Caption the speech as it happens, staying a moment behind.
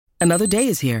Another day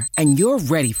is here, and you're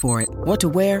ready for it. What to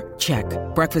wear? Check.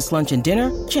 Breakfast, lunch, and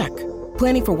dinner? Check.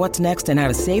 Planning for what's next and how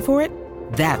to save for it?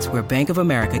 That's where Bank of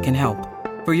America can help.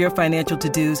 For your financial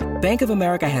to-dos, Bank of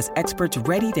America has experts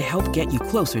ready to help get you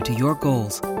closer to your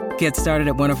goals. Get started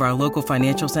at one of our local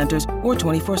financial centers or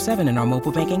 24/7 in our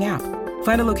mobile banking app.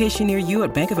 Find a location near you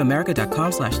at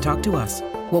bankofamerica.com/talktous.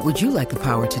 What would you like the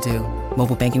power to do?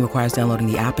 Mobile banking requires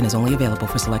downloading the app and is only available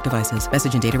for select devices.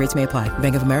 Message and data rates may apply.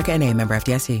 Bank of America N.A., member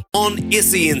FDIC. On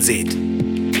SENZ.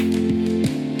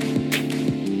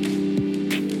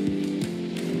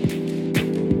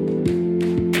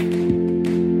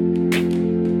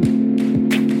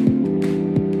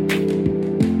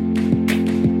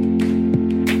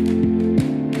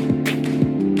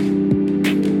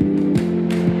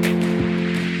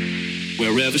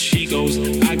 Wherever she goes,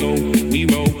 I go, we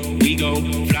roll, we go.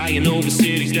 Flying over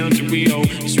cities down to Rio,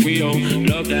 it's Rio.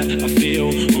 Love that I feel,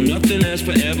 oh nothing lasts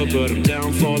forever, but I'm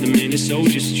down for the minute, so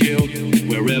just chill.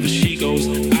 Wherever she goes,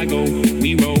 I go,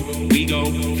 we roll, we go.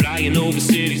 Flying over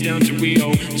cities down to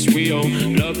Rio, it's Rio.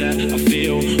 Love that I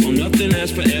feel, oh nothing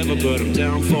lasts forever, but I'm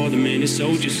down for the minute,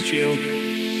 so just chill.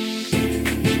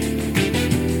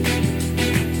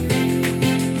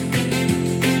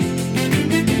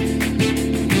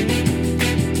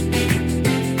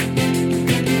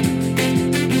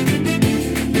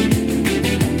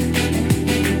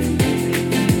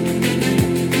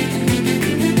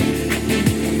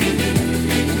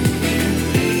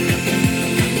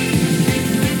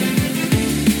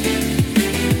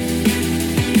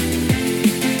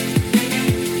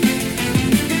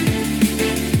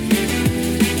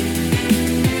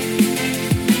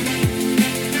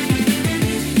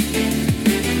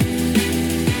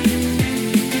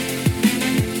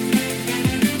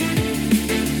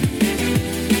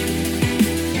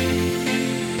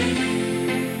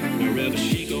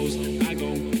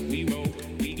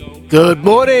 Good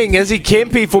morning, Izzy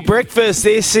Kempy for breakfast,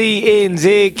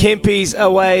 SENZ. Kempy's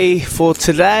away for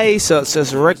today, so it's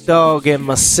just Rick Dog and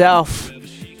myself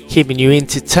keeping you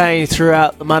entertained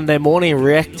throughout the Monday morning,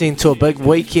 reacting to a big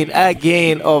weekend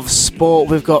again of sport.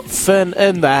 We've got Finn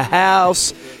in the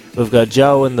house, we've got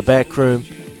Joe in the back room,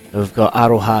 we've got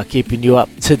Aroha keeping you up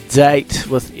to date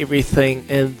with everything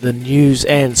in the news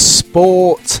and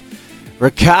sport.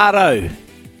 Ricardo,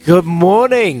 good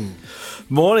morning.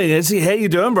 Morning, Izzy. How you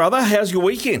doing, brother? How's your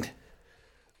weekend?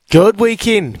 Good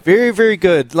weekend. Very, very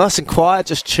good. Nice and quiet,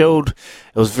 just chilled.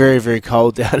 It was very, very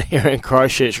cold down here in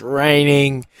Christchurch,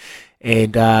 raining,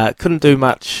 and couldn't do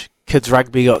much. Kids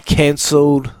rugby got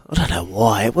cancelled. I don't know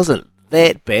why. It wasn't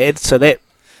that bad, so that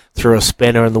threw a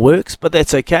spanner in the works, but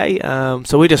that's okay.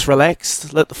 So we just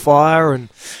relaxed, lit the fire, and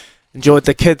enjoyed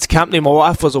the kids' company. My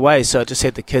wife was away, so I just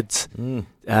had the kids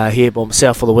here by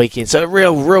myself for the weekend. So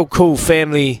real cool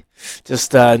family.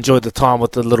 Just enjoyed the time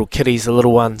with the little kiddies, the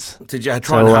little ones. Did you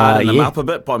try and harden them up a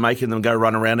bit by making them go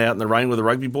run around out in the rain with a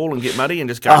rugby ball and get muddy and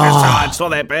just go, it's not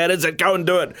that bad, is it? Go and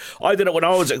do it. I did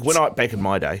it back in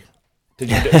my day. Did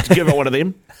you give it one of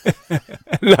them?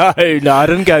 No, I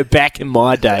didn't go back in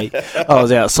my day. I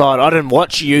was outside. I didn't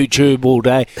watch YouTube all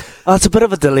day. It's a bit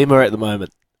of a dilemma at the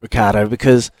moment, Ricardo,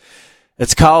 because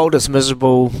it's cold, it's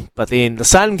miserable, but then the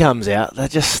sun comes out, they're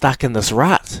just stuck in this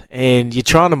rut, and you're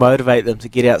trying to motivate them to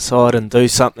get outside and do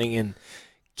something and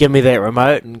give me that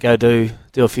remote and go do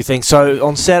a few things. So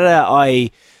on Saturday, I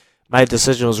made the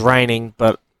decision. It was raining,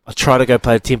 but I tried to go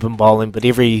play Tempin bowling, but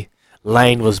every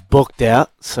lane was booked out,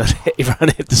 so everyone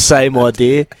had the same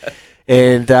idea.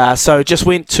 And so just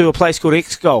went to a place called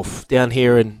X Golf down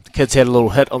here, and the kids had a little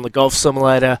hit on the golf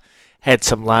simulator. Had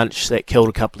some lunch, that killed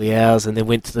a couple of hours, and then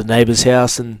went to the neighbour's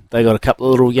house, and they got a couple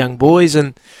of little young boys,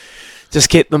 and just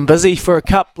kept them busy for a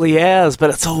couple of hours.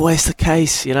 But it's always the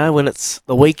case, when it's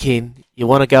the weekend, you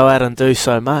want to go out and do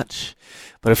so much.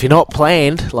 But if you're not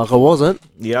planned, like I wasn't,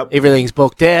 everything's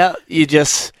booked out, you're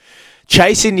just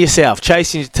chasing yourself,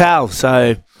 chasing your tail.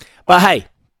 So, but hey,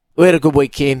 we had a good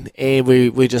weekend, and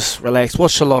we just relaxed,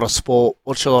 watched a lot of sport,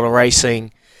 watched a lot of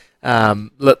racing,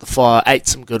 lit the fire, ate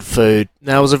some good food.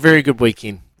 Now, it was a very good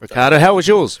weekend. Ricardo, how was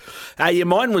yours?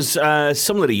 Mine was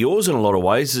similar to yours in a lot of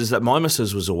ways, is that my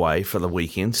missus was away for the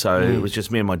weekend, so it was just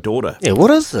me and my daughter. Yeah,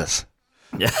 what is this?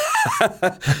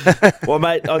 Well,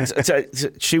 mate,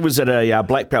 she was at a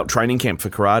black belt training camp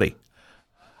for karate.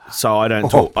 So I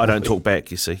don't talk. I don't talk back.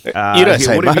 You see, you don't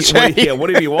say much.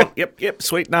 Whatever you want. Yep.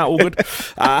 Sweet. No, all good.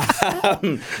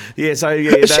 Is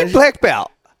she black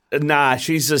belt? Nah,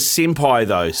 she's a senpai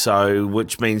though, so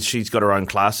which means she's got her own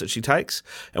class that she takes.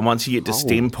 And once you get to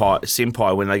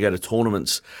senpai, when they go to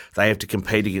tournaments, they have to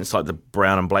compete against like the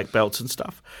brown and black belts and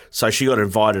stuff. So she got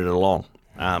invited along.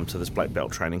 to this black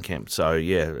belt training camp. So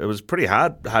yeah, it was pretty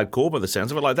hardcore by the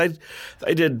sounds of it. Like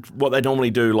they did what they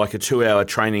normally do, like a 2-hour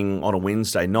training on a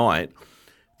Wednesday night.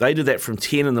 They did that from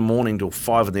 10 in the morning till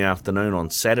 5 in the afternoon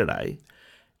on Saturday.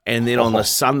 And then on the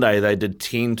Sunday, they did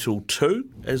 10 till 2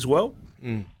 as well.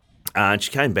 And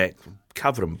she came back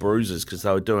covered in bruises because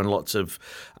they were doing lots of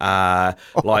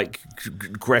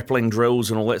grappling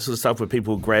drills and all that sort of stuff where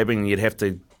people were grabbing and you'd have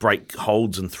to break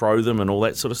holds and throw them and all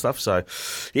that sort of stuff. So,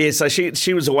 yeah, so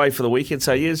she was away for the weekend.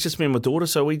 So, yeah, it's just me and my daughter.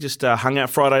 So we just hung out.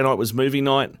 Friday night was movie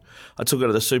night. I took her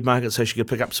to the supermarket so she could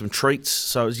pick up some treats.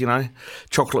 So it was,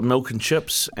 chocolate milk and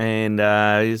chips and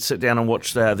sit down and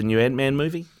watch the new Ant-Man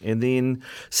movie. And then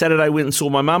Saturday went and saw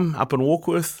my mum up in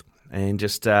Warkworth. And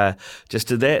just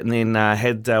did that, and then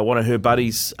had one of her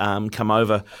buddies come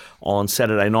over on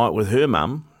Saturday night with her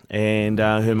mum, and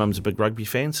her mum's a big rugby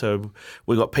fan, so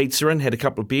we got pizza in, had a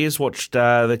couple of beers, watched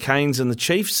the Canes and the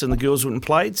Chiefs, and the girls went and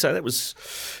played. So that was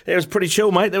pretty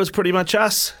chill, mate. That was pretty much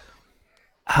us.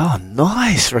 Oh,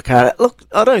 nice, Ricardo. Look,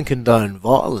 I don't condone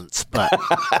violence, but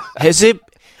has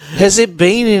there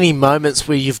been any moments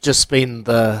where you've just been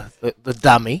the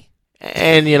dummy?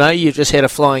 And, you just had a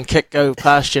flying kick go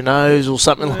past your nose or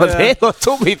something like that? Like,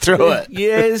 talk me through it.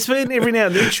 Yeah, it's been every now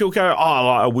and then she'll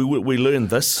go, we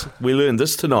learned this. We learned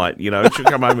this tonight. She'll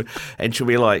come over and she'll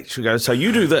go, so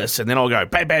you do this. And then I'll go,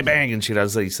 bang, bang, bang. And she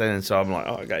does these things. So I'm like,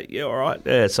 oh, okay, yeah, all right.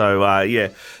 Yeah, so,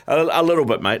 a little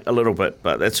bit, mate, a little bit.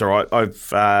 But that's all right.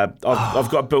 I've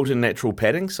got built-in natural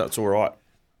padding, so it's all right.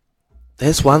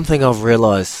 That's one thing I've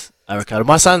realised. Ricardo.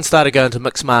 My son started going to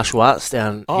mixed martial arts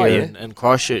down here in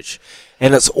Christchurch,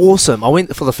 and it's awesome. I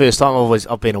went for the first time.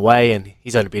 I've been away, and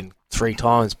he's only been 3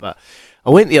 times, but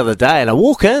I went the other day, and I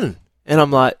walk in, and I'm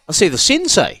like, I see the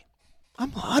sensei.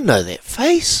 I'm like, I know that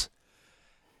face.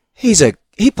 He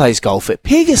plays golf at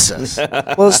Pegasus.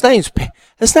 Well, his name's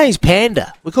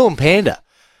Panda. We call him Panda.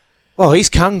 Well, he's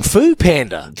Kung Fu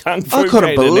Panda. I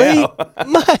couldn't believe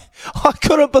it.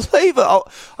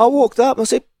 I walked up and I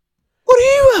said, what are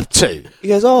you up to? He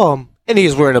goes, and he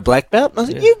was wearing a black belt. And I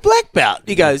said, you black belt?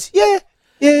 He goes, yeah,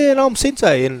 and I'm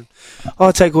sensei, and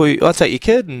I take your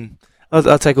kid, and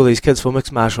I take all these kids for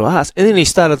mixed martial arts. And then he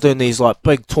started doing these like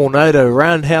big tornado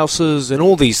roundhouses and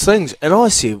all these things. And I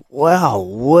said, wow,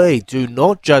 we do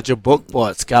not judge a book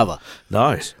by its cover.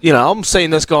 Nice. I'm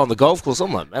seeing this guy on the golf course.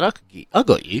 I'm like, man, I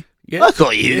got you. Yeah. I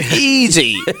got you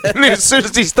easy. And as soon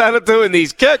as he started doing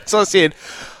these kicks, I said,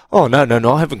 oh, no,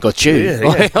 I haven't got you.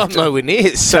 Yeah. I'm nowhere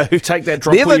near. So take that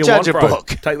drop where you want, bro. Book.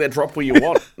 Take that drop where you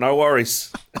want. No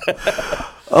worries.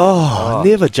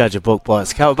 Never judge a book by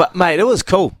its cover. But, mate, it was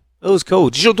cool.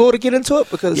 Did your daughter get into it?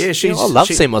 Because I love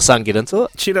seeing my son get into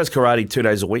it. She does karate 2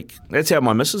 days a week. That's how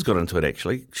my missus got into it,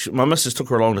 actually. My missus took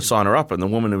her along to sign her up, and the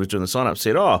woman who was doing the sign-up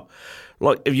said,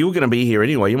 if you were going to be here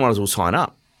anyway, you might as well sign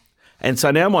up. And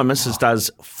so now my missus does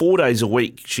 4 days a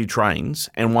week she trains,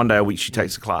 and 1 day a week she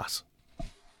takes a class.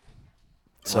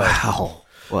 So wow.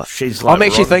 Well, I'm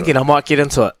actually thinking I might get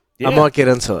into it. Yeah. I might get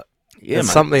into it. Yeah, it's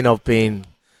mate. Something I've been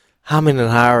humming and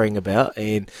hawing about,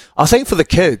 and I think for the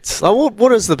kids, like,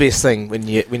 what is the best thing when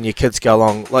your kids go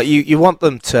along? Like you want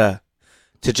them to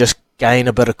just gain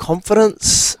a bit of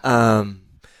confidence.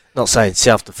 Not saying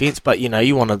self-defense, but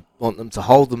you want them to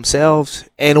hold themselves,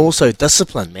 and also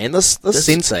discipline. Man, this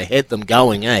sensei had them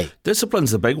going, eh?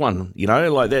 Discipline's the big one,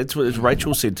 like that's what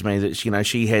Rachel said to me, that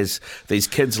she has these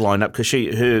kids lined up because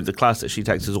the class that she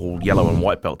takes is all yellow and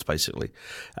white belts basically.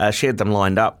 She had them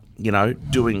lined up,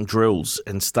 doing drills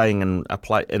and staying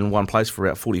in one place for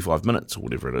about 45 minutes or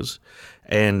whatever it is,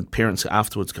 and parents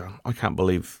afterwards go, I can't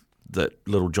believe that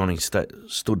little Johnny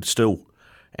stood still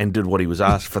and did what he was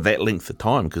asked for that length of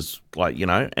time, because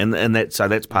and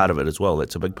that's part of it as well.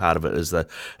 That's a big part of it is the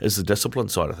discipline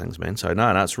side of things, man. So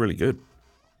no, it's really good.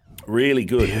 Really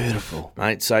good. Beautiful.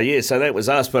 Mate. So so that was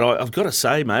us. But I've got to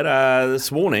say, mate, this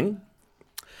morning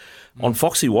on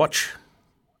Foxy Watch,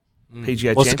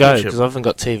 PGA What's Championship. What's the go? Because I haven't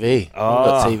got TV.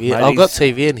 I've got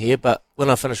TV in here, but when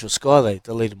I finished with Sky, they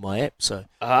deleted my app, so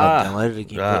I downloaded it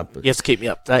again. You have to keep me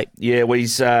up to date. Yeah, well,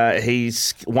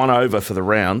 he's 1 over for the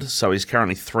round, so he's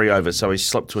currently 3 over, so he's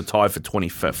slipped to a tie for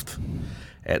 25th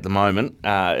at the moment,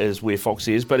 is where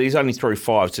Foxy is, but he's only through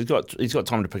 5, so he's got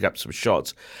time to pick up some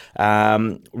shots.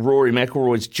 Rory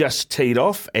McIlroy's just teed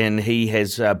off, and he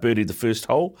has birdied the first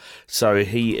hole, so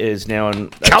he is now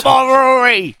in... Come on,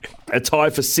 Rory! A tie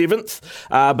for 7th,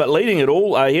 but leading it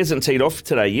all, he hasn't teed off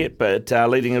today yet, but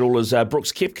leading it all is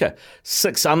Brooks Koepka,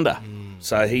 6 under.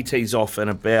 So he tees off in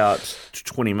about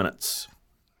 20 minutes.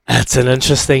 That's an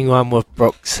interesting one with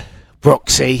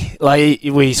Brooksy. Like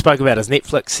we spoke about his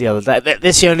Netflix the other day.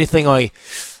 That's the only thing I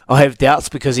have doubts,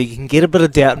 because he can get a bit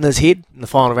of doubt in his head in the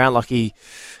final round. Like he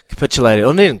capitulated,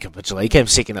 or didn't capitulate, he came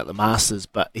second at the Masters,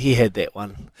 but he had that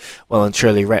one well and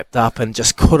truly wrapped up and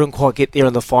just couldn't quite get there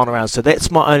in the final round. So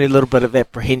that's my only little bit of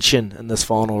apprehension in this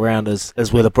final round is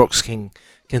whether Brooks can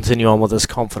continue on with this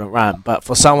confident run. But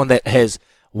for someone that has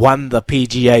won the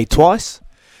PGA twice,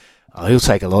 he'll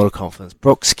take a lot of confidence.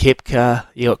 Brooks, Koepka,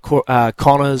 you got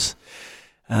Connors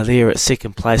there at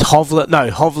second place.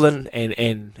 Hovland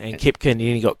and Koepka, and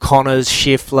then you got Connors,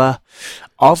 Scheffler.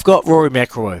 I've got Rory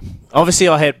McIlroy. Obviously,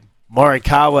 I had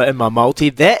Morikawa in my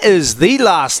multi. That is the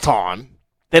last time,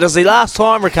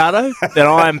 Ricardo, that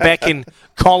I am backing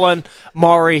Colin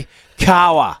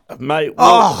Morikawa. Mate,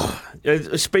 well,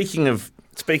 speaking of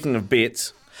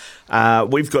bets,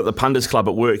 we've got the Punters Club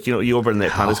at work. You know, you're in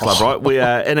that Punters Club, right? We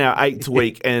are in our 8th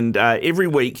week, and every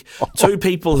week, 2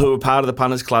 people who are part of the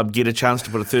Punters Club get a chance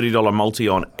to put a $30 multi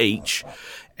on each,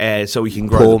 so we can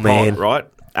grow the pot, right?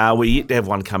 We yet to have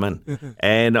one come in.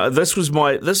 And how's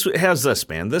this,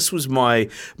 man? This was my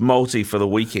multi for the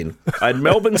weekend. I had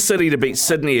Melbourne City to beat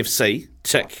Sydney FC,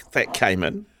 tick, that came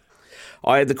in.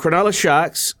 I had the Cronulla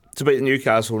Sharks to beat the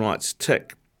Newcastle Knights,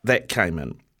 tick, that came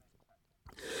in.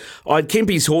 I had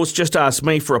Kempy's horse just asked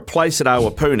me for a place at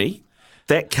Awapuni.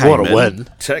 That came in. What a win.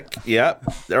 Tick, yeah.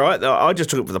 All right, I just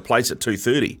took it for the place at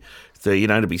 2:30,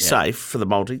 to be safe for the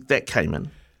multi. That came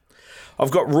in.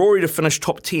 I've got Rory to finish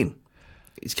top 10.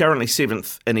 He's currently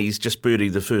 7th, and he's just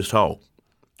birdied the first hole.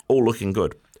 All looking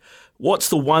good. What's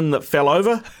the one that fell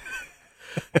over?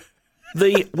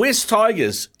 The West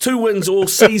Tigers, 2 wins all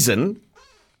season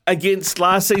against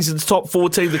last season's top 4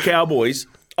 team, the Cowboys.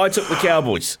 I took the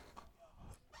Cowboys.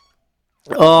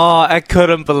 Oh, I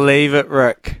couldn't believe it,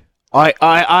 Rick.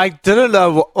 I didn't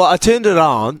know. I turned it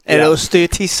on, and it was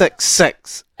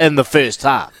 36-6 in the first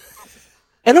half.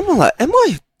 And I'm like, am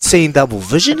I seeing double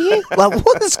vision here? Like,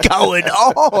 what is going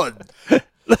on?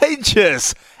 They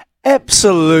just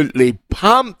absolutely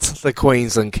pumped the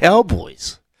Queensland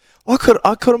Cowboys. I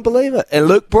couldn't believe it. And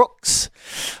Luke Brooks,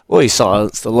 well, he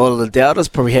silenced a lot of the doubters.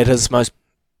 Probably had his most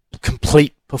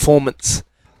complete performance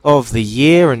of the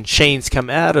year, and Sheen's come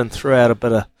out and threw out a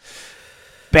bit of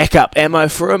backup ammo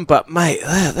for him. But mate,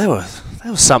 that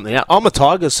was something else. I'm a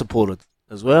Tigers supporter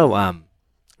as well,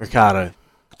 Ricardo.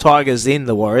 Tigers, then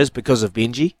the Warriors, because of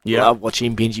Benji. Yeah, love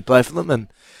watching Benji play for them, and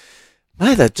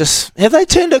mate, have they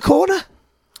turned a corner?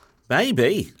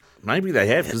 Maybe they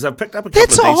have, because they've picked up a couple of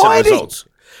decent results.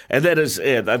 And that is,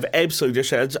 they've absolutely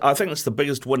just. I think it's the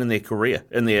biggest win in their career,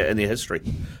 in their history,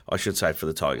 I should say, for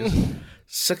the Tigers.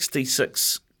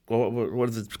 66.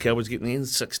 What did the Cowboys get in the end?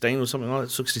 16 or something like that?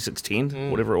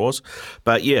 66-10, whatever it was.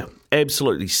 But yeah,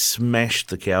 absolutely smashed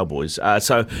the Cowboys.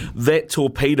 So that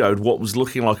torpedoed what was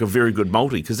looking like a very good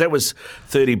multi, because that was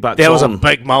 $30. That was a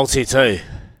big multi too.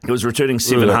 It was returning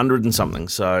 700 and something.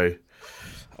 So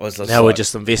I was now we're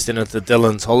just investing into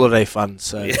Dylan's holiday fund.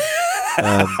 So. Yeah.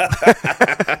 I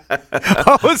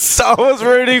was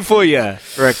rooting for you,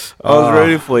 Rick. I was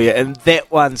rooting for you, and that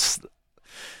one's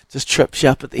just trips you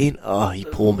up at the end. Oh, you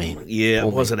poor man. Yeah,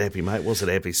 wasn't happy, mate.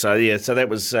 Wasn't happy. So yeah, so that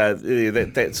was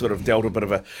that sort of dealt a bit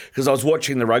of a, because I was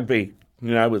watching the rugby,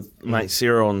 with mate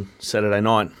Sarah on Saturday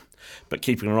night, but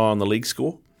keeping an eye on the league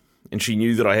score. And she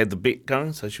knew that I had the bet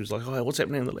going, so she was like, "Oh, what's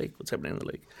happening in the league? What's happening in the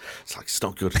league?" It's like, it's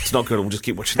not good. It's not good. We'll just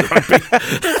keep watching the rugby.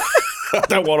 I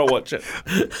don't want to watch it.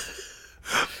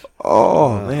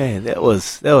 Oh man, that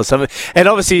was something. And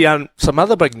obviously, some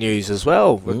other big news as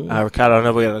well, Ricardo. I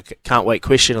know we got a can't wait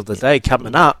question of the day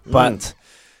coming up, but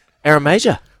Aaron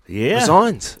Major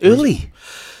resigns early.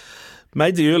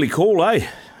 Made the early call, eh?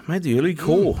 Made the early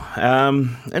call.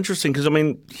 Interesting, because I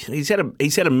mean, he's had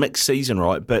a mixed season,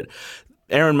 right? But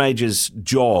Aaron Major's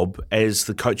job as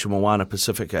the coach of Moana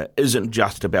Pacifica isn't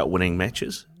just about winning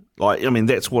matches. Like, I mean,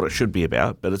 that's what it should be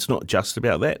about, but it's not just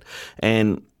about that.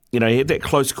 And he had that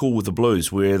close call with the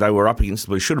Blues where they were up against the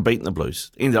Blues, should have beaten the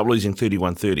Blues, ended up losing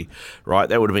 31-30, right?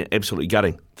 That would have been absolutely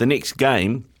gutting. The next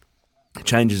game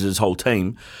changes his whole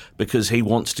team because he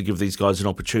wants to give these guys an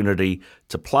opportunity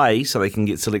to play so they can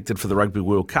get selected for the Rugby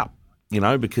World Cup,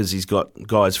 because he's got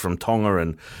guys from Tonga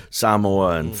and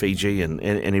Samoa and Fiji and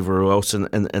everywhere else in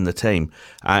the team.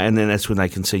 And then that's when they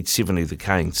concede 70 to the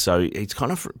Canes. So he's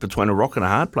kind of between a rock and a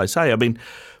hard place. Hey, I mean,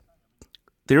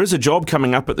 there is a job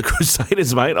coming up at the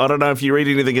Crusaders, mate. I don't know if you read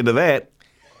anything into that.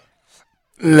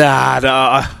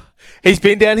 No. He's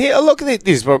been down here. Look,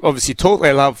 there's obviously talk.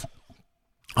 They love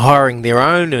hiring their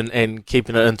own and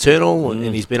keeping it internal.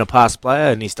 And he's been a past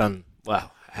player, and he's done, a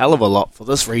hell of a lot for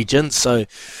this region. So,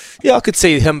 yeah, I could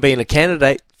see him being a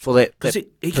candidate for that position.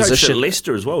 He coached at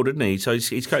Leicester as well, didn't he? So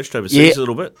he's coached overseas a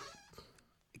little bit.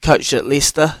 Coached at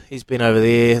Leicester. He's been over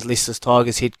there, Leicester's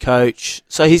Tigers head coach.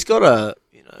 So he's got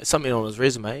something on his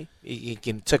resume. He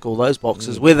can tick all those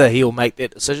boxes. Whether he'll make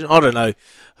that decision, I don't know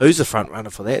who's the front runner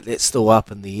for that. That's still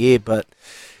up in the air. But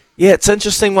yeah, it's an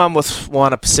interesting one with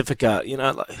Moana Pacifica.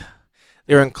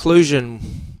 Their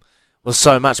inclusion was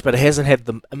so much, but it hasn't had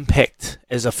the impact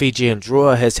as a Fijian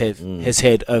drawer has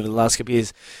had over the last couple of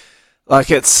years.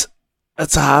 It's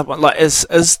a hard one. Is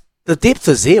the depth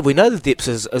is there? We know the depth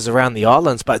is around the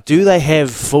islands, but do they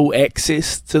have full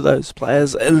access to those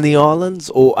players in the islands,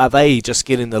 or are they just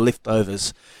getting the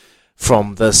leftovers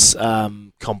from this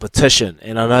competition?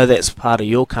 And I know that's part of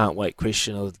your can't wait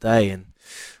question of the day, and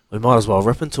we might as well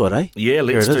rip into it, eh? Yeah,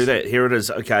 let's do that. Here it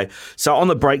is. Okay, so on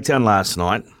the breakdown last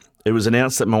night, it was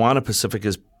announced that Moana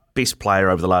Pacifica's best player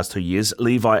over the last 2 years,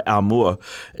 Levi Aumua,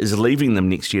 is leaving them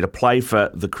next year to play for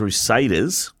the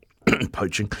Crusaders.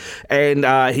 Poaching, and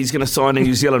he's going to sign a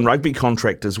New Zealand rugby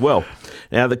contract as well.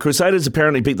 Now, the Crusaders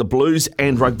apparently beat the Blues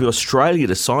and Rugby Australia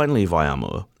to sign Levi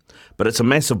Aumua, but it's a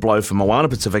massive blow for Moana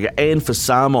Pacifica and for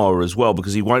Samoa as well,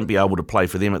 because he won't be able to play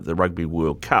for them at the Rugby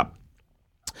World Cup.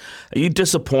 Are you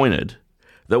disappointed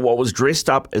that what was dressed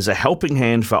up as a helping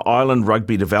hand for island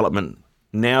rugby development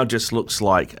now just looks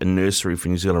like a nursery for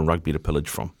New Zealand rugby to pillage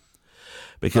from?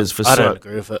 Because I don't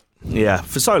agree with it. Yeah,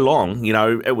 for so long,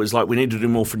 it was like we need to do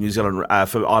more for New Zealand,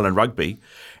 for island rugby,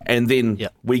 and then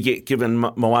we get given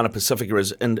Moana Pacifica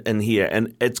as in here,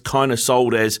 and it's kind of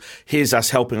sold as, here's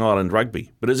us helping island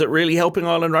rugby. But is it really helping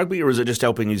island rugby, or is it just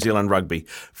helping New Zealand rugby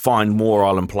find more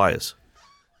island players?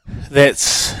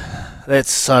 That's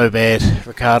so bad,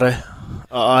 Ricardo.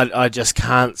 I just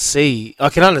can't see. I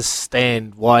can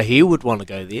understand why he would want to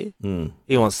go there.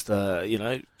 He wants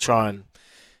to, try and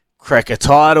crack a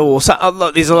title or something.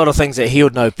 Look, there's a lot of things that he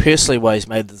would know personally why he's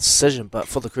made the decision, but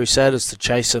for the Crusaders to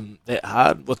chase him that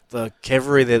hard with the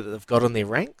cavalry that they've got in their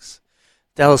ranks,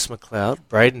 Dallas McLeod,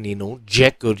 Braden Ennell,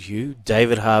 Jack Goodhue,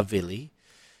 David Harvili,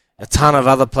 a ton of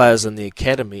other players in the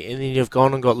academy, and then you've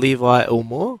gone and got Levi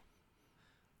Aumua.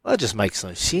 That just makes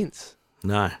no sense.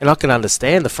 No. And I can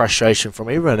understand the frustration from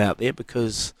everyone out there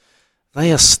because they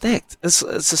are stacked. It's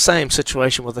the same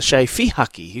situation with Shea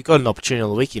Fihaki, who got an opportunity on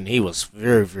the weekend. He was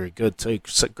very, very good too.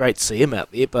 So great to see him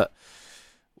out there. But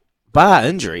bar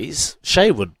injuries, Shea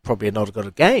would probably not have got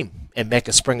a game. And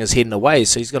Macca Springer's heading away,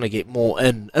 so he's going to get more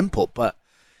input. But,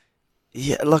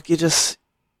 yeah, look, I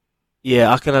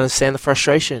can understand the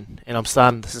frustration. And I'm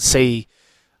starting to see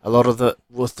a lot of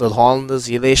with the Highlanders,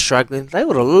 they're struggling. They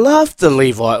would have loved to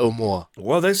Levi Aumua.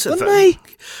 Well, that's the thing.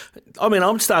 I mean,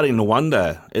 I'm starting to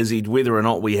wonder, Izzy, whether or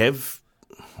not we have,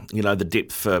 the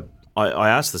depth for. I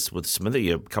asked this with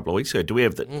Smithy a couple of weeks ago. Do we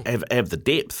have the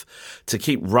depth to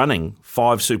keep running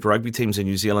 5 Super Rugby teams in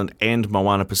New Zealand and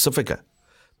Moana Pacifica?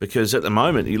 Because at the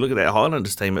moment, you look at that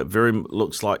Highlanders team, it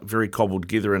looks like very cobbled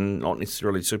together and not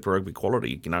necessarily Super Rugby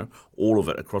quality. All of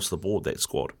it across the board, that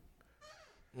squad.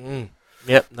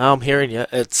 Yep, no, I'm hearing you.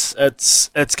 It's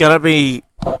going to be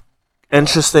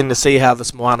interesting to see how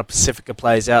this Moana Pacifica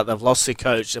plays out. They've lost their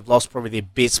coach. They've lost probably their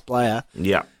best player.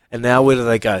 Yeah. And now where do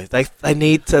they go? They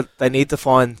need to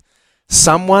find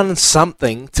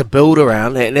something to build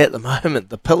around. And at the moment,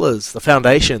 the pillars, the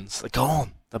foundations, they're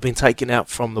gone. They've been taken out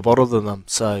from the bottom of them.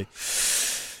 So,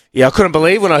 yeah, I couldn't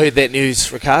believe when I heard that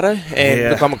news, Ricardo. And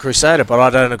look, I'm a Crusader, but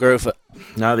I don't agree with it.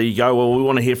 No, there you go. Well, we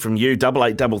want to hear from you.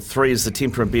 8833 is the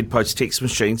Temper and Bedpost text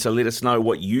machine, so let us know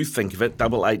what you think of it.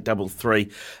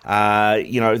 8833. Are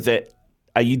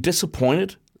you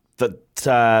disappointed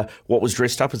that what was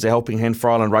dressed up as a helping hand for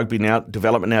Island Rugby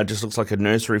development now just looks like a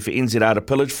nursery for NZR to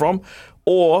pillage from?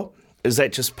 Or is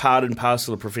that just part and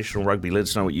parcel of professional rugby? Let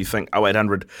us know what you think.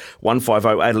 0800 150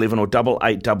 811 or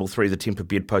 8833, the Temper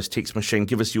Bedpost text machine.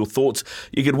 Give us your thoughts.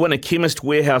 You could win a Chemist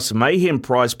Warehouse Mayhem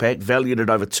prize pack valued at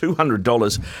over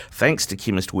 $200 thanks to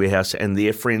Chemist Warehouse and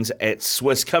their friends at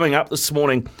Swiss. Coming up this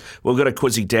morning, we've got a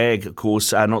Quizzy Dag, of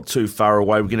course, not too far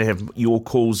away. We're going to have your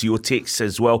calls, your texts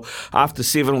as well. After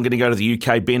 7, we're going to go to the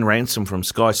UK. Ben Ransom from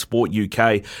Sky Sport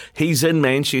UK. He's in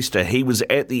Manchester. He was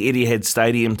at the Etihad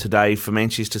Stadium today for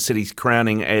Manchester City's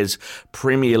crowning as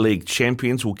Premier League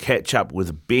champions. We'll catch up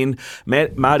with Ben.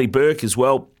 Marty Burke as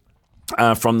well.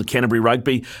 From the Canterbury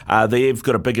Rugby. They've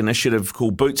got a big initiative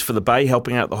called Boots for the Bay,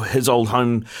 helping out his old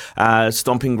home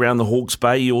stomping ground, the Hawke's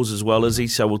Bay, yours as well, Izzy.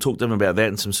 So we'll talk to them about that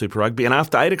and some Super Rugby. And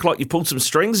after 8 o'clock, you've pulled some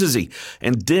strings, Izzy.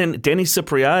 And Danny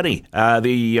Cipriani,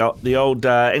 the old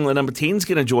England number 10, is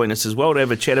going to join us as well to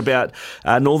have a chat about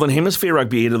Northern Hemisphere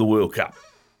Rugby ahead of the World Cup.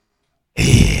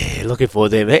 Yeah, looking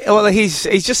forward to that. Well, he's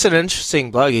just an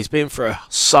interesting bloke. He's been through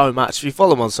so much. If you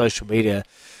follow him on social media,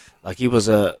 like he was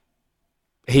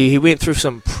He went through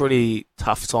some pretty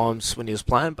tough times when he was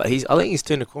playing, but I think he's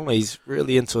turned a corner. He's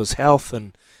really into his health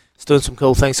and He's doing some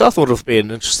cool things. So I thought it would be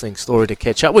an interesting story to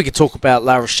catch up. We could talk about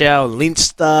La Rochelle and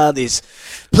Leinster. There's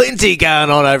plenty going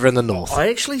on over in the north. I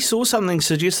actually saw something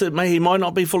suggest that he might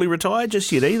not be fully retired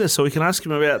just yet either, so we can ask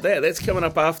him about that. That's coming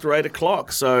up after 8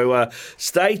 o'clock, so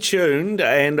stay tuned.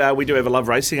 And we do have a Love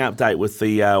Racing update with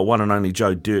the one and only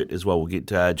Joe Dirt as well. We'll get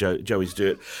Joey's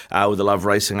Dirt with the Love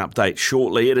Racing update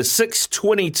shortly. It is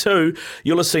 6:22.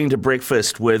 You're listening to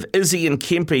Breakfast with Izzy and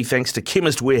Kempy, thanks to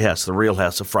Chemist Warehouse, the real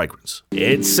house of fragrance.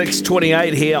 It's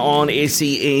 6:28 here on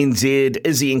SENZ.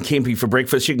 Izzy and Kempy for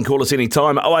breakfast. You can call us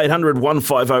anytime, 0800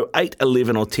 150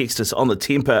 811, or text us on the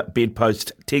Temper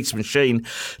Bedpost text machine.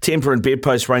 Temper and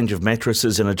Bedpost range of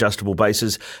mattresses and adjustable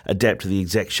bases adapt to the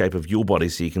exact shape of your body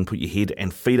so you can put your head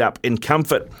and feet up in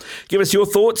comfort. Give us your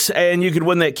thoughts and you could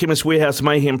win that Chemist Warehouse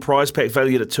Mayhem prize pack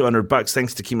valued at $200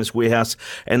 thanks to Chemist Warehouse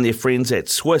and their friends at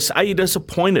Swiss. Are you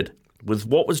disappointed with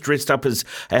what was dressed up as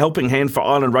a helping hand for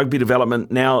Island rugby development?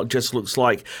 Now just looks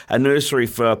like a nursery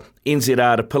for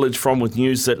NZR to pillage from, with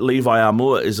news that Levi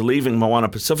Armour is leaving Moana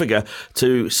Pacifica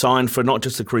to sign for not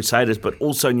just the Crusaders but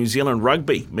also New Zealand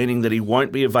rugby, meaning that he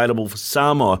won't be available for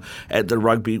Samoa at the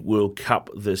Rugby World Cup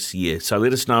this year. So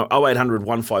let us know, 0800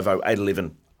 150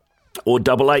 811. Or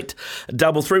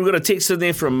 8833. We've got a text in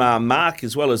there from Mark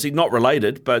as well. Is he not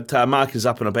related, but Mark is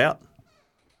up and about.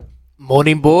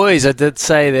 Morning, boys. I did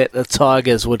say that the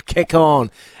Tigers would kick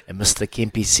on, and Mr.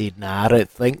 Kempy said, "Nah, I don't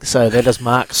think so." That is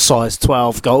Mark's size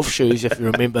 12 golf shoes, if you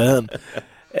remember him.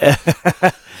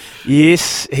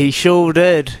 Yes, he sure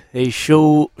did. He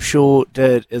sure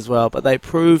did as well. But they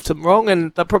proved him wrong,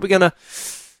 and they're probably going to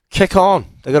kick on.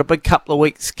 They've got a big couple of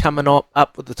weeks coming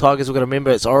up with the Tigers. We've got to remember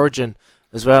it's Origin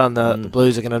as well, and the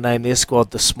Blues are going to name their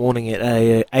squad this morning at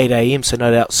 8 a.m, so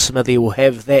no doubt Smithy will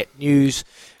have that news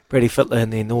pretty fitly,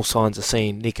 and then all signs are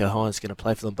saying Nico Hines going to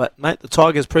play for them. But, mate, the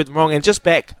Tigers proved them wrong. And just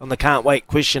back on the can't wait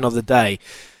question of the day,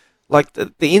 like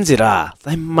the NZR,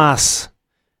 they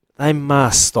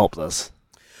must stop this.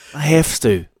 They have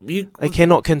to. They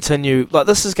cannot continue. Like,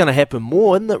 this is going to happen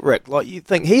more, isn't it, Rick? Like, you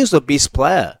think he was the best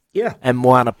player in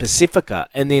Moana Pacifica,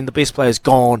 and then the best player's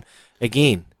gone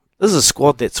again. This is a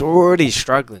squad that's already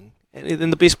struggling, and then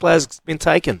the best player's been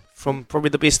taken from probably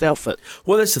the best outfit.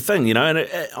 Well, that's the thing, you know. And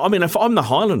I mean, if I'm the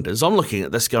Highlanders, I'm looking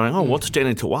at this going, what's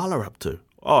Danny Tawala up to?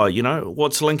 Oh, you know,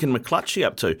 what's Lincoln McClutchy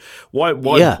up to? Why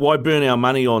burn our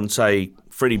money on, say,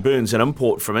 Freddie Burns, an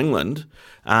import from England?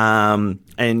 And,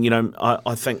 you know,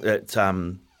 I think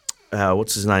that,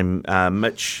 what's his name,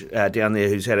 Mitch down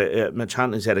there, Mitch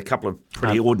Hunt, who's had a couple of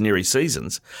pretty ordinary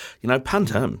seasons, you know,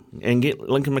 punt him and get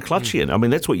Lincoln McClutchy in. I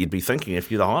mean, that's what you'd be thinking if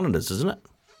you're the Highlanders, isn't it?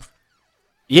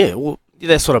 Yeah, well,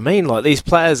 that's what I mean. Like, these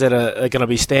players that are going to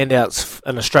be standouts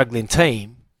in a struggling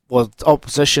team, well,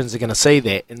 oppositions are going to see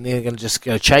that, and they're going to just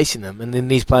go chasing them. And then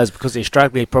these players, because they're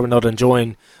struggling, probably not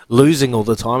enjoying losing all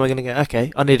the time, are going to go,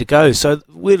 okay, I need to go. So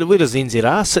where does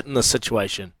NZR sit in this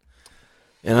situation?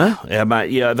 You know? Yeah,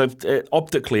 mate. Yeah,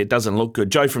 optically it doesn't look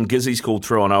good. Joe from Gizzy's called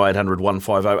through on 0800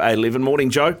 150 811. Morning,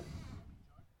 Joe.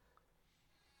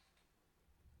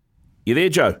 You there,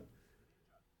 Joe?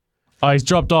 Oh, he's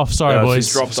dropped off. Sorry, boys.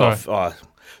 He's dropped off. Oh.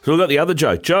 So we've got the other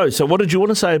Joe. Joe, so what did you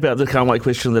want to say about the can't wait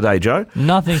question of the day, Joe?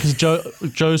 Nothing, because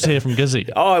Joe's here from Gizzy.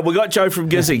 Oh, we got Joe from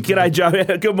Gizzy. G'day,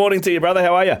 Joe. Good morning to you, brother.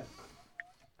 How are you?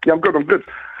 Yeah, I'm good.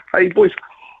 Hey, boys,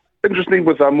 interesting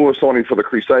with Moore signing for the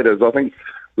Crusaders. I think,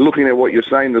 looking at what you're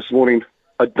saying this morning,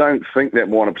 I don't think that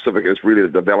Moana Pacific is really the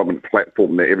development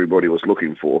platform that everybody was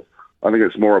looking for. I think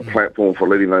it's more a platform for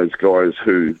letting those guys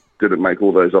who didn't make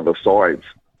all those other sides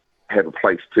have a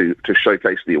place to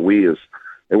showcase their wares.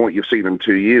 And what you've seen in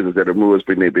 2 years is that Amua's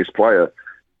been their best player,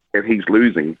 and he's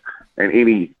losing. And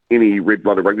any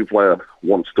red-blooded rugby player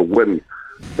wants to win.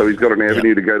 So he's got an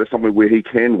avenue to go to somewhere where he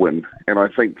can win. And I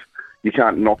think you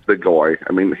can't knock the guy.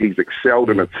 I mean, he's excelled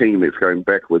in a team that's going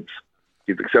backwards.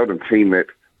 He's excelled in a team that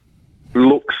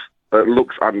looks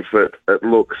unfit. It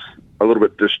looks a little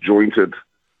bit disjointed.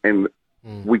 And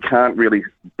we can't really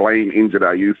blame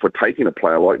NZRU for taking a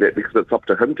player like that, because it's up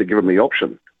to him to give him the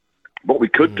option. What we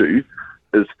could do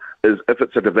is if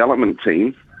it's a development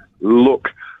team, look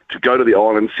to go to the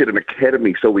island, set an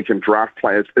academy so we can draft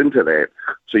players into that.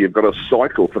 So you've got a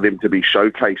cycle for them to be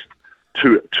showcased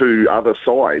to other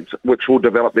sides, which will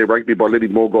develop their rugby by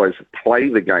letting more guys play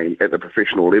the game at the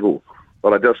professional level.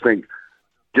 But I just think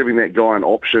giving that guy an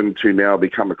option to now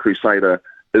become a Crusader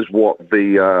is what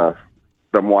the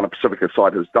Moana Pacifica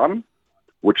side has done,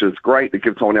 which is great. It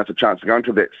gives someone else a chance to go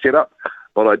into that setup.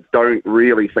 But I don't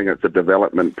really think it's a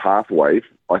development pathway.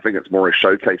 I think it's more a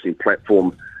showcasing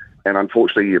platform. And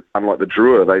unfortunately, unlike the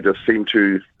Drua, they just seem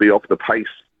to be off the pace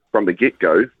from the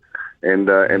get-go. And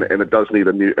it does need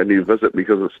a new visit,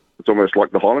 because it's almost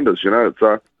like the Highlanders, you know.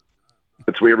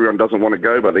 it's where everyone doesn't want to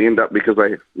go, but they end up because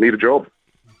they need a job.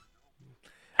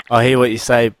 I hear what you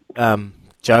say,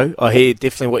 Joe. I hear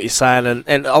definitely what you're saying,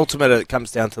 and ultimately it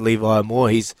comes down to Levi Moore.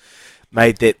 He's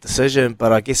made that decision,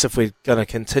 but I guess if we're going to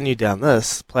continue down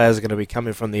this, players are going to be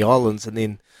coming from the islands, and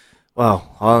then,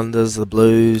 well, Highlanders, the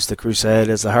Blues, the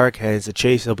Crusaders, the Hurricanes, the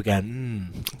Chiefs, they'll be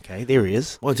going, okay, there he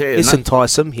is. Well, Let's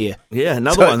entice him here. Yeah,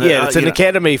 another one. Yeah, it's an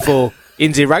academy for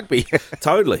NZ Rugby.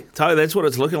 Totally. That's what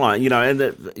it's looking like.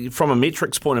 And from a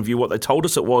metrics point of view, what they told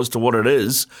us it was to what it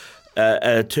is,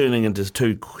 turning into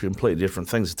two completely different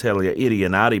things. I tell you, Eddie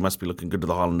and Artie must be looking good to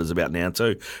the Highlanders about now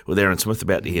too, with Aaron Smith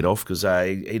about to head off, because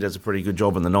he does a pretty good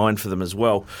job in the 9 for them as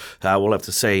well. We'll have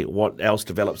to see what else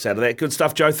develops out of that. Good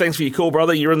stuff, Joe. Thanks for your call,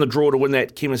 brother. You're in the draw to win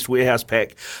that Chemist Warehouse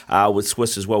pack with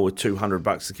Swiss as well, with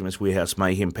 $200, the Chemist Warehouse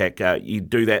Mayhem pack. You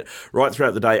do that right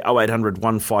throughout the day, 0800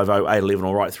 150 811,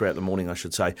 or right throughout the morning, I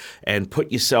should say, and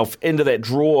put yourself into that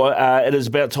draw. It is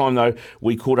about time, though,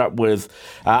 we caught up with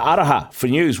Araha for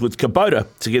news with Kubota.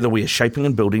 Together we are shaping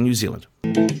and building New Zealand.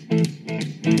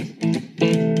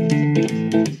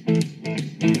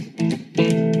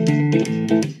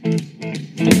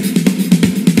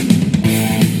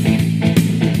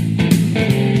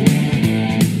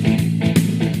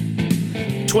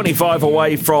 25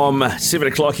 away from 7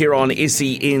 o'clock here on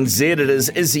SENZ. It is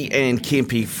Izzy and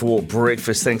Kempy for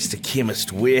breakfast, thanks to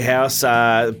Chemist Warehouse.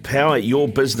 Power your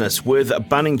business with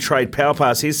Bunning Trade Power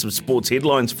Pass. Here's some sports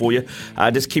headlines for you.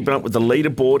 Just keeping up with the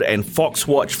leaderboard and Fox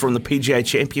Watch from the PGA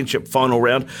Championship final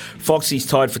round. Foxy's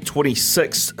tied for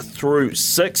 26 through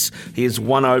 6. He is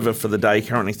 1 over for the day,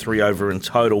 currently 3 over in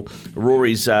total.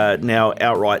 Rory's now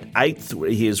outright 8th.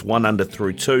 He is 1 under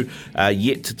through 2.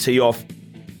 Yet to tee off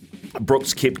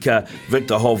Brooks Koepka,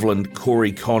 Victor Hovland,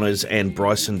 Corey Connors and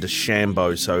Bryson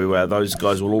DeChambeau. So those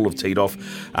guys will all have teed off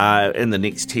in the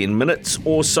next 10 minutes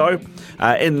or so.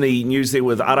 In the news there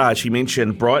with Araha, she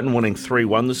mentioned Brighton winning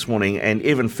 3-1 this morning and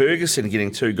Evan Ferguson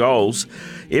getting 2 goals.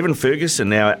 Evan Ferguson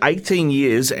now 18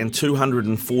 years and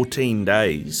 214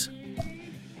 days.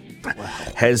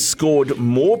 Has scored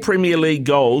more Premier League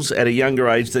goals at a younger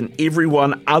age than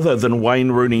everyone other than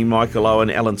Wayne Rooney, Michael Owen,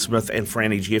 Alan Smith and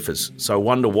Franny Jeffers. So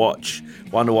one to watch.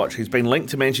 He's been linked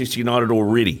to Manchester United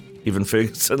already, Evan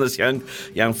Ferguson, this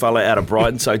young fella out of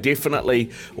Brighton. So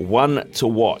definitely one to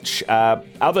watch.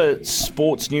 Other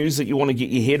sports news that you want to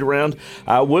get your head around.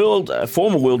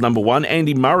 Former world number 1,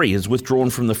 Andy Murray, has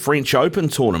withdrawn from the French Open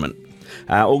tournament.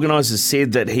 Organisers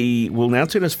said that he will now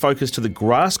turn his focus to the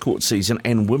grass court season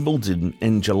and Wimbledon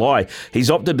in July. He's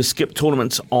opted to skip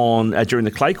tournaments during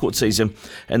the clay court season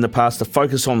in the past to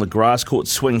focus on the grass court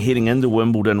swing heading into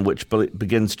Wimbledon, which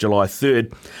begins July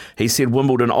 3rd. He said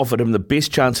Wimbledon offered him the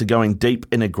best chance of going deep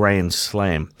in a Grand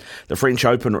Slam. The French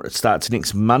Open starts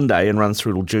next Monday and runs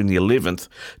through till June the 11th.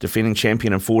 Defending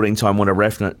champion and 14-time winner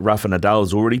Rafa Nadal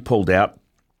has already pulled out.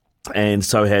 And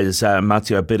so has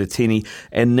Matteo Berrettini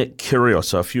and Nick Kyrgios.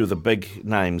 So a few of the big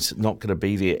names not going to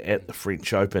be there at the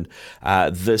French Open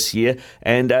this year.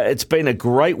 And it's been a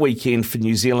great weekend for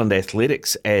New Zealand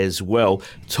athletics as well.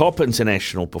 Top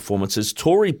international performances.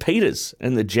 Tori Peters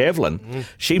in the javelin.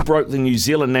 She broke the New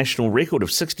Zealand national record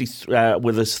of 60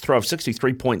 with a throw of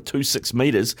 63.26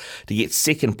 metres to get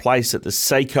second place at the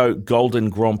Seiko Golden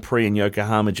Grand Prix in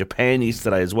Yokohama, Japan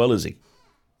yesterday as well, Izzy.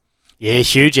 Yeah,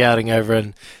 huge outing over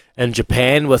in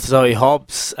Japan with Zoe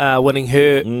Hobbs winning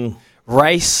her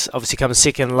race. Obviously coming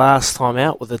second last time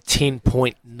out with a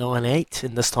 10.98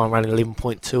 and this time running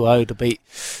 11.20 to beat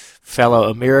fellow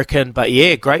American. But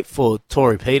yeah, great for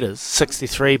Tori Peters,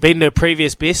 63, beating her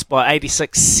previous best by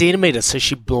 86 centimetres, so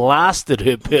she blasted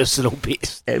her personal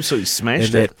best. Absolutely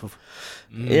smashed it.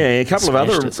 Yeah, a couple of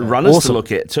other runners to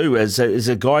look at too. Is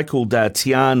a guy called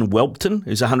Tian Welpton,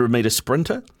 who's a 100-metre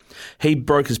sprinter. He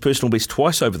broke his personal best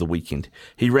twice over the weekend.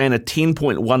 He ran a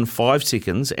 10.15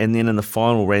 seconds and then in the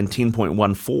final ran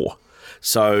 10.14.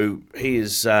 So he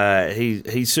is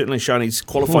he's certainly shown he's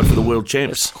qualified for the World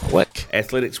Champs. That's quick.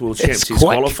 Athletics World Champs. He's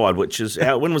qualified, which is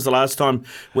when was the last time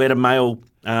we had a male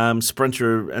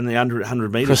sprinter in the under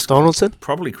 100 metres? Chris Donaldson?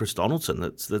 Probably Chris Donaldson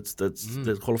that's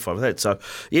qualified for that. So,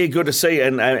 yeah, good to see,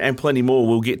 and plenty more.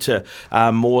 We'll get to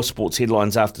more sports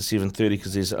headlines after 7:30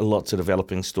 because there's lots of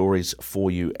developing stories for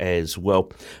you as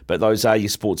well. But those are your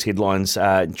sports headlines.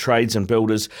 Trades and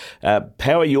builders,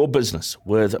 power your business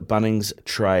with Bunnings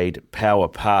Trade Power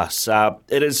Pass.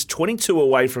 It is 22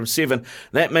 away from 7.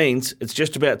 That means it's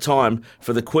just about time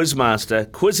for the Quizmaster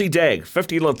Quizzy Dag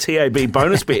 $50 TAB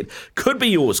bonus bet. Could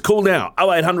be yours. Call now,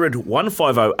 0800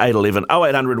 150 811,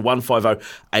 0800 150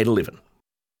 811.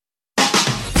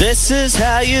 This is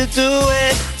how you do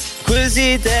it.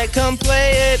 Quizzy Dag, come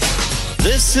play it.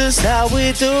 This is how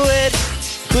we do it.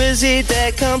 Quizzy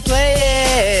Dad, come play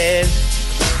it.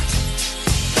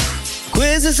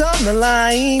 Quiz is on the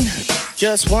line,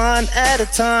 just one at a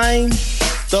time.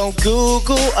 Don't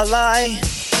Google a lie,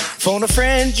 phone a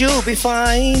friend, you'll be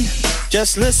fine.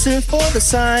 Just listen for the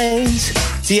signs,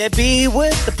 TAB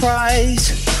with the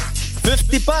prize.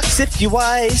 $50 if you're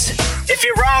wise. If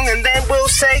you're wrong, and then we'll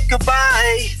say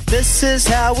goodbye. This is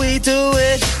how we do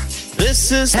it.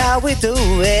 This is how we do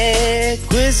it.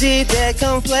 Quizzy Dad,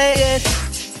 come play it.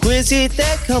 Quizzy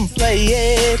Dad, come play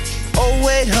it.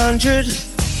 0800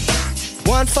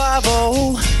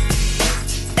 150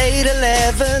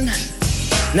 811.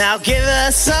 Now give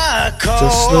us a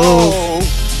call.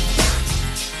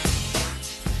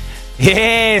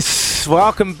 Yes,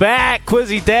 welcome back,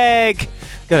 Quizzy Dag.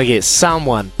 Gotta get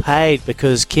someone paid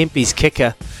because Kempy's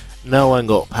kicker, no one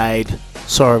got paid.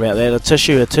 Sorry about that. A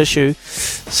tissue.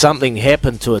 Something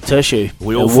happened to a tissue.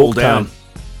 We all fall down.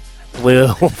 We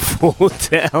all fall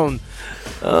down.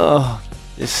 Oh,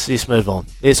 let's move on.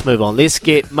 Let's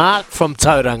get Mark from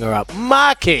Tauranga up.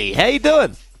 Marky, how you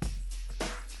doing?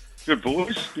 Good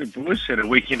boys. Had a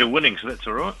weekend of winning, so that's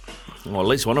all right. Well, at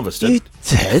least one of us did.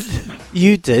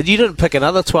 You did. You didn't pick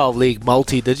another 12-league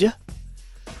multi, did you?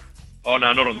 Oh,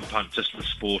 no, not on the punt, just for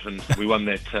sport. And we won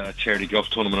that charity golf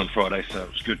tournament on Friday, so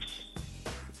it was good.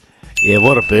 Yeah,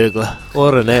 what a burglar.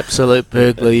 What an absolute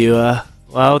burglar you are.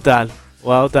 Well done,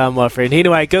 my friend.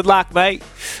 Anyway, good luck, mate.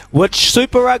 Which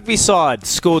Super Rugby side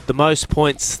scored the most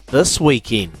points this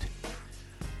weekend?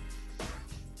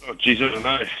 Oh, geez, I don't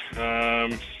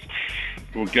know.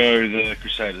 We'll go the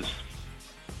Crusaders.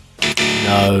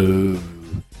 No.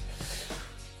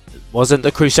 It wasn't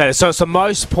the Crusaders. So it's the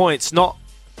most points, not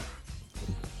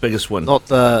Biggest win. not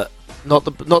the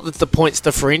points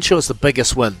differential, it's the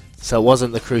biggest win. So it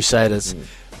wasn't the Crusaders.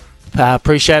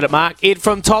 Appreciate it, Mark. Ed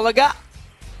from Tolaga.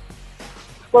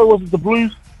 So was it the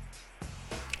Blues?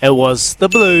 It was the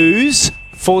Blues.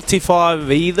 45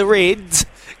 v the Reds.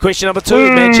 Question number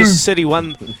 2. Manchester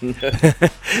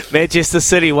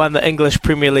City won the English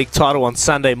Premier League title on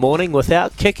Sunday morning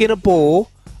without kicking a ball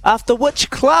after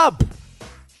which club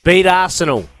beat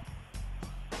Arsenal?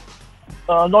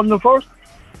 Nottingham Forest.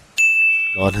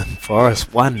 Nottingham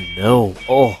Forest 1-0.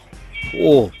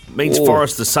 Oh. Means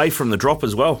Forest is safe from the drop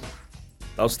as well.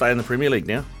 They'll stay in the Premier League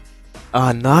now.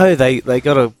 Oh no, they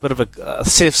got a bit of a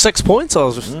set of 6 points. I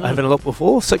was just having a look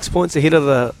before. 6 points ahead of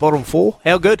the bottom 4.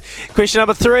 How good? Question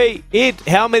number 3. Ed,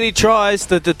 how many tries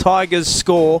did the Tigers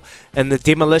score in the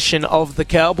demolition of the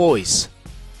Cowboys?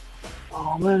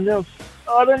 Oh man,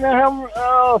 I don't know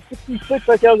how. 66.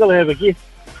 Okay, I've got to have a guess.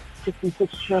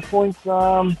 66 points.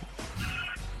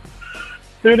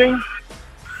 13.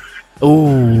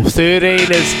 Ooh,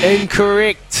 13 is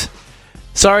incorrect.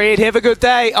 Sorry, Ed, have a good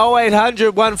day.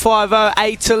 0800 150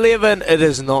 811. It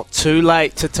is not too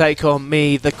late to take on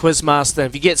me, the Quizmaster.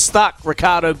 If you get stuck,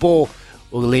 Ricardo Ball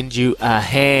will lend you a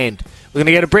hand. We're going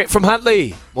to go to Brett from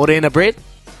Huntley. Morena, Brett.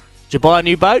 Did you buy a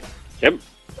new boat? Yep.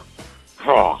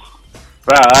 Oh,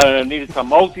 well, I needed some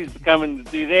multis to come and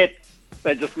do that.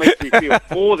 That just makes me feel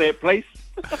for that place.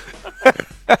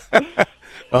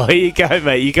 Oh, here you go,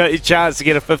 mate. You got your chance to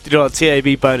get a $50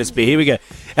 TAB bonus bet. Here we go.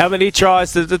 How many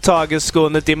tries did the Tigers score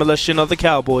in the demolition of the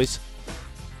Cowboys?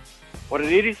 What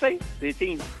did Eddie say?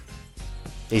 13.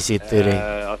 He said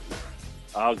 13.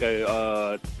 I'll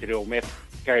go, little math,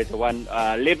 carry the one,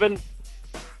 11.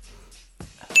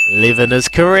 11 is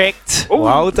correct. Ooh.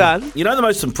 Well done. You know the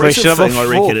most impressive Question thing,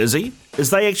 number I reckon, 4. Izzy, is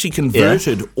they actually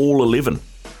converted all 11.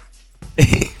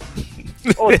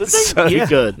 Oh, did It's they? so Yeah.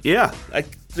 good. Yeah.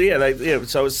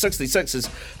 So it's 66 is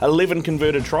 11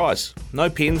 converted tries. No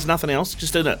pens, nothing else,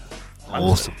 just in it.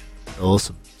 Awesome.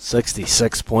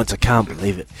 66 points. I can't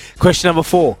believe it. Question number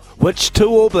 4. Which 2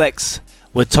 All Blacks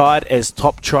were tied as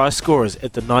top try scorers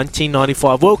at the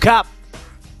 1995 World Cup?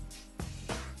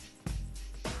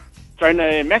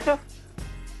 Trainer Macca?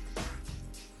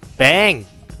 Bang.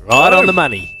 Right on the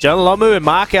money. John Lomu and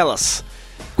Mark Ellis.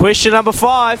 Question number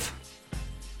 5.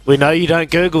 We know you don't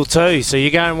Google too, so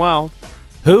you're going well.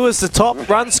 Who is the top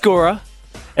run scorer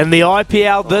in the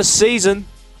IPL this season?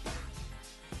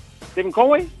 Stephen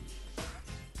Conway?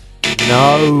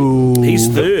 No. He's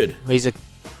third. He's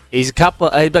a couple,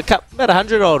 about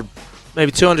 100 odd,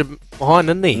 maybe 200 behind,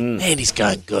 isn't he? Man, he's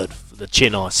going good for the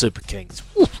Chennai Super Kings.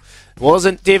 Oof.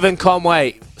 Wasn't Devon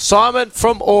Conway. Simon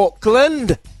from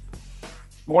Auckland.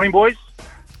 Morning, boys.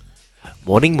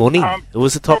 Morning. Who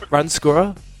was the top run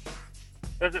scorer?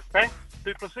 Is it Faf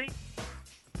Duplessis?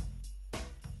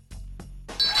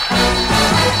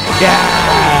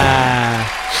 Yeah.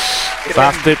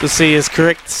 Faf Duplessis is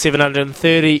correct.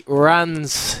 730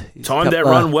 runs. Timed that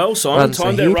run well, Simon.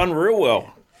 Timed that run real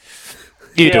well.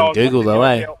 You Yeah, I didn't was Google though,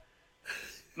 watching eh? it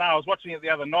No, I was watching it the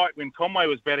other night when Conway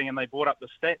was batting and they brought up the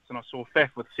stats and I saw Faf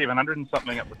with 700 and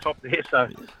something at the top there, so a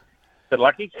bit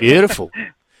lucky. Beautiful.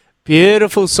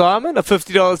 Beautiful, Simon. A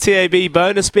 $50 TAB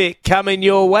bonus bet coming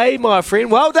your way, my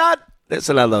friend. Well done. That's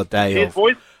another day Cheers, off.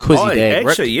 boys. Quizzy Dag,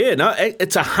 Rick. actually, yeah, no,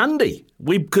 it's a hundy.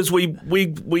 Because we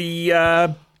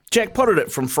jackpotted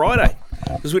it from Friday.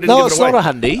 Because we didn't No, give it's it away. not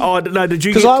a hundy. Oh, no, did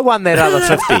you? Because I won that other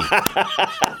 50.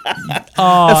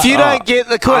 If you don't get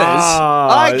the quiz,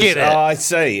 I get it. Oh, I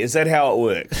see. Is that how it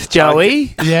works?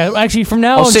 Joey? Yeah, actually, from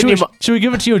now I'll on, send you should we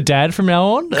give it to your dad from now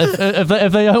on? If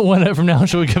they don't win it from now on,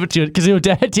 should we give it to you? Because your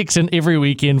dad takes in every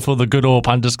weekend for the Good All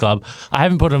Punters Club. I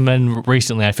haven't put him in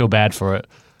recently. I feel bad for it.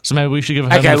 So maybe we should give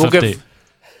him Okay, a 50.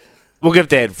 We'll give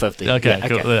Dad 50. Okay, Yeah,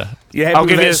 cool. okay. Yeah. You happy I'll with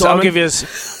give that, you. Simon? I'll give you.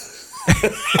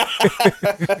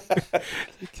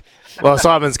 Well,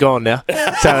 Simon's gone now.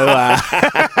 So,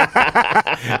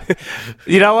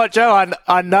 you know what, Joe?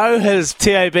 I know his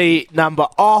TAB number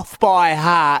off by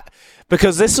heart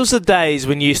because this was the days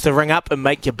when you used to ring up and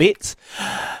make your bets.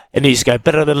 And you used to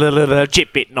go,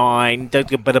 jet bet 9,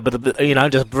 you know,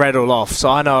 just rattle off. So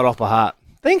I know it off by heart.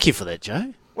 Thank you for that,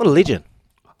 Joe. What a legend.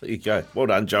 There you go. Well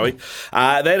done, Joey.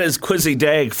 That is Quizzy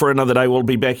Dag for another day. We'll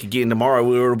be back again tomorrow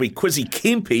where it'll be Quizzy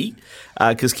Kempy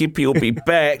because Kempy will be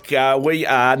back. We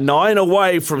are 9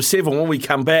 away from 7 when we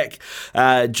come back.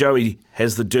 Joey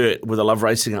has the dirt with a Love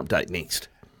Racing update next.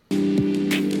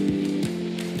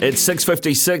 It's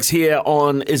 6:56 here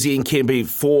on Izzy and Kempy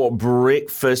for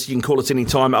breakfast. You can call us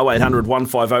anytime, 0800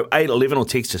 150 811 or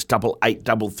text us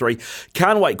 8833.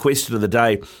 Can't wait question of the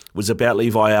day was about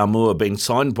Levi Aumua being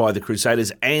signed by the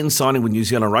Crusaders and signing with New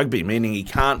Zealand Rugby, meaning he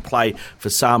can't play for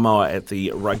Samoa at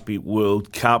the Rugby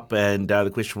World Cup. And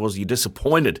the question was, are you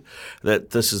disappointed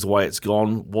that this is the way it's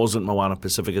gone? Wasn't Moana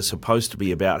Pacifica supposed to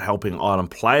be about helping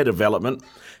island player development?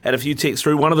 Had a few texts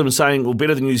through, one of them saying, well,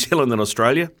 better than New Zealand than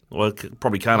Australia. Well,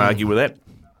 probably can't argue with that.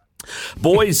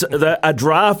 Boys, a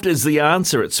draft is the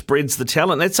answer. It spreads the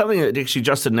talent. That's something that actually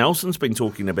Justin Nelson's been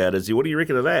talking about, Izzy. What do you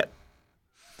reckon of that?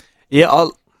 Yeah,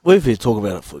 we've been talking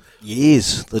about it for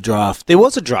years, the draft. There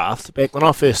was a draft back when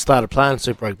I first started playing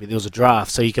Super Rugby. There was a draft,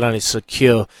 so you can only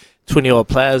secure 20-odd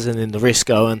players and then the rest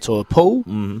go into a pool.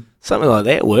 Mm-hmm. Something like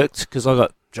that worked because I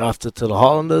got drafted to the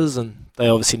Highlanders and they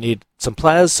obviously need some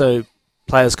players, so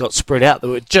players got spread out.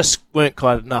 They just weren't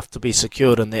quite enough to be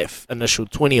secured in that initial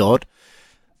 20-odd.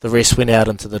 The rest went out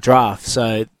into the draft.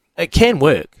 So it can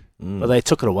work, but they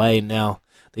took it away, and now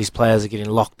these players are getting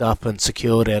locked up and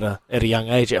secured at a young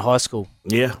age at high school.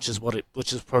 Yeah.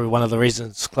 Which is probably one of the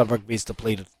reasons club rugby is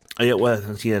depleted. Yeah, well,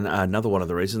 yeah, another one of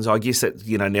the reasons. I guess that,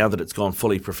 you know, now that it's gone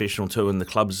fully professional too, and the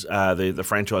clubs, the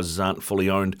franchises aren't fully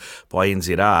owned by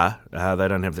NZR, they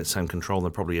don't have that same control. They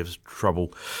probably have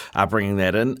trouble bringing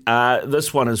that in.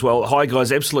 This one as well. Hi,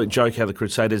 guys. Absolute joke how the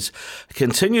Crusaders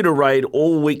continue to raid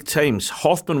all weak teams.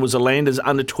 Hoffman was a Landers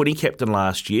under-20 captain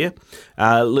last year.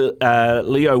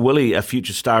 Leo Willie, a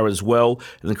future star as well,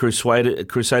 and the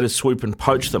Crusaders swoop and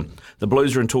poach them. The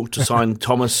Blues are in talk to sign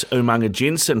Thomas Umaga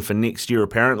Jensen for next year,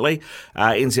 apparently.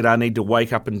 NZR need to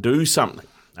wake up and do something.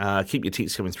 Keep your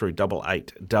texts coming through,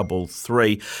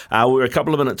 8833. We're a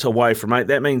couple of minutes away from 8.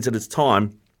 That means that it's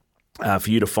time for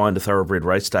you to find a thoroughbred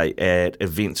race day at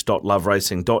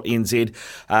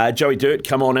events.loveracing.nz. Joey Dirt,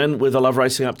 come on in with a Love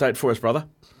Racing update for us, brother.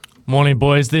 Morning,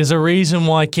 boys. There's a reason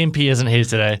why Kempy isn't here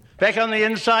today. Back on the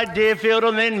inside, Deerfield,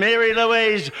 and then Mary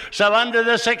Louise. So under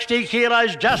the 60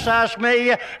 kilos, Just Ask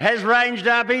Me, has ranged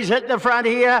up. He's hit the front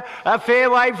here. A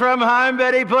fair way from home,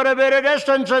 but he put a bit of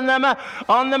distance in them,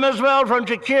 on them as well from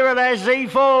Shakira as Z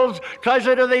falls.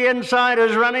 Closer to the inside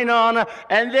is running on.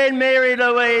 And then Mary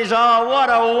Louise. Oh, what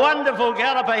a wonderful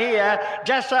galloper here.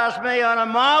 Just Ask Me on a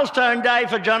milestone day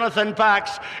for Jonathan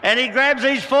Parks. And he grabs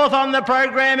his fourth on the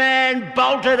program and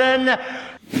bolted in.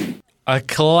 A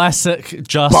classic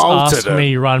Just Ask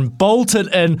Me run. Bolted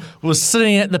in, was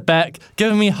sitting at the back,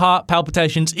 giving me heart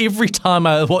palpitations every time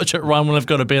I watch it run when I've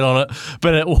got a bet on it.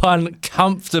 But it won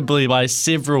comfortably by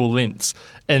several lengths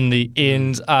in the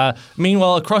end.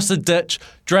 Meanwhile, across the ditch,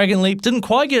 Dragon Leap didn't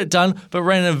quite get it done, but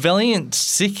ran a valiant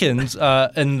second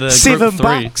in the Group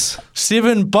 3.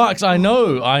 $7, I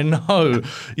know.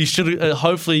 You should.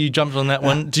 Hopefully, you jumped on that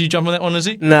one. Did you jump on that one,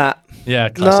 Izzy? Nah. Yeah,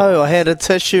 classic. No, I had a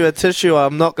tissue.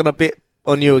 I'm not going to bet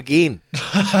on you again.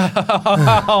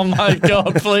 Oh my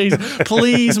God!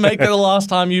 Please make that the last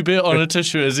time you bet on a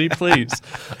tissue, Izzy. Please.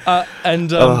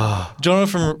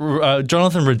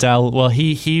 Jonathan Riddell. Well,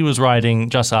 he was riding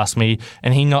Just Ask Me,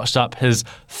 and he notched up his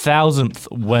 1,000th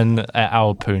win at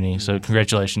Awapuni. So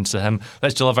congratulations to him.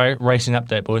 That's your Love Racing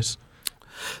update, boys.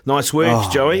 Nice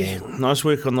work, Joey. Man. Nice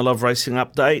work on the Love Racing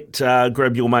update.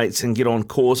 Grab your mates and get on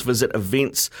course. Visit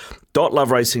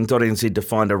events.loveracing.nz to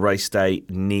find a race day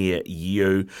near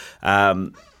you.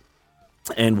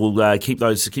 And we'll keep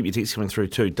your texts coming through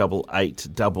too,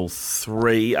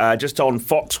 8833. Just on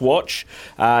Fox Watch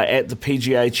at the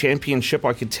PGA Championship,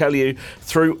 I can tell you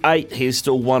through 8 he's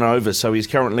still one over, so he's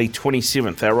currently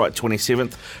 27th, outright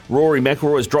 27th. Rory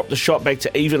McIlroy has dropped the shot back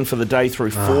to even for the day through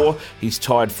 4. He's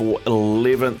tied for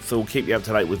 11th. We'll keep you up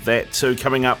to date with that too.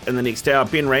 Coming up in the next hour,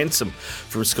 Ben Ransom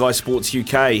from Sky Sports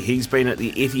UK. He's been at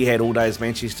the Etihad all day as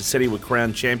Manchester City were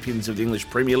crowned champions of the English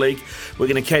Premier League. We're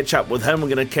going to catch up with him.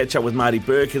 We're going to catch up with Marty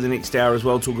Burke in the next hour as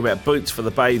well, talk about boots for the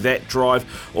Bay, that drive,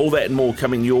 all that and more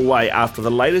coming your way after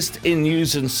the latest in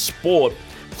news and sport.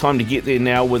 Time to get there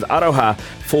now with Aroha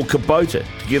for Kubota.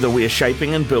 Together we are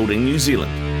shaping and building New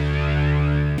Zealand.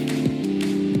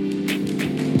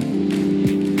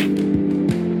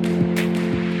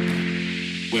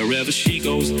 Wherever she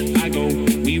goes, I go,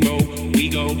 we roll, we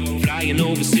go. Flying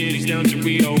over cities down to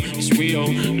Rio, it's Rio.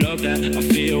 Love that I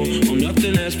feel, oh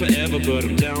nothing lasts forever, but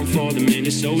I'm down for the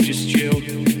minute, so just chill.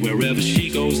 Wherever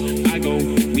she goes, I go,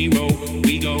 we roll,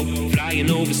 we go. Flying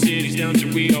over cities down to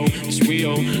Rio, it's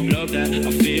Rio. Love that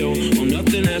I feel, oh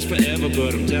nothing lasts forever,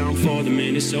 but I'm down for the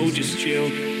minute, so just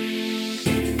chill.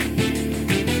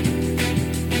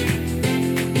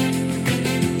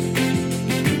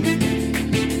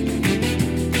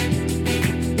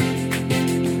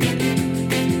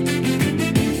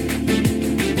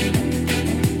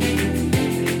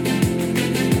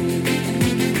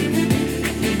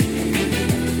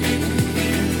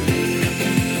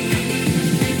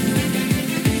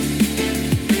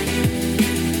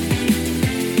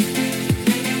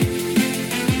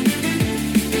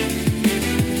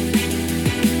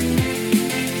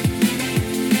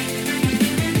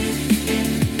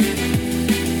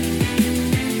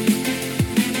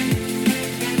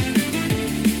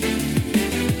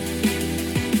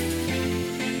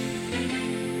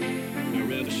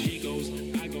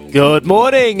 Good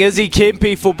morning, Izzy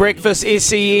Kempy for breakfast,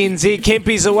 SENZ.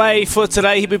 Kempy's away for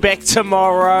today, he'll be back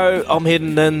tomorrow. I'm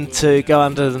heading in to go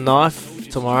under the knife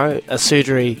tomorrow, a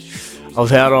surgery I've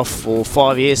had off for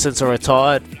 5 years since I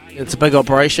retired. It's a big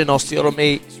operation,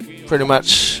 osteotomy, pretty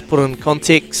much put in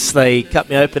context. They cut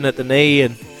me open at the knee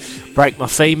and break my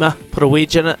femur, put a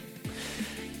wedge in it,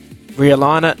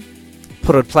 realign it,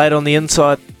 put a plate on the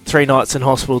inside. 3 nights in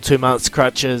hospital, 2 months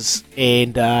crutches,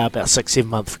 and about 6-7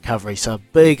 month recovery. So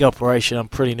big operation. I'm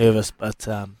pretty nervous, but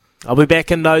I'll be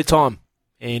back in no time.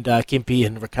 And Kempy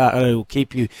and Ricardo will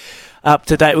keep you up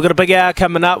to date. We've got a big hour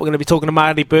coming up. We're going to be talking to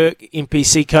Marty Burke,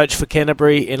 NPC coach for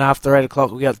Canterbury. And after 8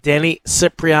 o'clock, we've got Danny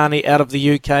Cipriani out of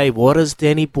the UK. What is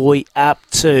Danny Boy up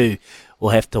to?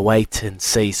 We'll have to wait and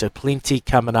see. So plenty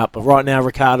coming up. But right now,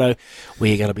 Ricardo,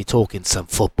 we're going to be talking some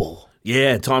football.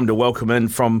 Yeah, time to welcome in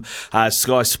from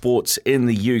Sky Sports in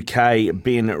the UK,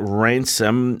 Ben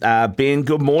Ransom. Ben,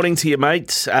 good morning to you,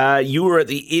 mate. You were at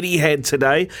the Etihad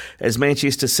today as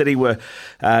Manchester City were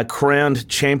crowned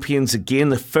champions again,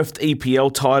 the 5th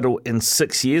EPL title in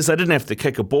 6 years. They didn't have to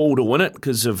kick a ball to win it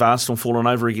because of Arsenal falling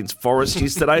over against Forest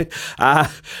yesterday.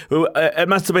 It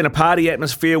must have been a party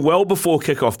atmosphere well before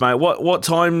kickoff, mate. What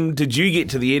time did you get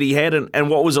to the Etihad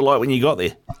and what was it like when you got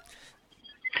there?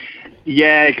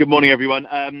 Yeah, good morning, everyone.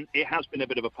 It has been a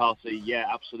bit of a party, yeah,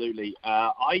 absolutely.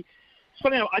 It's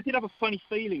funny, I did have a funny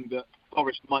feeling that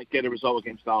Forest might get a result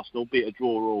against Arsenal, be it a draw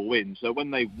or a win. So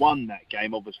when they won that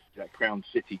game, obviously that crowned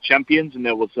City champions, and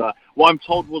there was what I'm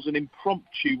told was an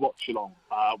impromptu watch-along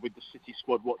with the City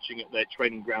squad watching at their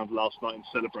training ground last night and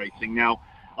celebrating. Now,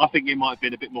 I think it might have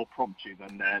been a bit more promptu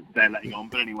than they're letting on,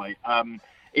 but anyway...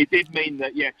 It did mean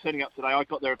that, yeah, turning up today, I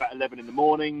got there about 11 in the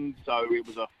morning, so it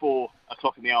was a 4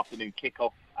 o'clock in the afternoon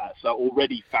kickoff. So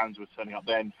already fans were turning up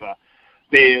then for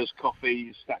beers,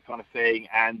 coffees, that kind of thing.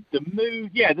 And the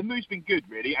mood's been good,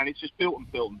 really, and it's just built and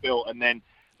built and built. And then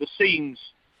the scenes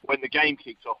when the game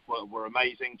kicked off were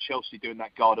amazing. Chelsea doing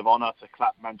that guard of honour to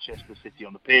clap Manchester City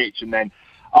on the pitch. And then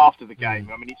after the game,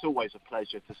 I mean, it's always a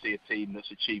pleasure to see a team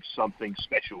that's achieved something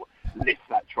special lift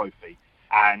that trophy.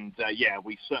 And,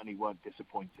 we certainly weren't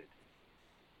disappointed.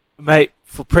 Mate,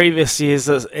 for previous years,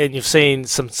 and you've seen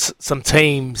some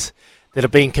teams that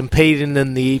have been competing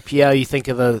in the EPL, you think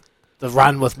of the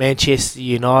run with Manchester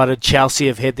United, Chelsea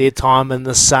have had their time in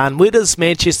the sun. Where does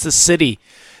Manchester City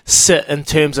sit in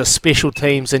terms of special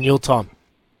teams in your time?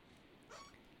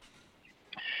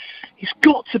 It's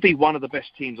got to be one of the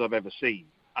best teams I've ever seen.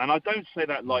 And I don't say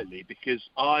that lightly because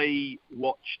I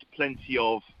watched plenty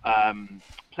of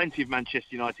Manchester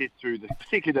United through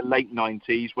particularly the late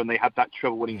 90s when they had that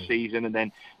treble-winning season, and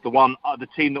then the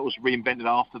team that was reinvented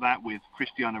after that with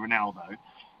Cristiano Ronaldo.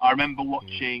 I remember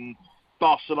watching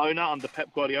Barcelona under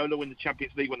Pep Guardiola win the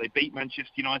Champions League when they beat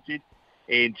Manchester United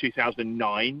in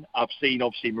 2009. I've seen,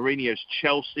 obviously, Mourinho's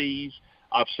Chelsea's.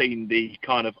 I've seen the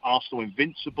kind of Arsenal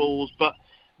Invincibles. But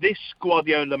this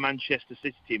Guardiola Manchester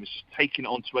City team has taken it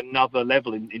onto another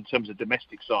level in terms of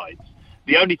domestic sides.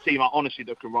 The only team, honestly,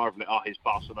 that can rival it are his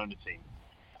Barcelona team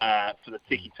for the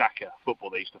tiki-taka football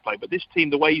they used to play. But this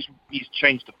team, the way he's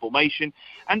changed the formation.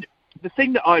 And the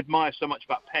thing that I admire so much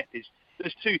about Pep is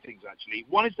there's two things, actually.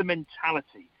 One is the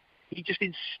mentality. He just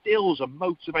instills a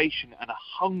motivation and a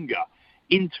hunger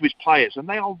into his players, and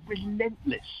they are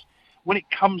relentless when it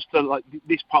comes to like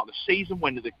this part of the season,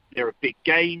 when there are big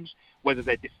games, whether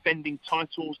they're defending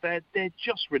titles, they're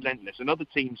just relentless. And other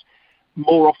teams,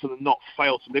 more often than not,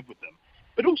 fail to live with them.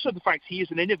 But also the fact he is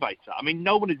an innovator. I mean,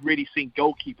 no one had really seen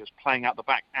goalkeepers playing out the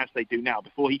back as they do now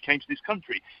before he came to this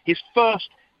country. His first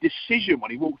decision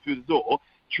when he walked through the door,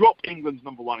 drop England's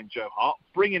number one in Joe Hart,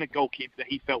 bring in a goalkeeper that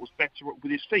he felt was better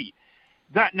with his feet.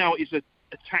 That now is a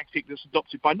tactic that's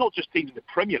adopted by not just teams in the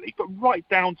Premier League, but right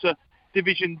down to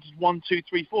Divisions 1, 2,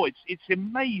 3, 4. It's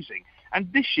amazing.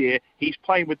 And this year, he's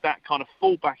playing with that kind of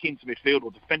full-back into midfield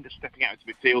or defender stepping out into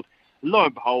midfield. Lo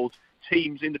and behold,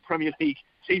 teams in the Premier League,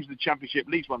 teams in the Championship,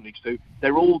 League 1, League 2,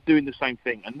 they're all doing the same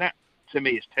thing. And that, to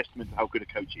me, is testament to how good a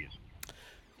coach he is.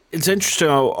 It's interesting.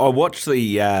 I watched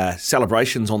the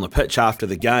celebrations on the pitch after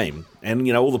the game, and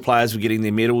all the players were getting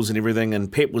their medals and everything,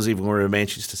 and Pep was even wearing a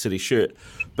Manchester City shirt,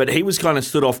 but he was kind of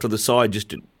stood off to the side,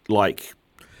 just like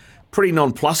pretty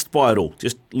nonplussed by it all,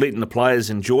 just letting the players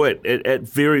enjoy it. It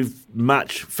very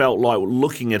much felt like,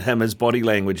 looking at him, his body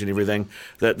language and everything,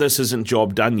 that this isn't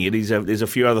job done yet. There's a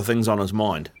few other things on his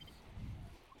mind.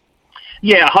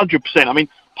 Yeah, 100%. I mean,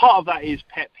 part of that is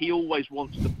Pep. He always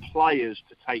wants the players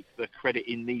to take the credit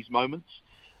in these moments,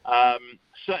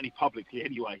 certainly publicly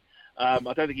anyway. I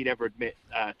don't think he'd ever admit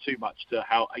too much to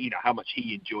how much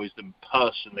he enjoys them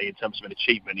personally in terms of an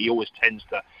achievement. He always tends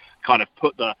to kind of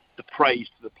put the praise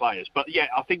to the players. But yeah,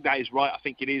 I think that is right. I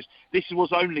think it is. This was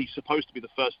only supposed to be the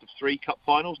first of 3 cup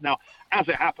finals. Now, as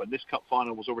it happened, this cup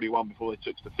final was already won before they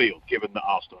took to the field, given that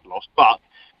Arsenal had lost. But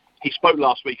he spoke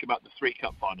last week about the 3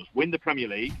 cup finals: win the Premier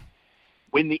League,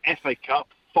 win the FA Cup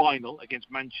final against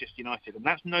Manchester United. And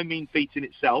that's no mean feat in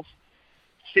itself.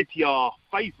 City are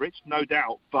favourites, no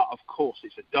doubt, but of course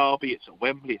it's a derby, it's at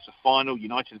Wembley, it's a final.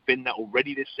 United have been there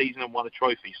already this season and won a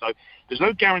trophy, so there's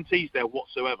no guarantees there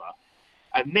whatsoever.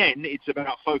 And then it's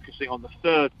about focusing on the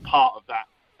third part of that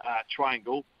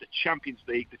triangle, the Champions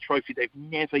League, the trophy they've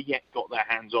never yet got their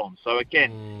hands on. So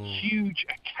again, huge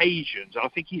occasions, and I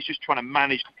think he's just trying to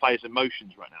manage the players'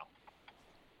 emotions right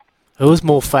now. Who's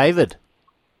more favoured?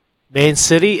 Man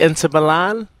City, Inter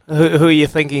Milan? Who are you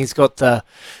thinking's got the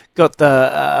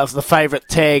favourite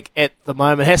tag at the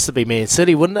moment? It has to be Man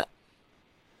City, wouldn't it?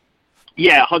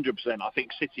 Yeah, 100%. I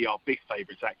think City are big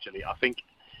favourites, actually. I think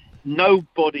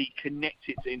nobody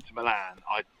connected to Inter Milan,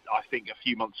 I think a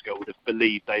few months ago, would have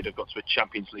believed they'd have got to a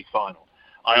Champions League final.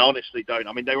 I honestly don't.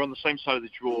 I mean, they were on the same side of the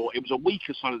draw. It was a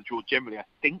weaker side of the draw generally, I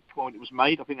think, when it was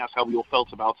made. I think that's how we all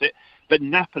felt about it. But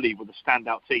Napoli were the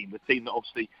standout team, the team that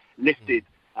obviously lifted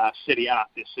Serie A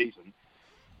this season.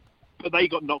 But they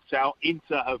got knocked out.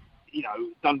 Inter have,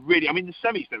 done really... I mean, the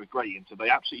semis, they were great, Inter.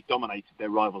 They absolutely dominated their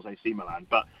rivals, AC Milan.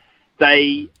 But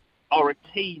they are a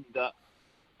team that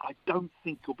I don't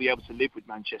think will be able to live with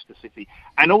Manchester City.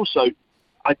 And also,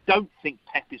 I don't think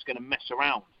Pep is going to mess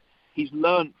around. He's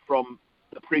learned from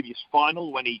the previous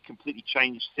final when he completely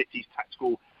changed City's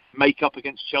tactical makeup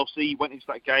against Chelsea. He went into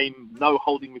that game, no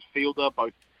holding midfielder,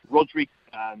 both Rodri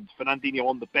and Fernandinho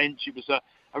on the bench. It was a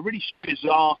really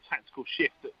bizarre tactical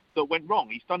shift that went wrong.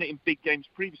 He's done it in big games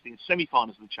previously, in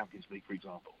semi-finals of the Champions League, for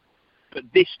example. But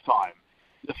this time,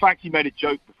 the fact he made a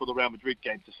joke before the Real Madrid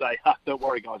game to say, don't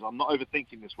worry, guys, I'm not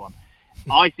overthinking this one.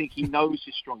 I think he knows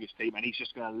his strongest team, and he's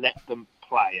just going to let them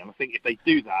play. And I think if they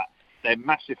do that, they're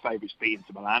massive favourites to beat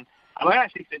Inter Milan. And I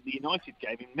actually think the United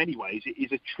game, in many ways,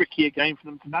 is a trickier game for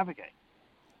them to navigate.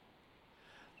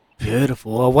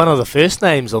 Beautiful. Well, one of the first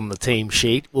names on the team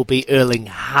sheet will be Erling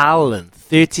Haaland.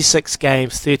 36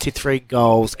 games, 33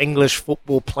 goals, English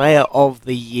Football Player of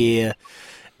the Year.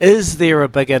 Is there a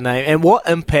bigger name? And what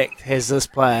impact has this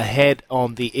player had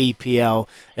on the EPL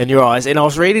in your eyes? And I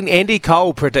was reading Andy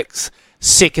Cole predicts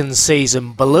second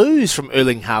season blues from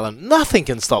Erling Haaland. Nothing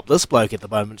can stop this bloke at the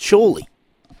moment, surely.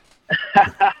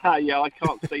 Yeah, I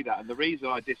can't see that. And the reason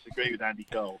I disagree with Andy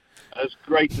Cole, as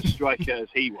great a striker as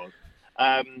he was,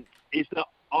 is that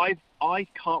I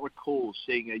can't recall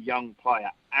seeing a young player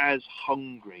as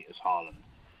hungry as Haaland.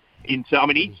 He eats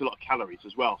a lot of calories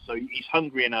as well, so he's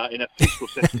hungry in a physical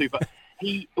sense too. But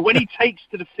when he takes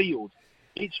to the field,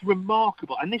 it's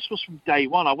remarkable. And this was from day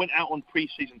one. I went out on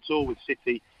pre-season tour with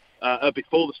City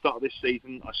before the start of this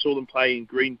season. I saw them play in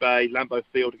Green Bay, Lambeau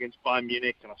Field against Bayern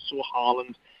Munich, and I saw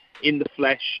Haaland in the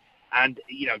flesh. And,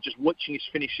 just watching his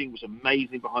finishing was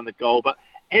amazing behind the goal. But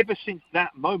ever since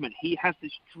that moment, he has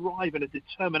this drive and a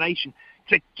determination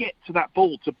to get to that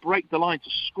ball, to break the line, to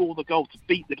score the goal, to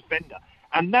beat the defender.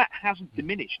 And that hasn't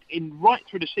diminished. Right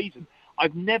through the season,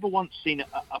 I've never once seen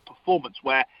a performance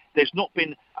where there's not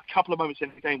been a couple of moments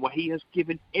in the game where he has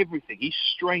given everything. He's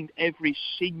strained every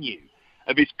sinew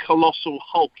of his colossal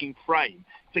hulking frame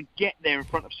to get there in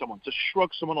front of someone, to shrug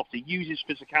someone off, to use his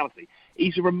physicality.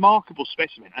 He's a remarkable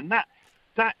specimen. And that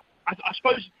I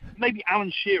suppose maybe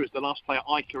Alan Shearer is the last player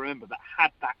I can remember that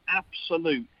had that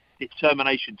absolute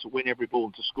determination to win every ball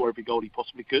and to score every goal he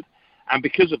possibly could. And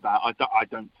because of that, I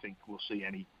don't think we'll see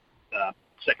any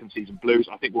second season blues.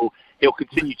 I think he'll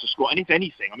continue to score. And if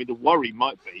anything, the worry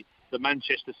might be that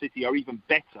Manchester City are even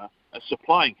better at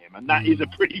supplying him. And that is a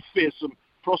pretty fearsome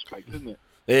prospect, isn't it?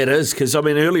 It is, because,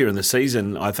 earlier in the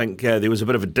season, I think there was a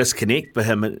bit of a disconnect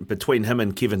between him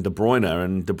and Kevin De Bruyne,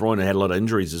 and De Bruyne had a lot of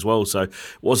injuries as well, so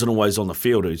wasn't always on the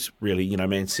field. Who's really,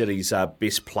 Man City's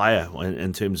best player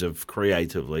in terms of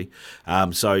creatively. A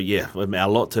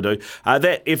lot to do.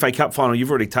 That FA Cup final, you've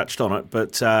already touched on it,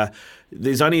 but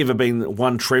there's only ever been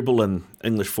one treble in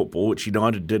English football, which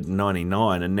United did in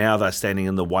 '99, and now they're standing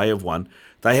in the way of one.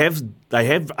 They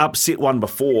have upset one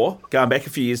before, going back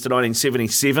a few years to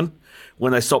 1977.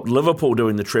 When they stopped Liverpool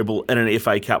doing the treble in an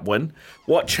FA Cup win.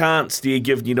 What chance do you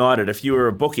give United, if you were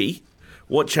a bookie,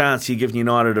 what chance do you give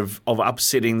United of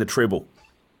upsetting the treble?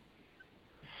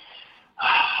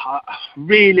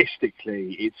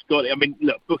 Realistically, it's got...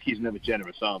 look, bookies are never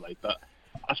generous, are they? But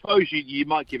I suppose you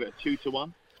might give it a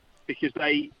 2-1 because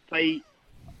they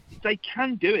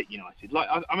can do it, United.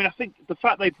 I think the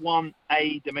fact they've won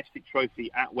a domestic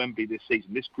trophy at Wembley this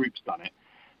season, this group's done it.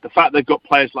 The fact they've got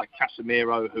players like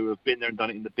Casemiro who have been there and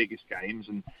done it in the biggest games,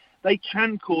 and they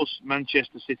can cause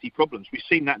Manchester City problems. We've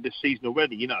seen that this season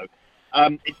already,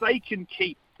 If they can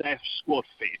keep their squad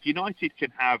fit, if United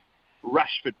can have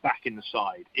Rashford back in the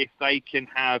side, if they can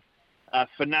have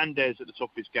Fernandes at the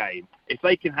top of his game, if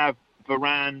they can have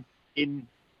Varane in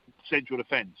central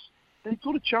defence, they've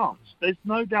got a chance. There's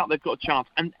no doubt they've got a chance.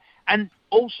 And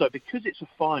also, because it's a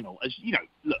final, as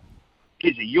look,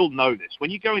 Izzy, you'll know this.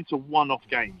 When you go into one-off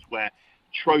games where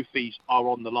trophies are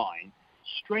on the line,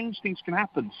 strange things can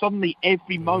happen. Suddenly,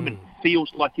 every moment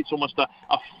feels like it's almost a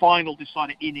final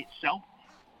decider in itself.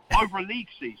 Over a league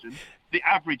season, the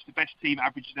best team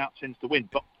averages out tends to win.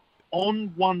 But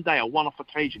on one day, a one-off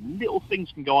occasion, little things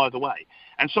can go either way.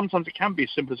 And sometimes it can be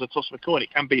as simple as a toss of a coin.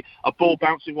 It can be a ball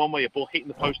bouncing one way, a ball hitting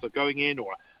the post or going in,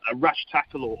 or a rash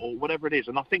tackle or whatever it is.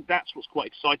 And I think that's what's quite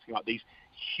exciting about these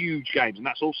huge games. And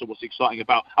that's also what's exciting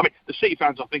about... the City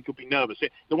fans, I think, will be nervous.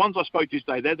 The ones I spoke to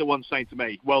today, they're the ones saying to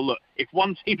me, well, look, if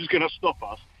one team's going to stop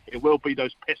us, it will be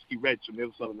those pesky Reds from the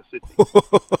other side of the city.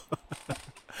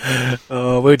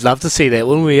 Oh, we'd love to see that,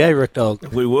 wouldn't we, Rick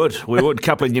Dog? We would.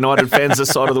 Couple of United fans this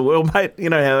side of the world, mate. You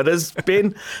know how it is,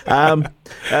 Ben. I've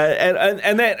got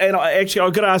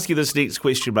to ask you this next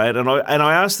question, mate. And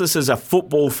I asked this as a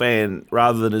football fan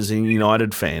rather than as a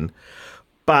United fan.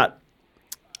 But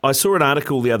I saw an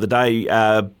article the other day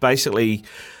basically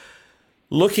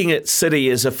looking at City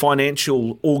as a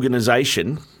financial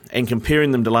organisation and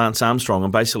comparing them to Lance Armstrong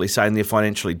and basically saying they're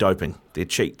financially doping. They're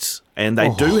cheats. And they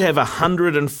do have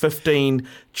 115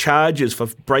 charges for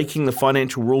breaking the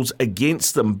financial rules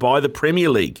against them by the Premier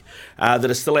League that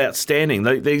are still outstanding.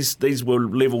 These were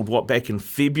levelled, back in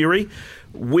February.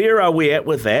 Where are we at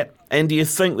with that? And do you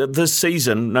think that this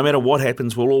season, no matter what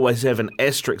happens, we'll always have an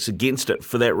asterisk against it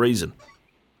for that reason?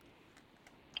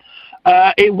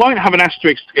 It won't have an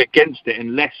asterisk against it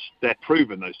unless they're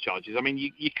proven, those charges.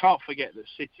 You can't forget that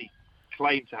City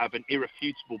claim to have an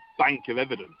irrefutable bank of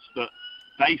evidence that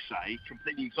they say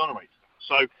completely exonerates them.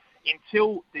 So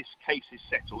until this case is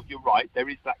settled, you're right, there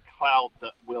is that cloud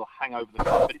that will hang over the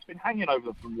club, but it's been hanging over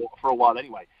them for a while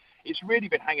anyway. It's really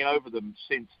been hanging over them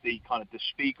since the kind of the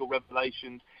Spiegel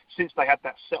revelations, since they had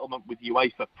that settlement with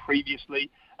UEFA previously,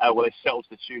 where they settled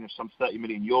to the tune of some €30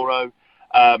 million.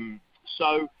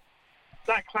 So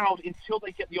that cloud, until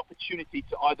they get the opportunity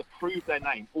to either prove their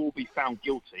name or be found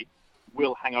guilty,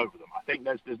 will hang over them. I think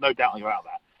there's no doubt about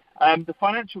that. The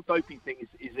financial doping thing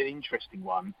is an interesting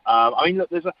one. Look,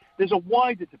 there's a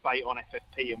wider debate on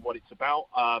FFP and what it's about.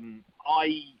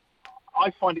 I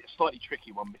find it a slightly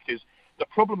tricky one because the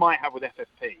problem I have with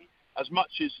FFP as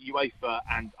much as UEFA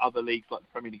and other leagues like the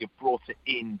Premier League have brought it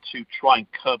in to try and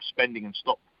curb spending and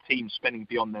stop teams spending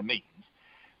beyond their means,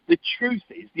 the truth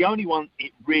is the only one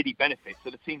it really benefits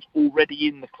are the teams already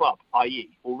in the club, i.e.,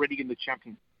 already in the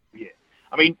Champions League.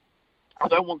 I mean, I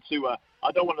don't want to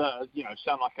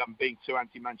sound like I'm being too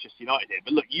anti-Manchester United here,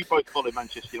 but look, you both follow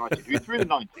Manchester United, who through the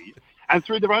 90s and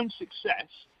through their own success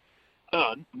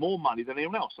earn more money than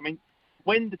anyone else. I mean,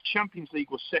 when the Champions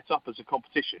League was set up as a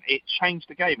competition, it changed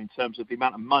the game in terms of the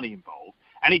amount of money involved,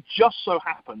 and it just so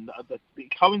happened that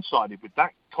it coincided with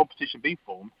that competition being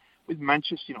formed with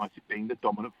Manchester United being the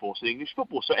dominant force in English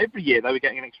football. So every year they were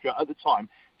getting an extra, at the time,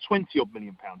 £20-odd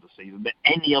million a season than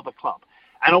any other club.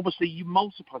 And obviously you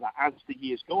multiply that as the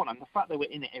years go on, and the fact they were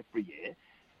in it every year,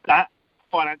 that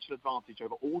financial advantage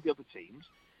over all the other teams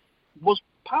was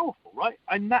powerful, right?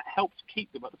 And that helped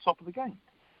keep them at the top of the game.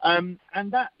 And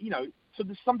that, so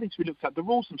there's something to be looked at. The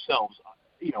rules themselves,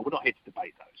 we're not here to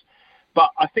debate those.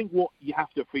 But I think what you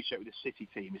have to appreciate with the City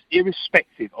team is,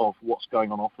 irrespective of what's going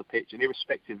on off the pitch and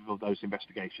irrespective of those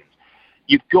investigations,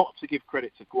 you've got to give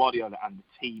credit to Guardiola and the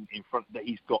team in front that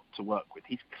he's got to work with.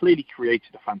 He's clearly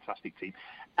created a fantastic team.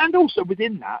 And also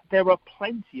within that, there are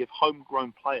plenty of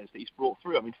homegrown players that he's brought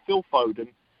through. I mean, Phil Foden,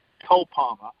 Cole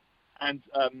Palmer, and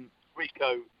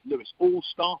Rico Lewis all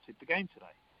started the game today.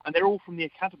 And they're all from the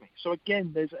academy. So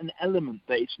again, there's an element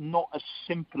that it's not as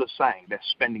simple as saying they're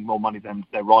spending more money than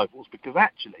their rivals, because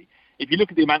actually, if you look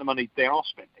at the amount of money they are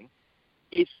spending,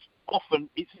 it's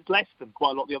less than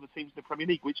quite a lot of the other teams in the Premier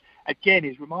League, which again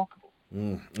is remarkable.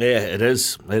 Yeah, it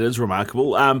is. It is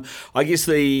remarkable. I guess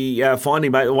the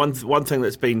finding, mate, one thing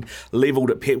that's been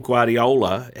levelled at Pep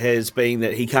Guardiola has been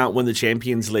that he can't win the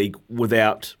Champions League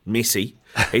without Messi.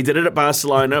 He did it at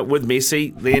Barcelona with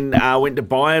Messi, then went to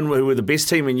Bayern, who were the best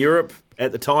team in Europe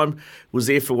at the time, was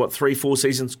there for, 3-4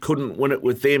 seasons, couldn't win it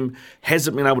with them,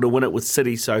 hasn't been able to win it with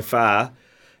City so far.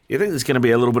 You think there's going to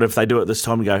be a little bit, if they do it this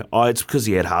time, and go, it's because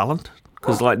he had Haaland?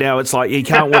 Because now it's like he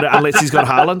can't win it unless he's got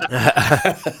Haaland.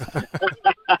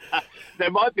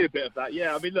 There might be a bit of that,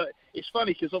 yeah. I mean, look, it's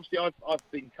funny because obviously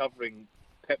I've been covering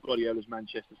Pep Guardiola's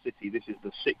Manchester City. This is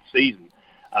the 6th season.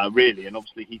 Really, and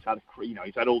obviously he's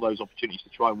had all those opportunities to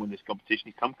try and win this competition.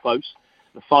 He's come close.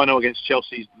 The final against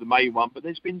Chelsea is the main one, but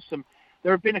there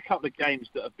have been a couple of games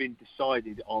that have been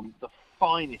decided on the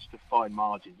finest of fine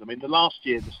margins. I mean, the last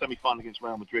year, the semi-final against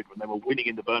Real Madrid, when they were winning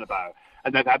in the Bernabeu,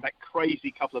 and they've had that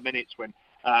crazy couple of minutes when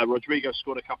Rodrigo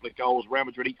scored a couple of goals, Real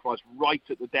Madrid equalised right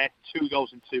at the death, 2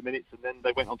 goals in 2 minutes, and then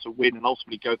they went on to win and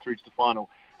ultimately go through to the final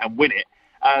and win it.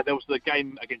 There was the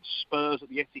game against Spurs at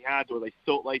the Etihad where they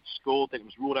thought they'd scored, then it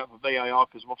was ruled out for VAR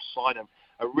because of offside,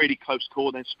 a really close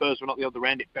call, then Spurs went up the other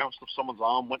end, it bounced off someone's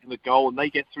arm, went in the goal, and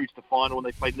they get through to the final and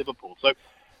they played Liverpool. So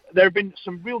there have been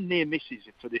some real near misses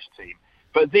for this team,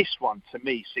 but this one, to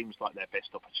me, seems like their best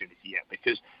opportunity yet,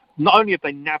 because not only have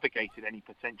they navigated any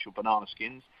potential banana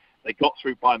skins, they got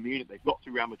through Bayern Munich, they've got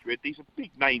through Real Madrid, these are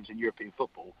big names in European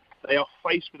football, they are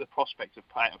faced with the prospect of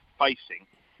facing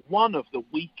one of the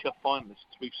weaker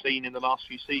finalists we've seen in the last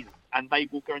few seasons, and they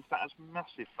will go into that as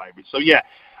massive favourites. So yeah,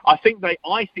 I think they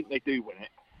do win it,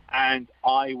 and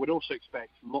I would also expect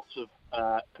lots of,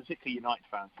 particularly United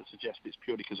fans, to suggest it's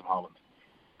purely because of Haaland.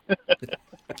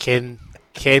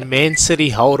 Can Man City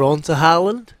hold on to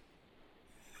Haaland?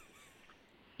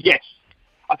 Yes,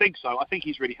 I think so. I think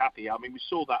he's really happy. I mean, we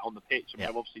saw that on the pitch. I mean,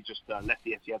 I've obviously just left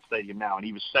the Etihad Stadium now, and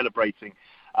he was celebrating.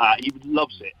 He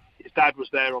loves it. His dad was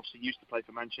there, obviously used to play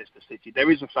for Manchester City. There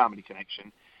is a family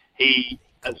connection. He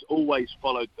has always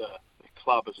followed the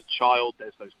club as a child.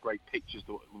 There's those great pictures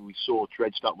that we saw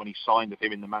dredged up when he signed of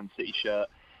him in the Man City shirt.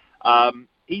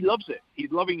 He loves it.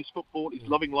 He's loving his football. He's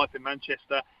loving life in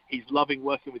Manchester. He's loving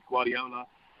working with Guardiola.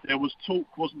 There was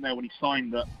talk, wasn't there, when he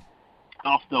signed that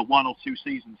after 1 or 2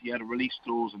 seasons he had a release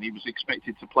clause and he was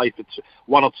expected to play for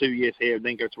 1 or 2 years here and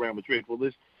then go to Real Madrid. Well,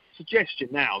 there's suggestion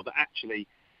now that actually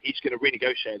he's going to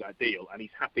renegotiate that deal, and he's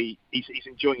happy. He's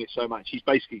enjoying it so much. He's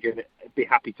basically going to be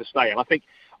happy to stay. And I think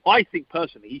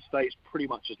personally, he stays pretty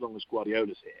much as long as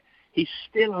Guardiola's here. He's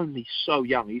still only so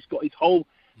young. He's got his whole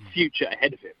future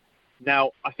ahead of him.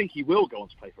 Now, I think he will go on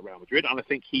to play for Real Madrid, and I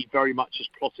think he very much has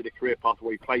plotted a career path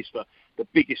where he plays for the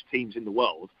biggest teams in the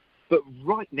world. But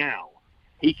right now,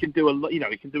 he can do a lot. He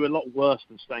can do a lot worse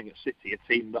than staying at City, a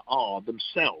team that are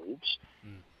themselves.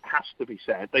 Has to be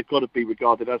said, they've got to be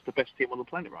regarded as the best team on the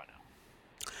planet right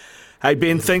now. Hey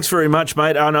Ben, thanks very much,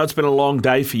 mate. I know it's been a long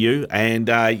day for you, and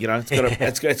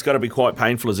it's got to be quite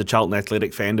painful as a Charlton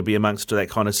Athletic fan to be amongst that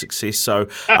kind of success. So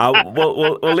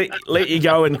we'll let you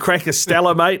go and crack a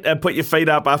Stella, mate, and put your feet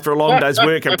up after a long day's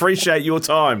work. Appreciate your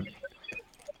time.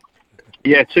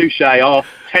 Yeah, touche. Our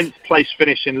 10th place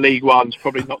finish in League One's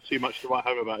probably not too much to write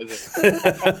home about, is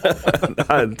it?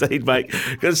 No, indeed, mate.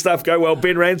 Good stuff. Go well.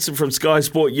 Ben Ransom from Sky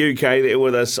Sport UK there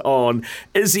with us on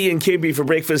Izzy and Kempy for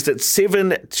breakfast at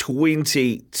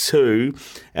 7:22.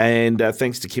 And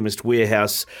thanks to Chemist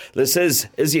Warehouse, this is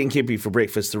Izzy and Kempy for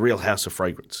breakfast, the real house of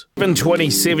fragrance.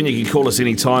 7:27, you can call us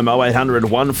anytime, 0800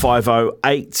 150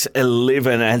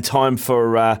 811. And time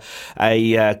for a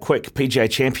quick PGA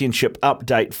Championship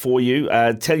update for you.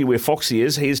 Tell you where Foxy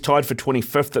is. He is tied for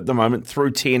 25th at the moment.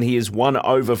 Through 10, he is 1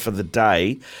 over for the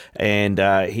day, and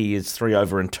he is 3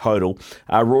 over in total.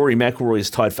 Rory McIlroy is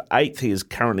tied for 8th. He is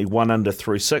currently 1 under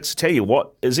through 6. Tell you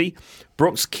what, Izzy,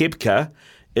 Brooks Koepka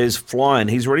is flying.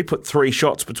 He's already put 3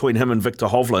 shots between him and Victor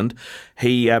Hovland.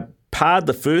 He parred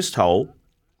the first hole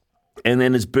and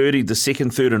then has birdied the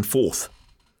second, third, and fourth.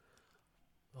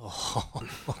 Oh,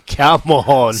 come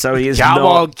on. So he is come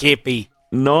on, Kempy.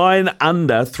 9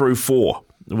 under through 4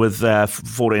 with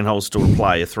 14 holes still to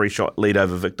play. A 3-shot lead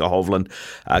over Victor Hovland.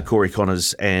 Corey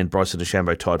Connors and Bryson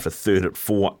DeChambeau tied for third at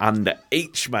 4 under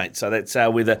each, mate. So that's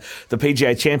where the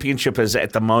PGA Championship is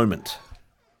at the moment.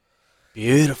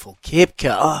 Beautiful.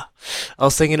 Koepka. Oh, I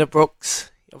was thinking of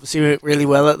Brooks. Obviously went really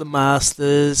well at the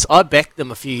Masters. I backed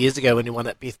him a few years ago when he won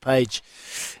at Bethpage.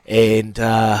 And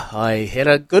I had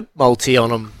a good multi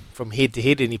on him from head to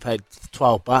head, and he paid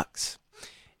 $12.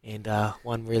 And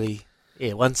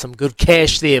won some good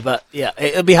cash there. But yeah,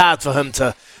 it'll be hard for him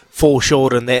to fall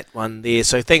short in that one there.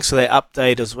 So thanks for that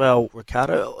update as well,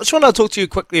 Ricardo. I just want to talk to you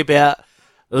quickly about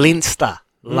Leinster,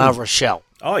 La Rochelle.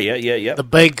 Oh, yeah. The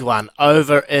big one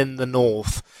over in the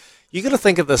north. You got to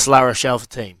think of this La Rochelle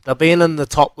team. They've been in the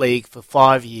top league for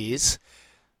 5 years.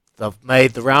 They've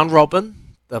made the round robin.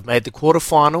 They've made the quarter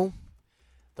final.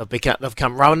 They've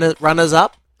come runners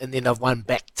up, and then they've won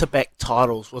back-to-back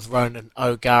titles with Ronan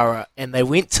O'Gara. And they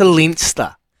went to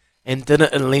Leinster and did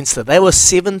it in Leinster. They were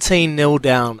 17-0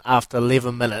 down after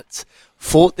 11 minutes,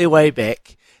 fought their way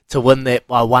back to win that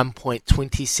by 1 point,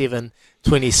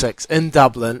 27-26 in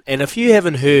Dublin. And if you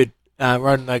haven't heard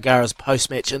Ronan O'Gara's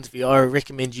post-match interview, I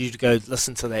recommend you to go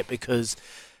listen to that because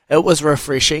it was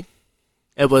refreshing.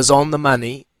 It was on the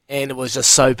money, and it was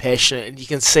just so passionate. And you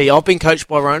can see, I've been coached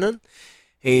by Ronan.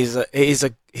 He's a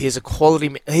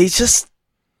quality. He's just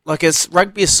like, it's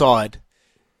rugby aside.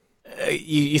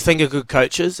 You think of good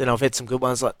coaches, and I've had some good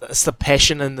ones. Like it's the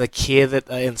passion and the care that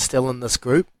they instill in this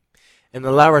group. And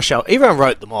the La Rochelle, everyone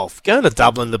wrote them off. Going to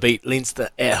Dublin to beat Leinster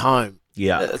at home.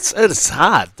 Yeah, it's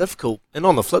hard, difficult. And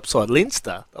on the flip side,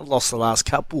 Leinster, they've lost the last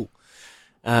couple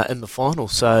in the final.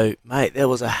 So, mate, that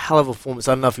was a hell of a performance.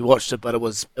 I don't know if you watched it, but it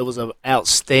was an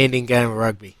outstanding game of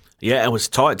rugby. Yeah, it was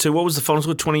tight too. What was the final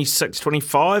score?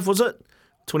 26-25, was it?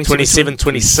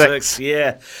 27-26.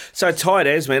 Yeah. So tight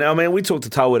as, man. I mean, we talked to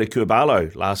Tawera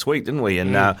Kurbalo last week, didn't we?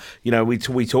 And,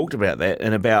 we talked about that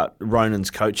and about Ronan's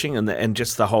coaching and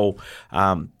just the whole,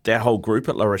 that whole group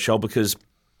at La Rochelle, because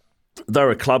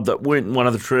they're a club that weren't one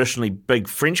of the traditionally big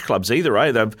French clubs either,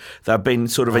 eh? They've been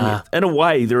sort of, in a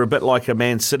way, they're a bit like a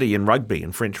Man City in rugby,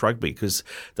 in French rugby, because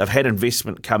they've had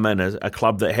investment come in, a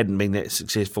club that hadn't been that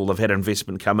successful. They've had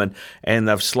investment come in, and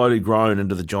they've slowly grown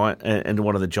into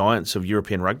one of the giants of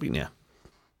European rugby now.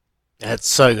 It's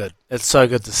so good. It's so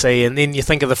good to see. And then you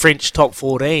think of the French top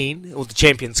 14, or the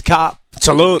Champions Cup.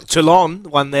 Toulon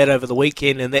won that over the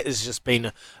weekend, and that has just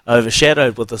been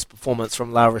overshadowed with this performance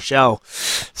from La Rochelle.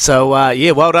 So,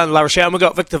 well done, La Rochelle. And we've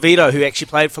got Victor Vito, who actually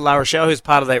played for La Rochelle, who's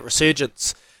part of that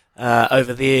resurgence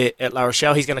over there at La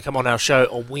Rochelle. He's going to come on our show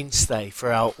on Wednesday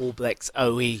for our All Blacks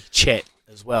OE chat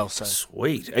as well. So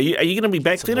sweet. Are you going to be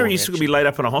back then, or are you still going to be laid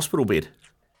up in a hospital bed?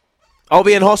 I'll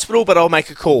be in hospital, but I'll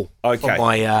make a call from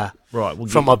my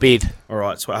from my bed. All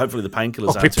right, so hopefully the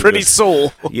painkillers I'll be pretty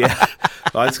sore. Yeah,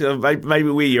 maybe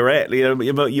where you're at,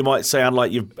 you might sound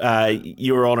like you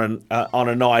were on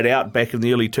a night out back in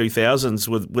the early 2000s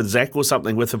with Zach or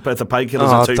something with the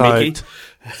painkillers and two Mickey.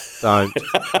 Don't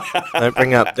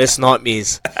bring up this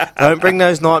nightmares. Don't bring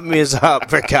those nightmares up,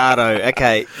 Ricardo.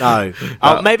 Okay, no.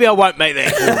 Maybe I won't make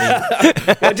that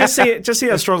call. Well, just see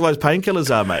how strong those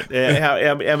painkillers are, mate.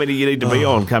 How many you need to be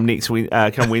on come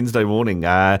Wednesday morning.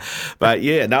 But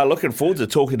yeah, no, looking forward to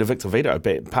talking to Victor Vito,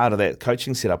 part of that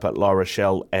coaching setup at La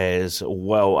Rochelle as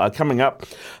well. Coming up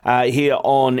here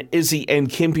on Izzy and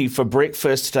Kempy for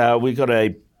breakfast, we've got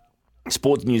a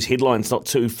Sports news headlines not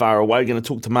too far away. We're going to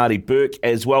talk to Marty Burke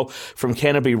as well from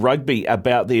Canterbury Rugby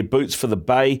about their Boots for the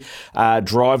Bay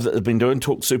drive that they've been doing.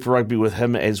 Talk Super Rugby with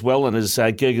him as well, and his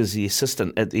gig as the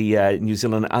assistant at the New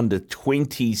Zealand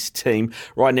Under-20s team.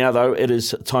 Right now, though, it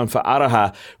is time for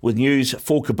Araha with news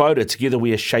for Kubota. Together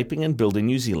we are shaping and building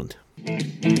New Zealand.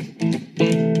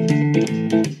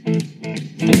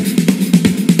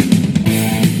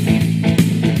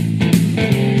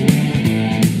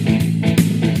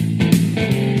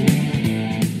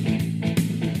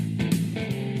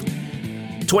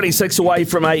 26 away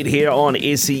from 8 here on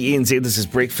SENZ. This is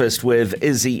Breakfast with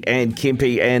Izzy and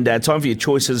Kempy. And time for your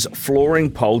Choices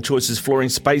Flooring poll. Choices Flooring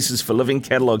Spaces for Living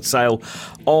catalogue sale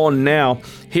on now.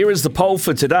 Here is the poll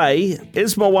for today.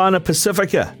 Is Moana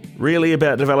Pacifica really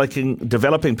about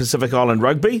developing Pacific Island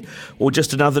rugby, or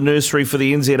just another nursery for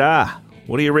the NZR?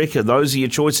 What do you reckon? Those are your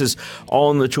choices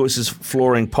on the Choices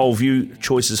Flooring poll. View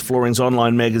Choices Flooring's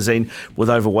online magazine with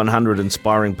over 100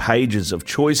 inspiring pages of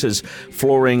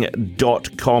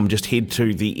choicesflooring.com. Just head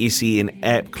to the SEN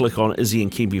app, click on Izzy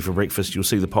and Kempy for breakfast. You'll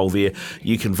see the poll there.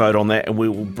 You can vote on that, and we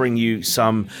will bring you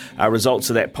some results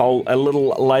of that poll a little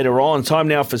later on. Time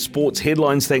now for sports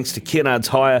headlines, thanks to Kennard's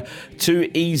Hire.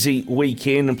 2 easy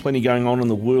weekend and plenty going on in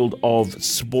the world of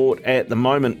sport at the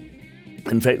moment.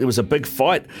 In fact, there was a big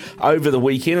fight over the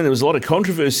weekend, and there was a lot of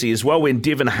controversy as well when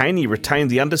Devin Haney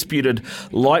retained the undisputed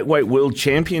lightweight world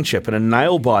championship in a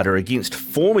nail-biter against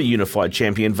former unified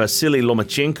champion Vasily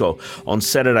Lomachenko on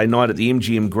Saturday night at the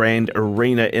MGM Grand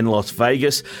Arena in Las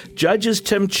Vegas. Judges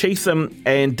Tim Cheatham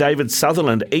and David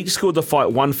Sutherland each scored the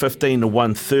fight 115 to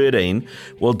 113,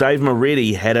 while Dave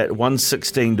Moretti had it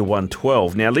 116 to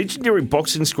 112. Now, legendary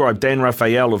boxing scribe Dan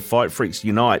Raphael of Fight Freaks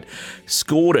Unite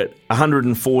scored it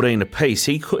 114 apiece.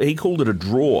 He called it a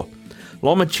draw.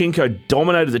 Lomachenko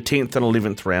dominated the 10th and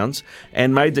 11th rounds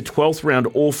and made the 12th round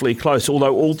awfully close,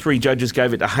 although all 3 judges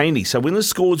gave it to Haney. So when the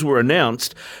scores were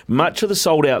announced, much of the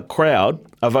sold-out crowd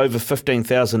of over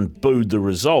 15,000 booed the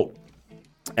result.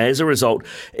 As a result,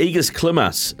 Egis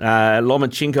Klimas,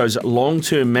 Lomachenko's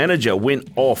long-term manager, went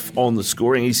off on the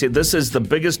scoring. He said, "This is the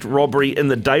biggest robbery in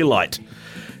the daylight."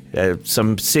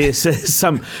 Some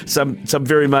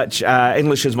very much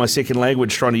English is my second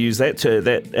language, trying to use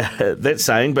that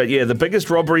saying, but yeah, the biggest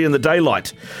robbery in the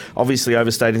daylight. Obviously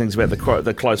overstating things about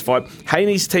the close fight.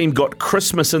 Haney's team got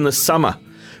Christmas in the summer.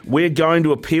 We're going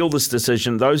to appeal this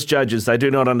decision. Those judges, they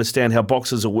do not understand how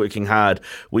boxers are working hard.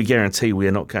 We guarantee we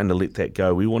are not going to let that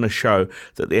go. We want to show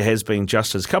that there has been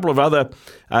justice. A couple of other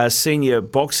senior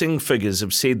boxing figures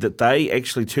have said that they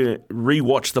actually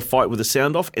re-watched the fight with the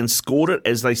sound off and scored it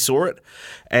as they saw it.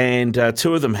 And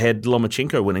 2 of them had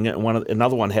Lomachenko winning it, and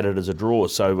another one had it as a draw.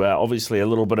 So obviously a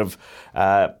little bit of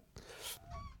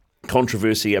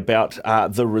controversy about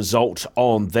the result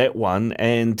on that one.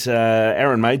 And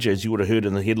Aaron Major, as you would have heard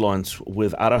in the headlines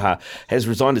with Aroha, has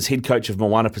resigned as head coach of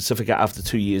Moana Pacifica after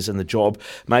 2 years in the job.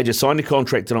 Major signed a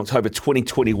contract in October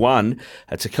 2021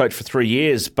 to coach for 3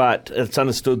 years, but it's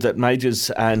understood that Major's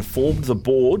informed the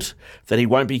board that he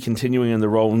won't be continuing in the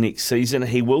role next season.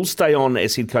 He will stay on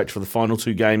as head coach for the final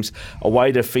 2 games,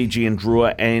 away to Fiji and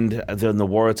Drua and then the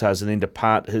Waratahs, and then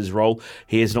depart his role.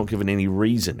 He has not given any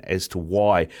reason as to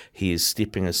why he is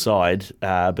stepping aside.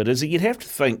 But you'd have to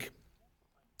think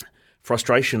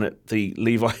frustration at the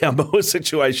Levi Amoa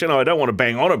situation. I don't want to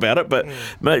bang on about it, but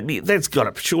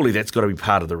surely that's got to be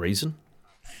part of the reason.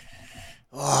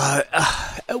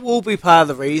 It will be part of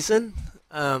the reason,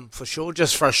 for sure.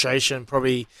 Just frustration,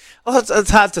 probably. It's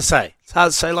hard to say. It's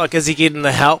hard to say. Like, is he getting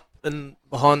the help in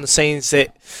behind the scenes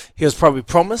that he was probably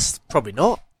promised? Probably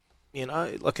not. You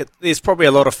know, there's probably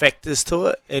a lot of factors to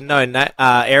it. And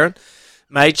Aaron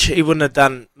Mage, he wouldn't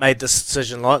have made this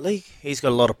decision lightly. He's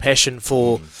got a lot of passion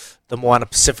for the Moana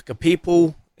Pacifica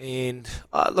people. And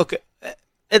look,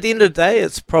 at the end of the day,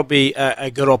 it's probably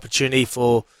a good opportunity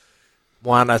for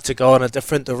Moana to go in a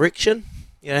different direction.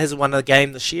 You know, hasn't won a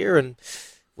game this year, and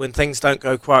when things don't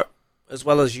go quite as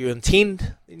well as you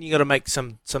intend, then you got to make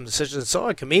some decisions. So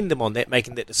I commend them on that,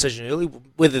 making that decision early.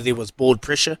 Whether there was board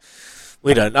pressure,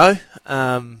 we don't know.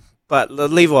 But the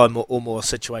Levi Amoa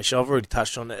situation, I've already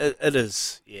touched on it. It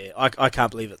is, yeah. I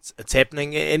can't believe it's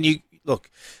happening. And you look,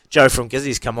 Joe from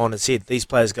Gizzy's come on and said these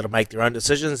players got to make their own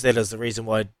decisions. That is the reason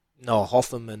why Noah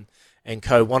Hotham and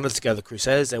co wanted to go to the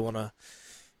Crusaders. They want to,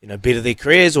 better their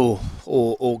careers or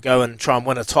go and try and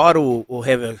win a title or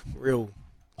have a real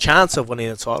chance of winning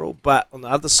a title. But on the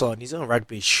other side, New Zealand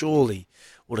Rugby surely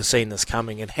would have seen this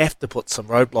coming and have to put some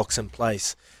roadblocks in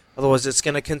place. Otherwise, it's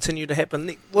going to continue to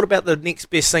happen. What about the next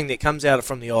best thing that comes out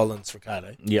from the islands,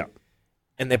 Ricardo? Yeah.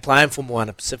 And they're playing for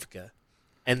Moana Pacifica.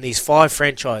 And these 5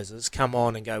 franchises come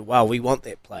on and go, wow, we want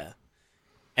that player.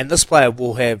 And this player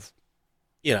will have,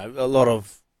 a lot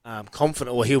of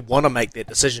confidence, or he'll want to make that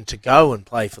decision to go and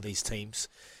play for these teams.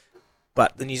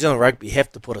 But the New Zealand Rugby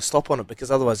have to put a stop on it,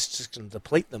 because otherwise it's just going to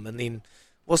deplete them. And then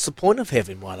what's the point of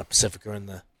having Moana Pacifica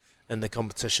in the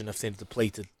competition if they're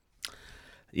depleted?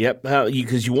 Yep,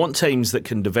 because you want teams that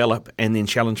can develop and then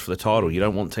challenge for the title. You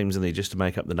don't want teams in there just to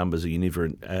make up the numbers, or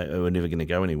are never going to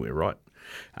go anywhere, right?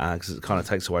 because it kind of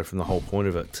takes away from the whole point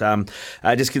of it.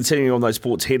 Just continuing on those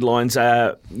sports headlines,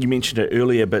 you mentioned it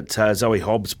earlier, but Zoe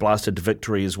Hobbs blasted to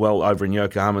victory as well over in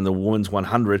Yokohama in the women's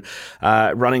 100,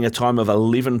 running a time of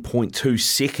 11.2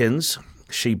 seconds.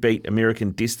 She beat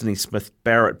American Destiny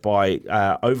Smith-Barrett by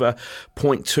over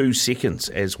 0.2 seconds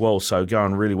as well. So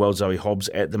going really well, Zoe Hobbs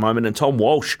at the moment. And Tom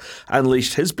Walsh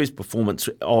unleashed his best performance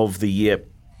of the year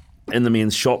in the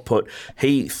men's shot put.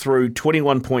 He threw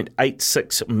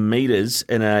 21.86 metres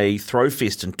in a throw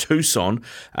fest in Tucson,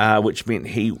 which meant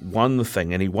he won the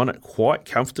thing, and he won it quite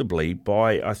comfortably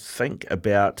by, I think,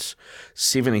 about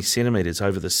 70 centimetres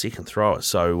over the second thrower.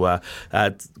 So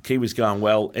Kiwis going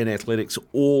well in athletics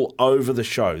all over the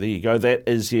show. There you go. That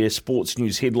is your sports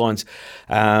news headlines.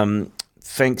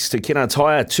 Thanks to Kena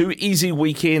Tire. 2 easy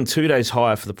weekend, 2 days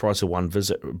higher for the price of one.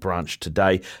 Visit branch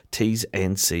today. T's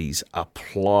and C's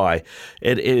apply.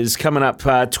 It is coming up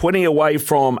 20 away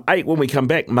from 8 when we come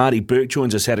back. Marty Burke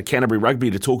joins us out of Canterbury Rugby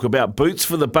to talk about boots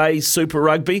for the Bay Super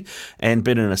Rugby and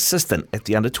been an assistant at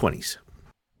the under-20s.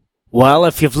 Well,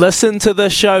 if you've listened to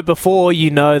this show before, you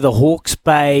know the Hawke's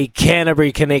Bay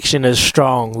Canterbury connection is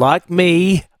strong. Like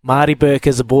me, Marty Burke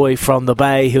is a boy from the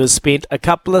Bay who has spent a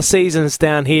couple of seasons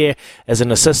down here as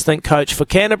an assistant coach for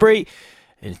Canterbury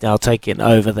and is now taking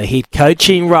over the head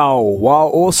coaching role while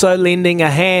also lending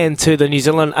a hand to the New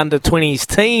Zealand under-20s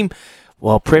team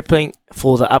while prepping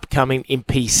for the upcoming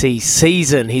NPC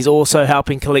season. He's also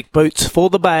helping collect boots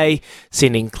for the Bay,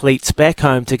 sending cleats back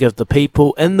home to give the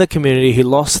people in the community who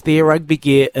lost their rugby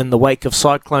gear in the wake of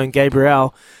Cyclone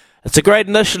Gabrielle. It's a great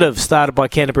initiative started by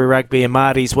Canterbury Rugby, and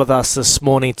Marty's with us this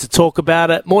morning to talk about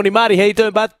it. Morning, Marty. How you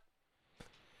doing, bud?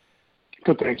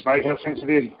 Good, thanks, mate. How's things with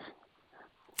you?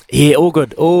 Yeah, all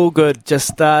good, all good.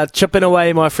 Just chipping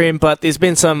away, my friend, but there's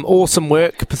been some awesome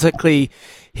work, particularly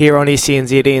here on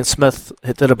SENZ. Ian Smith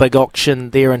did a big auction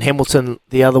there in Hamilton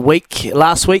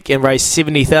last week, and raised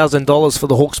 $70,000 for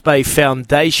the Hawke's Bay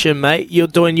Foundation, mate. You're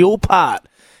doing your part.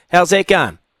 How's that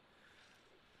going?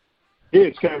 Yeah,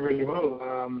 it's going really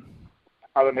well.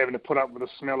 Other than having to put up with the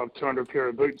smell of 200 pair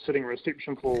of boots sitting in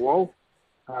reception for a while,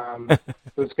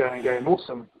 it's going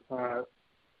awesome.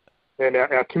 And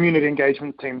our community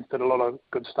engagement team did a lot of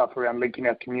good stuff around linking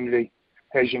our community,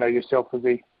 as you know yourself,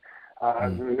 Izzy.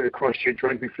 The Christchurch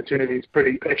Rugby Fraternity is a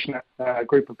pretty passionate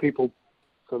group of people,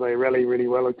 so they rally really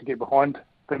well to get behind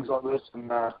things like this, and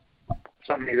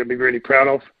something to be really proud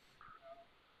of.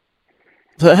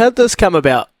 So how did this come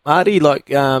about, Marty?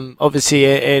 Like, obviously,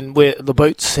 and where the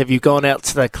boots, have you gone out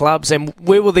to the clubs, and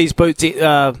where will these boots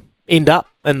end up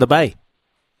in the Bay?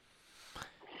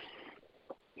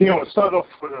 You know, it started off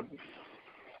with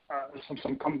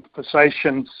some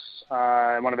conversations.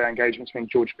 One of our engagements, when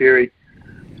George Berry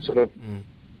sort of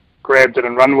grabbed it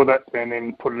and run with it, and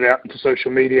then put it out into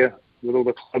social media with all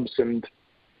the clubs, and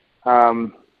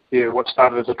what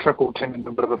started as a trickle turned into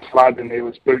a bit of a flood, and there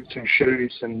was boots and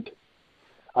shoes, and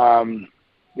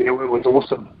it was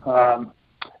awesome.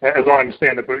 As I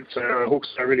understand, the boots Hawks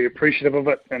are really appreciative of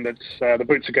it, and it's the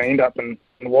boots are going to end up in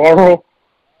Wairoa.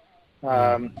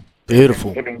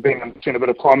 Beautiful. Having spent a bit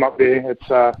of time up there,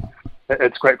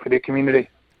 it's great for their community.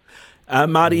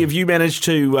 Marty, have you managed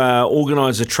to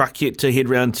organise a truck yet to head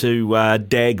round to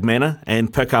Dag Manor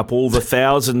and pick up all the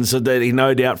thousands that he,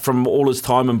 no doubt, from all his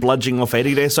time and bludging off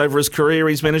Adidas over his career,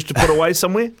 he's managed to put away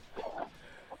somewhere?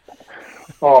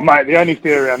 Oh, mate, the only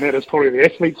fear around that is probably the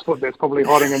athlete's foot that's probably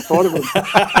hiding inside of him.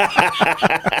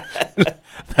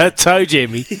 They're toe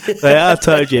jammy. They are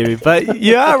toe jammy. But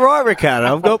you are right,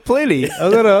 Ricardo. I've got plenty.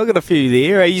 I've got a few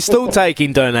there. Are you still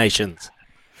taking donations?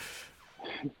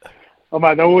 Oh,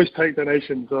 mate, they always take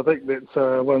donations. I think that's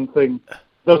one thing.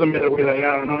 Doesn't matter where they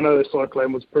are. And I know the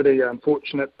cyclone was pretty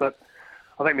unfortunate, but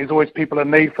I think there's always people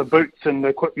in need for boots and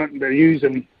equipment to use,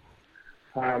 and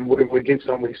we get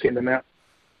some, we send them out.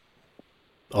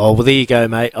 Oh, well, there you go,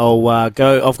 mate. I'll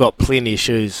go. I've got plenty of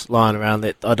shoes lying around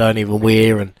that I don't even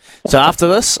wear. And so after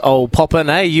this, I'll pop in.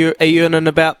 Are you in and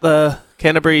about the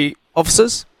Canterbury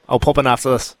offices? I'll pop in after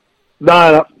this.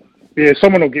 No. Yeah,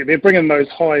 someone will get there. Bring in those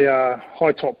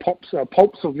high top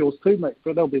pulps of yours too, mate.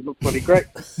 But they'll look bloody great.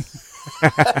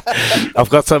 I've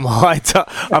got some high top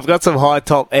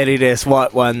Adidas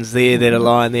white ones there that are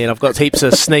lying there, and I've got heaps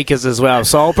of sneakers as well.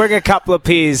 So I'll bring a couple of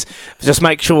pairs. Just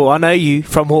make sure I know you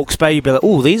from Hawke's Bay. You'll be like,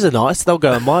 oh, these are nice. They'll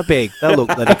go in my bag. They'll look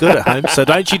bloody good at home. So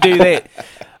don't you do that,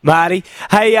 Marty.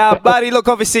 Hey, Marty, look,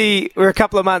 obviously we're a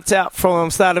couple of months out from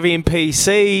start of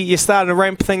NPC. You're starting to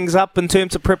ramp things up in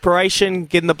terms of preparation,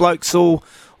 getting the blokes all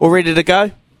ready to go?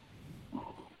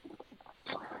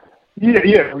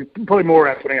 Yeah, we're probably more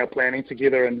out putting our planning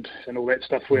together and all that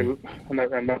stuff. We're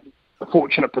in a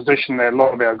fortunate position that a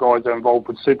lot of our guys are involved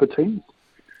with super teams.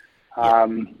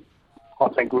 I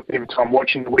think every time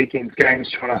watching the weekend's games,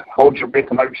 trying to hold your breath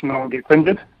and hope no one gets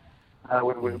injured.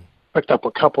 We picked up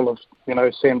a couple of,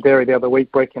 Sam Derry the other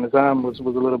week breaking his arm was a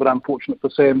little bit unfortunate for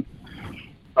Sam.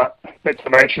 But that's the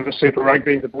nature of the Super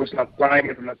Rugby. The boys love playing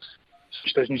it, and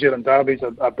those New Zealand derbies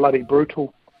are bloody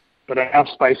brutal. But in our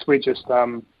space, we're just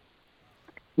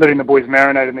letting the boys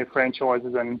marinate in their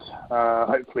franchises, and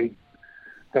hopefully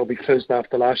they'll be fizzed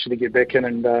after last year to get back in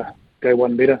and go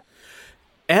one better.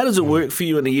 How does it work for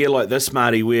you in a year like this,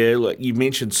 Marty, where you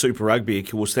mentioned Super Rugby, of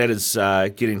course, that is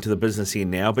getting to the business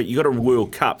end now, but you got a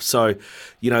World Cup, so,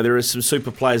 there are some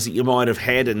super players that you might have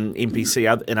had in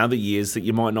NPC in other years that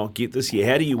you might not get this year.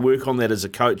 How do you work on that as a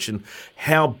coach, and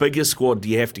how big a squad do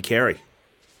you have to carry?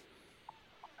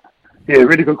 Yeah,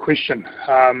 really good question.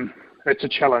 It's a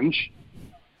challenge,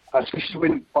 especially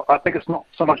when I think it's not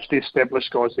so much the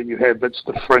established guys that you have, it's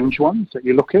the fringe ones that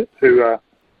you look at who are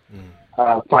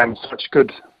playing such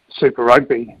good Super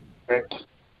Rugby that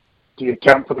do you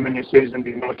account for them in your season, do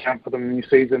you not account for them in your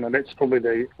season? And that's probably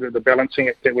the balancing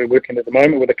act that we're working at the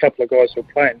moment with a couple of guys who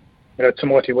are playing.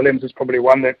 Timothy Williams is probably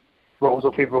one that rolls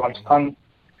off everyone's tongue.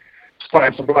 He's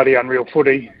playing some bloody unreal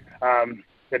footy. And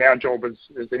our job as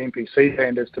an NPC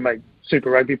hand is to make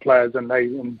Super Rugby players, and they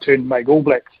in turn make All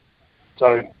Blacks.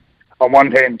 So on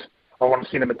one hand, I want to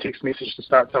send him a text message to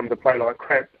start telling him to play like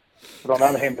crap. But on the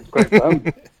other hand, it's great for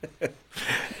him.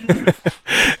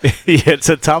 Yeah, it's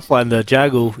a tough one to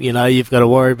juggle. You've got to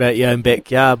worry about your own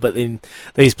backyard, but then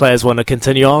these players want to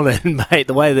continue on. And, mate,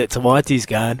 the way that Tamaiti's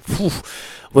going,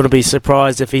 wouldn't be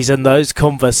surprised if he's in those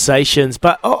conversations.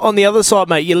 But on the other side,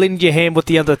 mate, you lend your hand with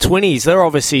the under-20s. They're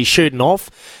obviously shooting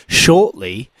off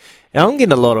shortly. And I'm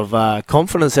getting a lot of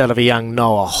confidence out of a young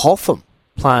Noah Hotham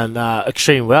playing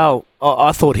extremely well.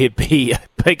 I thought he'd be a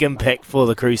big impact for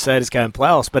the Crusaders going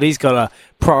playoffs, but he's got a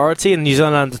priority, and New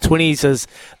Zealand under-20s is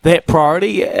that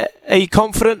priority. Are you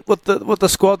confident with the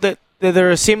squad that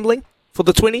they're assembling for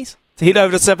the 20s to head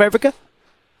over to South Africa?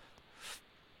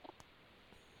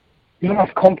 I'm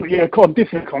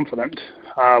definitely confident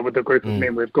with the group of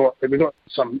men we've got. We've got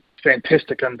some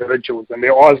fantastic individuals, and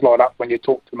their eyes light up when you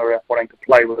talk to them about wanting to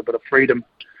play with a bit of freedom.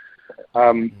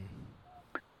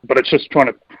 But it's just trying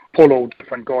to pull all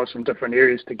different guys from different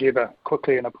areas together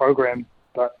quickly in a program.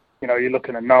 But, you're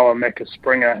looking at Noah, Macca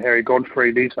Springer, Harry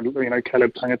Godfrey,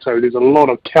 Caleb Tangata. There's a lot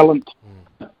of talent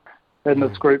in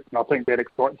this group, and I think that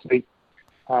excites me.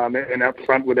 And up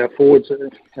front with our forwards,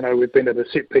 we've been at a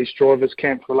set-piece drivers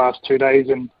camp for the last 2 days,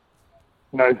 and,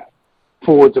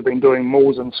 forwards have been doing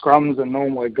mauls and scrums, and oh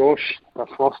my gosh, they're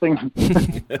frosting.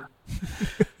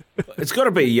 It's got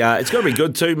to be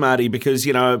good too, Marty, because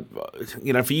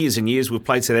for years and years we've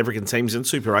played South African teams in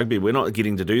Super Rugby. We're not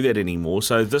getting to do that anymore.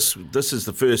 So this is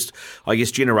the first, I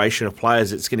guess, generation of players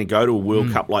that's going to go to a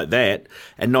World Cup like that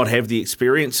and not have the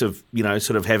experience of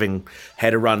sort of having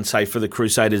had a run, say, for the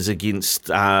Crusaders against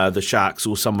the Sharks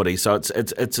or somebody. So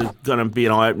it's going to be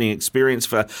an eye-opening experience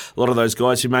for a lot of those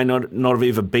guys who may not have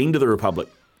ever been to the Republic.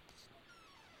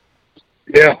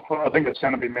 Yeah, I think it's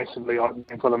going to be massively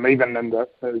eye-opening for them. Even in as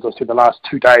I said, the last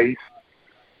 2 days,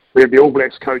 we had the All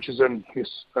Blacks coaches in,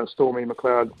 Stormy,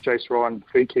 McLeod, Jace Ryan,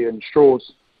 Fiki and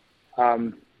Straws.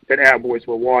 And our boys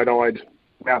were wide-eyed,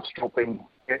 mouth-dropping,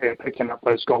 and picking up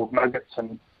those gold nuggets.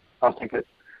 And I think it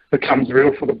becomes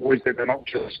real for the boys that they're not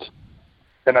just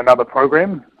in another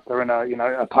program. They're in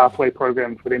a pathway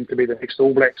program for them to be the next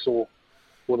All Blacks or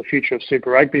the future of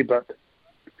Super Rugby. But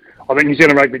I think New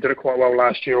Zealand Rugby did it quite well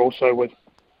last year also with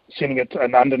sending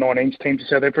an under-19s team to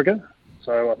South Africa.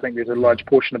 So I think there's a large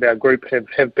portion of our group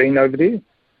have been over there.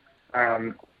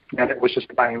 And it was just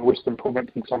playing Western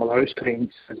Province in some of those teams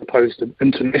as opposed to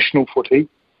international footy,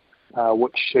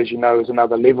 which, as you know, is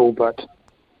another level. But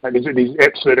there's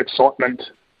absolute excitement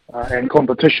and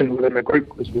competition within the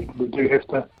group because we do have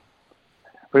to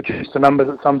reduce the numbers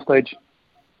at some stage.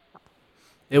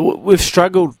 Yeah, we've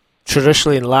struggled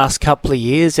traditionally in the last couple of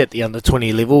years at the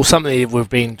under-20 level, something that we've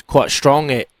been quite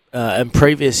strong at in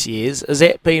previous years. Has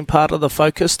that been part of the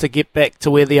focus to get back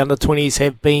to where the under-20s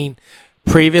have been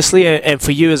previously? And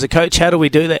for you as a coach, how do we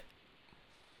do that?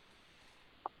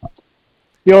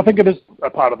 Yeah, I think it is a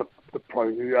part of the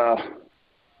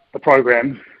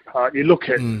program. You look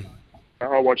at,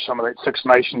 I watch some of that Six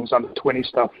Nations under-20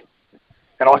 stuff,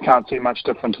 and I can't see much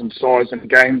difference in size in the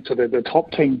game to the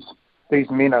top teams. These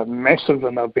men are massive,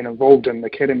 and they've been involved in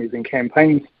academies and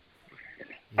campaigns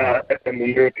in the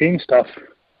European stuff.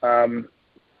 Our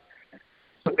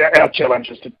challenge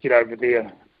is to get over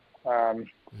there,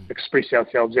 express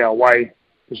ourselves our way,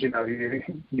 because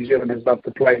New Zealanders love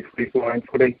to play free-flowing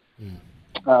footy.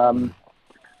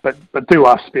 But do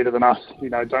us better than us.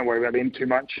 Don't worry about them too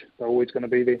much. They're always going to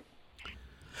be there.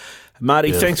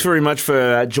 Marty, thanks very much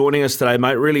for joining us today,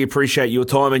 mate. Really appreciate your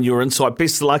time and your insight.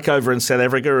 Best of luck over in South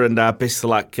Africa, and best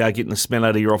of luck getting the smell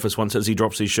out of your office once Izzy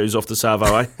drops his shoes off the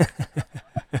Savo, eh?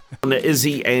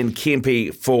 Izzy and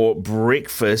Kempy for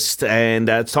breakfast, and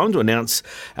it's time to announce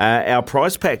our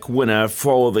prize pack winner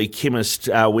for the Chemist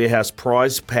Warehouse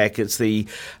prize pack. It's the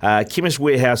Chemist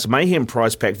Warehouse Mayhem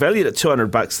prize pack, valued at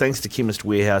 $200, thanks to Chemist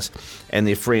Warehouse and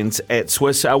their friends at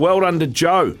Swiss. Well done to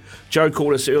Joe. Joe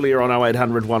called us earlier on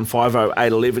 0800 150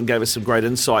 811, gave us some great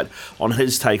insight on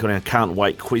his take on our can't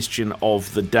wait question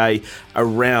of the day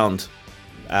around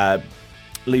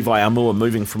Levi Amua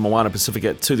moving from Moana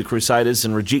Pacifica to the Crusaders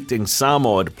and rejecting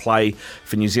Samoa to play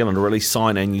for New Zealand, to really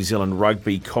sign a New Zealand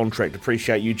rugby contract.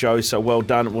 Appreciate you, Joe, so well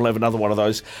done. We'll have another one of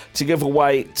those to give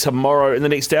away tomorrow. In the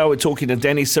next hour, we're talking to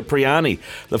Danny Cipriani,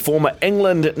 the former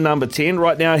England number 10.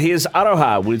 Right now, here's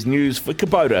Aroha with news for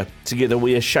Kubota. Together,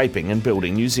 we are shaping and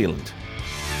building New Zealand.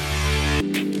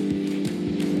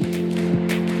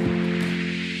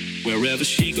 Wherever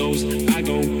she goes, I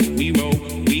go, we roll,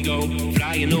 we go.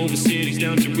 Flying over cities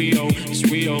down to Rio, it's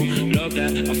Rio. Love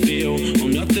that I feel, oh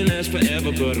nothing lasts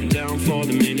forever, but I'm down for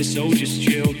the minute, so just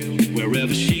chill.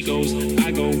 Wherever she goes,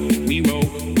 I go, we roll,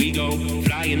 we go.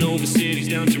 Flying over cities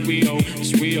down to Rio,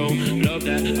 it's Rio. Love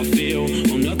that I feel,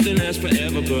 oh nothing lasts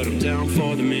forever, but I'm down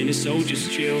for the minute, so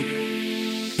just chill.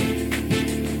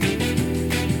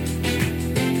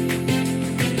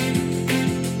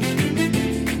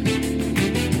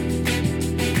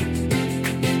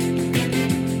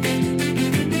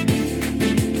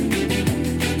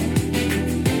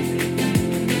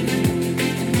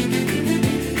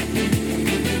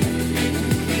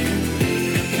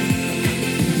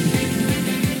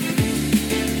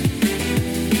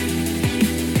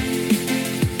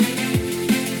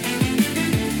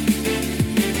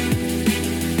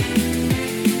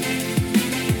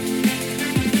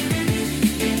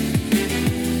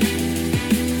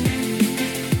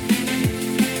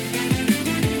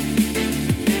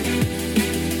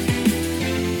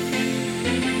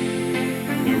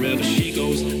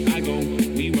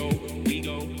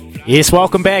 Yes,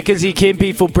 welcome back, Izzy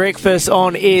Kempy for breakfast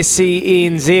on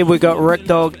SCNZ. We've got Rick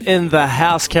Dog in the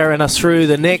house carrying us through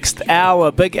the next hour,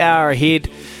 big hour ahead.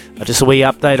 Just a wee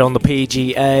update on the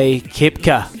PGA.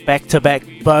 Koepka, back-to-back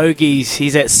bogeys.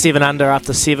 He's at 7 under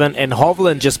after 7, and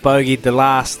Hovland just bogeyed the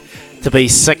last to be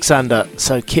 6 under.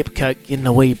 So Koepka getting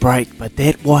a wee break, but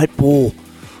that white ball,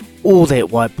 that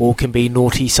white ball can be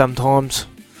naughty sometimes.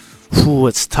 Ooh,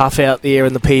 it's tough out there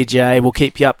in the PGA. We'll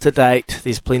keep you up to date.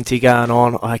 There's plenty going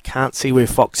on. I can't see where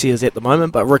Foxy is at the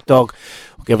moment, but Rick Dog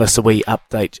will give us a wee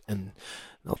update in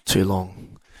not too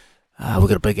long. We've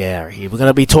got a big hour here. We're going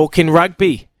to be talking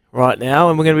rugby right now,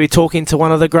 and we're going to be talking to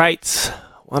one of the greats,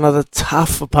 one of the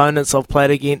tough opponents I've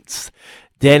played against,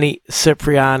 Danny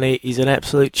Cipriani. He's an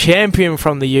absolute champion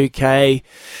from the UK.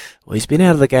 Well, he's been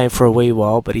out of the game for a wee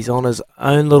while, but he's on his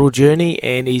own little journey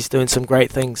and he's doing some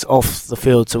great things off the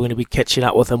field. So we're going to be catching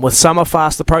up with him. With summer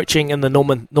fast approaching in the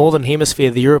Northern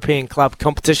Hemisphere, the European club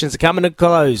competitions are coming to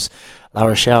close. La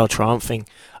Rochelle triumphing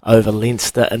over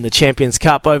Leinster in the Champions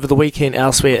Cup over the weekend.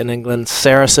 Elsewhere in England,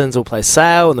 Saracens will play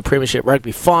Sale in the Premiership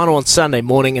Rugby final on Sunday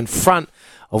morning in front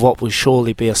of what will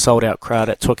surely be a sold-out crowd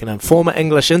at Twickenham. Former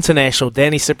English international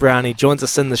Danny Cipriani joins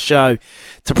us in the show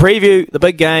to preview the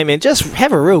big game and just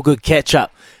have a real good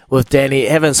catch-up with Danny.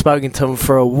 Haven't spoken to him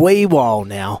for a wee while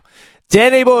now.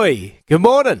 Danny boy, good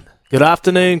morning, good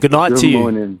afternoon, good night to you. Good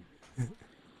morning.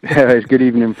 It's good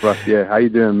evening for us, yeah. How you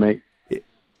doing, mate?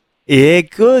 Yeah,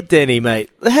 good, Danny,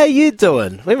 mate. How you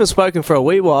doing? We haven't spoken for a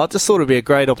wee while. Just thought it'd be a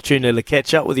great opportunity to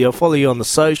catch up with you. I follow you on the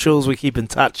socials. We keep in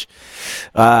touch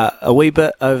a wee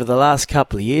bit over the last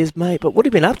couple of years, mate. But what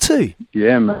have you been up to?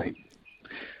 Yeah, mate.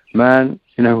 Man,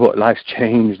 you know what? Life's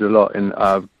changed a lot. And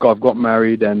I've got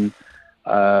married, and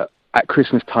at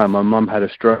Christmas time, my mum had a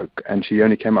stroke, and she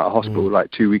only came out of hospital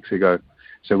like 2 weeks ago.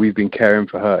 So we've been caring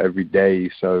for her every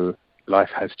day. So life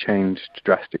has changed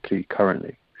drastically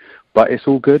currently. But it's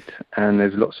all good, and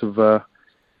there's lots of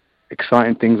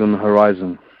exciting things on the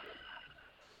horizon.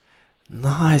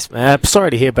 Nice, man. I'm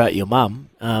sorry to hear about your mum.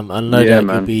 I know that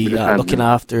you'll be looking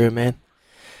after her, man.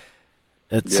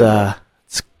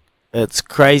 It's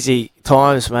crazy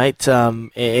times, mate.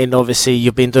 And obviously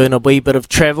you've been doing a wee bit of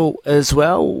travel as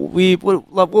well.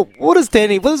 What is a day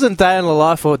in the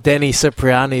life of Danny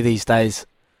Cipriani these days?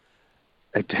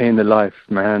 A day in the life,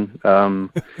 man.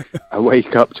 I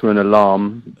wake up to an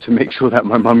alarm to make sure that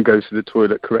my mum goes to the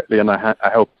toilet correctly, and I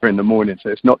help her in the morning. So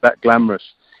it's not that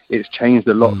glamorous. It's changed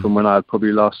a lot from when I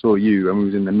probably last saw you, and we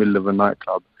was in the middle of a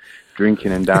nightclub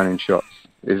drinking and downing shots.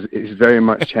 It's very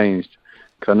much changed,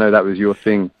 because I know that was your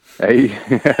thing. Hey?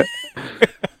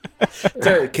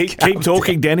 So keep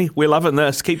talking, Danny. We're loving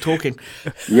this. Keep talking.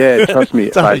 Yeah, trust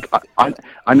me. Like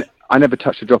I never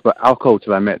touched a drop of alcohol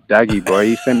till I met Daggy, boy.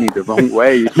 He sent me the wrong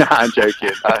way. Nah, I'm joking.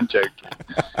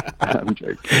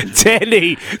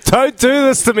 Danny, don't do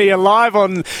this to me. You're live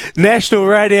on national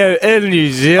radio in New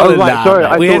Zealand. Oh, right, sorry.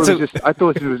 I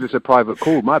thought it was just a private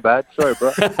call. My bad. Sorry,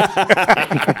 bro.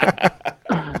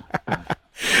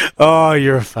 Oh,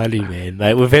 you're funny, man,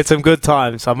 mate. We've had some good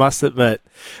times, I must admit.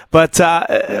 But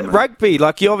rugby,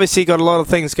 like, you obviously got a lot of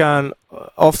things going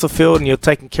off the field and you're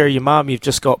taking care of your mum. You've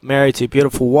just got married to your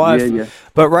beautiful wife. Yeah.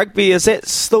 But rugby, is that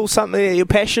still something that you're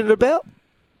passionate about?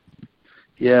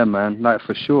 Yeah, man. Like,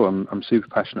 for sure. I'm super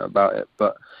passionate about it.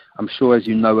 But I'm sure, as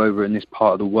you know, over in this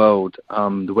part of the world,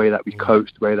 the way that we coach,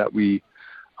 the way that we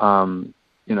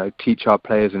teach our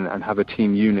players and have a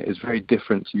team unit is very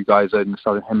different to you guys in the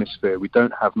Southern Hemisphere. We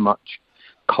don't have much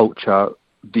culture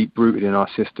deep-rooted in our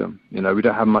system. We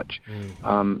don't have much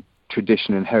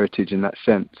tradition and heritage in that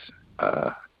sense.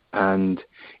 And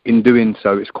in doing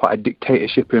so, it's quite a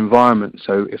dictatorship environment.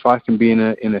 So if I can be in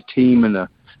a team and a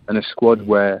squad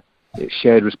where it's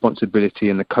shared responsibility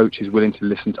and the coach is willing to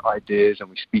listen to ideas and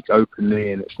we speak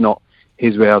openly and it's not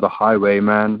his way or the highway,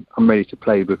 man, I'm ready to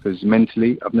play, because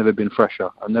mentally I've never been fresher.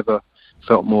 I've never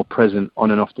felt more present on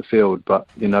and off the field. But,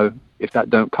 if that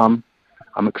don't come,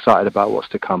 I'm excited about what's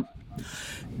to come.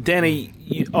 Danny,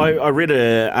 I read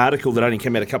an article that only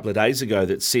came out a couple of days ago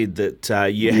that said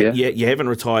that you haven't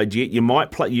retired yet. You might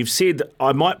play. You've said,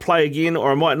 I might play again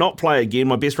or I might not play again.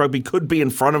 My best rugby could be in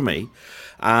front of me.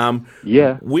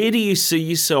 Where do you see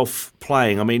yourself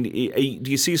playing? I mean,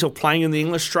 do you see yourself playing in the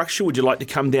English structure? Would you like to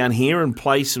come down here and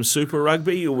play some Super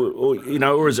Rugby,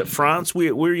 or is it France?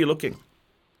 Where are you looking?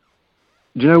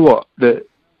 Do you know what?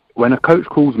 When a coach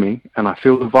calls me and I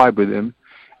feel the vibe with him,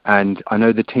 and I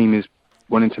know the team is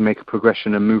wanting to make a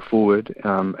progression and move forward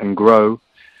and grow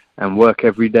and work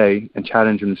every day and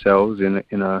challenge themselves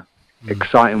in a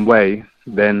exciting way,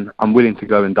 then I'm willing to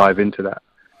go and dive into that.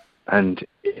 And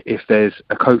if there's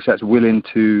a coach that's willing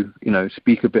to,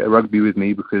 speak a bit of rugby with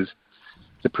me, because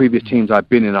the previous teams I've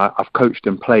been in, I've coached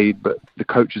and played, but the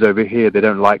coaches over here, they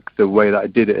don't like the way that I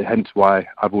did it, hence why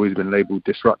I've always been labelled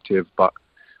disruptive, but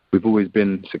we've always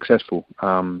been successful.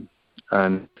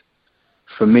 And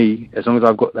for me, as long as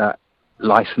I've got that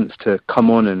license to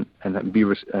come on and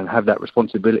have that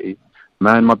responsibility,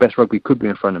 man, my best rugby could be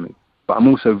in front of me. But I'm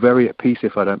also very at peace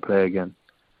if I don't play again,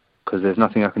 because there's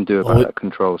nothing I can do about that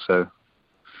control. So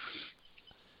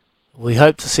we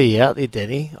hope to see you out there,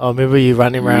 Danny. I remember you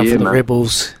running around for the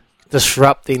Rebels,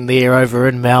 disrupting there over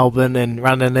in Melbourne and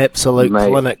running an absolute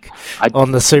clinic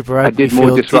on the Super Rugby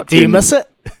field. Do you miss it?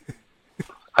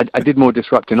 I did more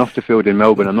disrupting off the field in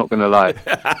Melbourne, I'm not going to lie.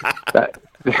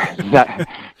 That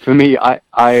for me, I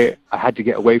had to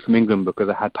get away from England because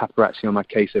I had paparazzi on my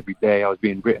case every day. I was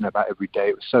being written about every day.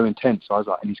 It was so intense. So I was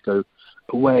like, I need to go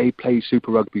away, play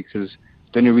Super Rugby, because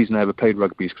the only reason I ever played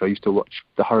rugby is because I used to watch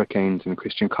the Hurricanes and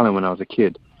Christian Cullen when I was a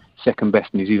kid. Second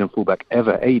best New Zealand fullback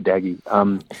ever, Daggy.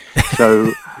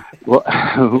 So what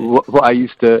I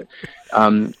used to,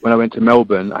 when I went to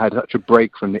Melbourne, I had such a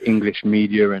break from the English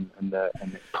media and the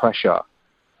pressure,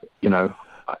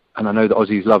 and I know the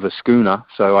Aussies love a schooner,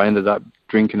 so I ended up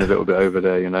drinking a little bit over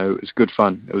there. It was good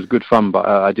fun. It was good fun, but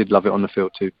I did love it on the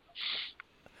field too.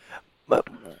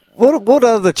 What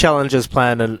are the challenges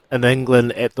playing in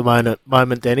England at the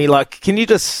moment, Danny? Like, can you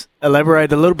just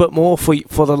elaborate a little bit more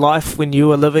for the life when you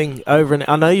were living over in?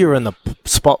 I know you're in the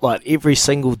spotlight every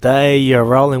single day. You're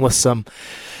rolling with some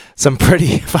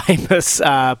pretty famous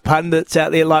pundits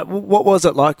out there. Like, what was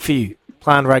it like for you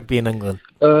playing rugby in England?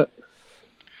 Do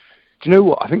you know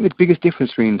what? I think the biggest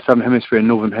difference between Southern Hemisphere and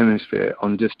Northern Hemisphere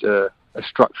on just a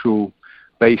structural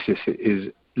basis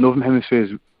is Northern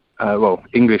Hemisphere's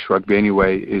English rugby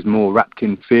anyway, is more wrapped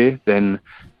in fear than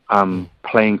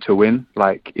playing to win.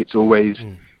 Like, it's always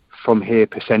from here,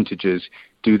 percentages.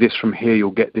 Do this from here,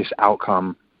 you'll get this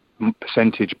outcome.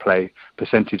 Percentage play.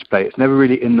 It's never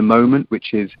really in the moment,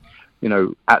 which is,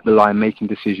 at the line, making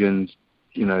decisions,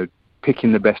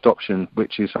 picking the best option,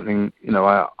 which is something,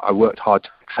 I worked hard to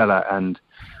excel at. And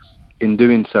in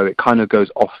doing so, it kind of goes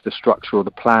off the structure or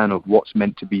the plan of what's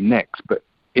meant to be next. But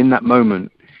in that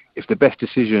moment, if the best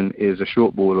decision is a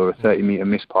short ball or a 30-metre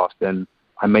miss pass, then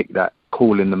I make that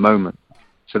call in the moment.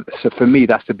 So for me,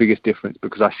 that's the biggest difference,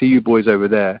 because I see you boys over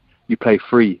there, you play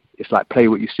free. It's like play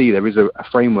what you see. There is a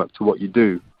framework to what you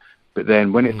do. But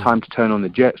then when it's time to turn on the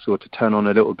jets or to turn on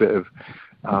a little bit of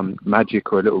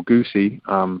magic or a little goosey,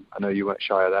 I know you weren't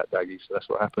shy of that, Daggy, so that's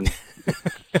what happened.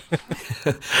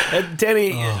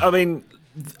 Danny, I mean,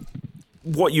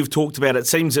 what you've talked about, it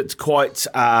seems it's quite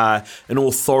an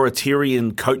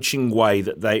authoritarian coaching way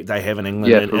that they have in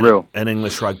England in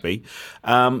English rugby.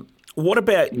 What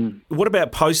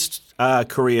about post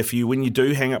career for you when you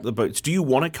do hang up the boots? Do you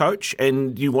want to coach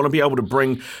and do you want to be able to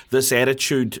bring this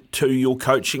attitude to your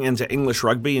coaching and to English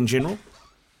rugby in general?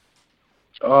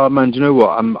 Oh man, do you know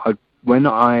what? When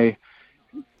I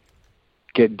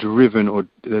get driven or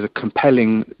there's a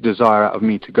compelling desire out of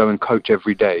me to go and coach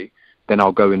every day, then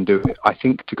I'll go and do it. I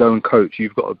think to go and coach,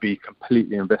 you've got to be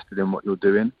completely invested in what you're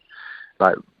doing.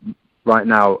 Like right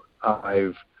now,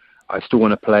 I still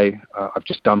want to play. I've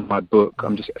just done my book.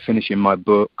 I'm just finishing my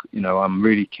book. I'm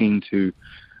really keen to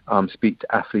speak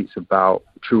to athletes about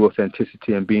true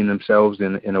authenticity and being themselves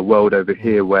in a world over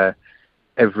here where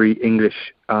every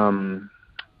English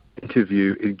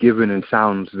interview is given and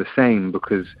sounds the same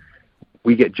because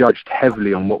we get judged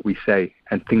heavily on what we say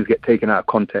and things get taken out of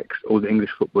context. All the English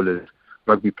footballers,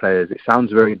 rugby players, it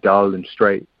sounds very dull and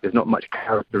straight. There's not much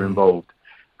character involved.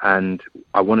 And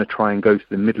I want to try and go to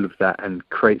the middle of that and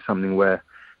create something where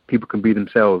people can be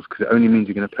themselves, because it only means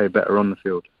you're going to play better on the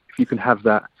field. If you can have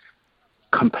that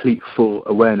complete full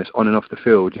awareness on and off the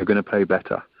field, you're going to play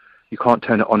better. You can't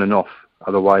turn it on and off.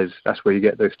 Otherwise, that's where you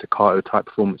get those staccato type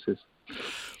performances.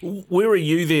 Where are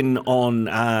you then on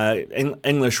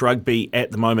English rugby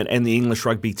at the moment and the English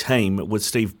rugby team with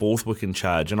Steve Borthwick in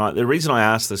charge? And the reason I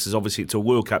ask this is obviously it's a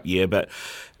World Cup year, but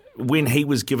when he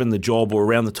was given the job, or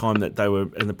around the time that they were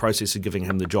in the process of giving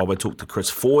him the job, I talked to Chris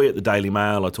Foy at the Daily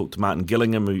Mail, I talked to Martin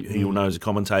Gillingham, who you'll know as a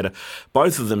commentator.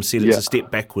 Both of them said it's a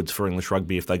step backwards for English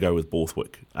rugby if they go with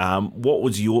Borthwick.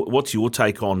 What's your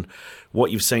take on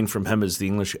what you've seen from him as the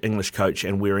English coach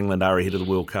and where England are ahead of the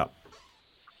World Cup?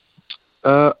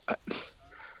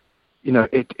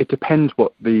 It depends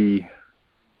what the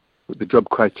job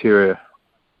criteria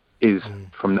is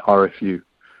from the RFU.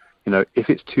 If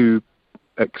it's to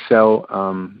excel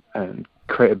and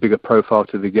create a bigger profile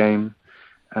to the game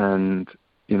and,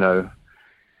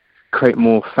 create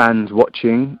more fans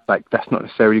watching, like that's not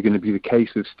necessarily going to be the case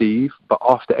with Steve. But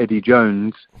after Eddie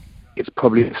Jones, it's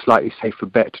probably a slightly safer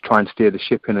bet to try and steer the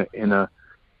ship in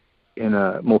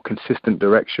a more consistent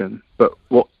direction. But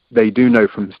what they do know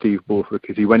from Steve Borthwick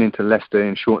is he went into Leicester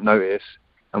in short notice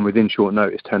and within short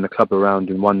notice turned the club around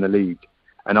and won the league.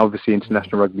 And obviously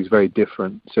international rugby is very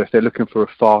different. So if they're looking for a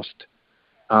fast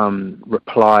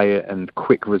reply and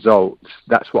quick results,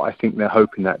 that's what I think they're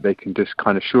hoping, that they can just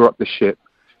kind of shore up the ship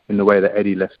in the way that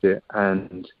Eddie left it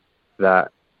and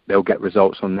that they'll get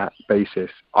results on that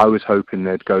basis. I was hoping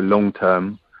they'd go long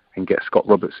term and get Scott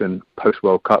Robertson post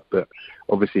World Cup, but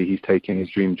obviously he's taking his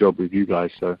dream job with you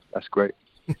guys, so that's great.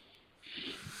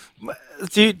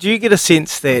 Do you get a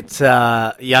sense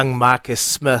that young Marcus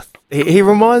Smith, he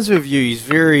reminds me of you? He's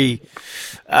very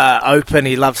open.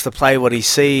 He loves to play what he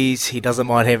sees. He doesn't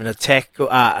mind having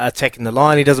attacking the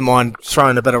line. He doesn't mind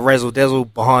throwing a bit of razzle-dazzle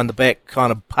behind the back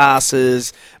kind of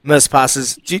passes, missed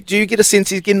passes. Do you get a sense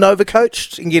he's getting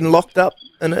overcoached and getting locked up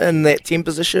in that 10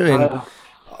 position? And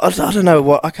I don't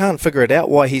know, I can't figure it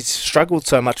out why he's struggled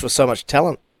so much with so much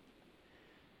talent.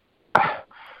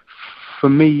 For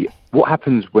me, what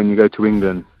happens when you go to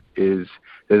England is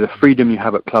there's a freedom you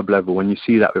have at club level. When you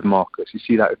see that with Marcus, you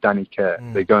see that with Danny Kerr,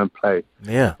 they go and play.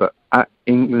 Yeah. But at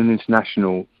England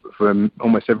International, for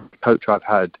almost every coach I've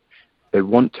had, they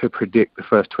want to predict the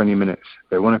first 20 minutes.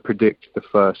 They want to predict the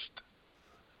first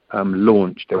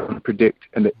launch. They want to predict,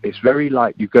 and it's very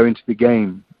like you go into the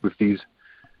game with these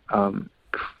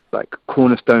like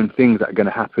cornerstone things that are going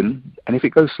to happen. And if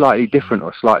it goes slightly different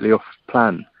or slightly off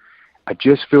plan, I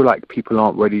just feel like people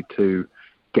aren't ready to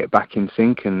get back in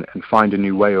sync and find a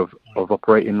new way of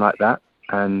operating like that.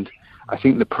 And I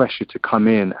think the pressure to come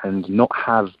in and not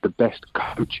have the best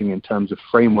coaching in terms of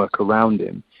framework around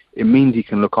him, it means he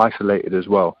can look isolated as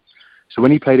well. So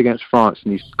when he played against France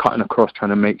and he's cutting across trying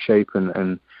to make shape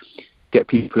and get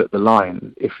people at the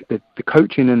line, if the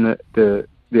coaching and the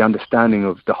understanding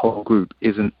of the whole group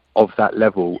isn't of that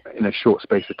level in a short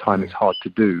space of time, it's hard to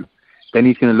do, then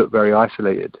he's going to look very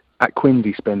isolated. At Quins,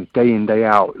 he spends day in, day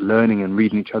out learning and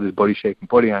reading each other's body shape and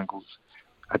body angles.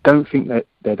 I don't think that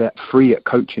they're that free at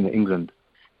coaching at England.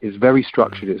 It's very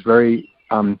structured. It's very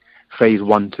phase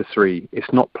 1 to 3.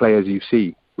 It's not play as you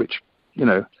see, which,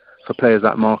 for players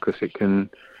like Marcus, it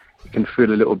can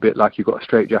feel a little bit like you've got a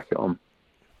straitjacket on.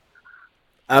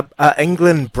 Are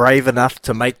England brave enough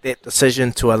to make that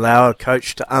decision to allow a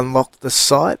coach to unlock the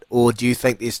site, or do you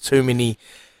think there's too many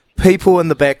people in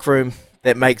the back room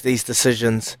that make these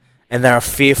decisions and they are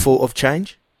fearful of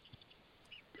change?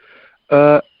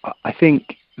 I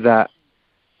think that's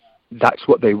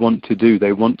what they want to do.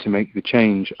 They want to make the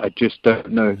change. I just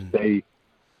don't know if they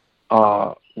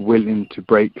are willing to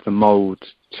break the mould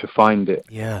to find it.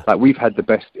 Yeah. Like, we've had the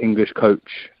best English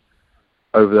coach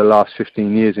over the last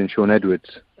 15 years in Sean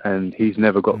Edwards, and he's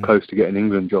never got close to getting an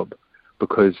England job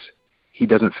because he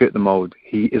doesn't fit the mould.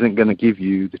 He isn't going to give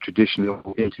you the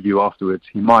traditional interview afterwards.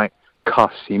 He might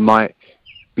cuss, he might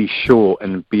be short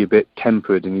and be a bit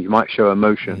tempered, and he might show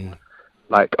emotion.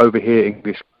 Like, over here,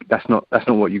 English, that's not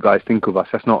what you guys think of us.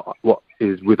 That's not what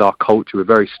is with our culture. We're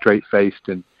very straight-faced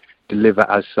and deliver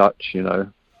as such, you know,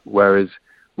 whereas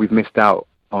we've missed out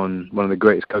on one of the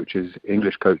greatest coaches,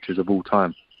 English coaches of all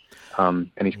time. And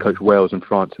he's coached Wales and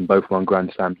France and both won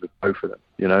Grand Slams with both of them,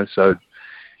 you know. So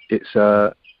it's,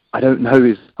 I don't know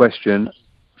his question.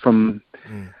 From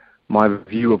my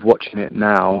view of watching it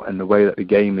now and the way that the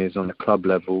game is on the club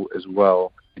level as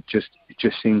well, it just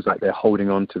seems like they're holding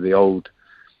on to the old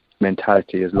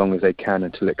mentality as long as they can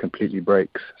until it completely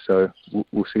breaks. So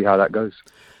we'll see how that goes.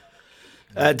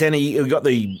 Danny, we've got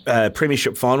the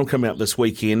Premiership final coming up this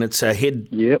weekend. It's a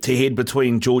head-to-head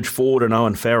between George Ford and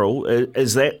Owen Farrell.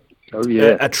 Is that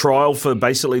a trial for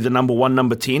basically the number 1,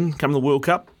 number 10 come the World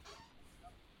Cup?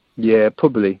 Yeah,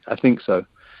 probably. I think so.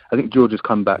 I think George has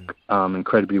come back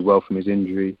incredibly well from his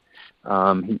injury.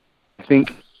 I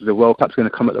think the World Cup's going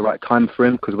to come at the right time for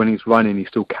him because when he's running, he's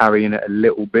still carrying it a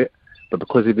little bit. But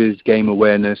because of his game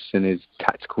awareness and his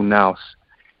tactical nous,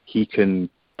 he can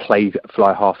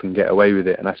fly half and get away with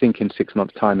it. And I think in 6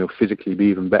 months' time, he'll physically be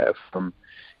even better from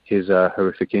his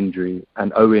horrific injury.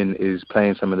 And Owen is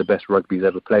playing some of the best rugby he's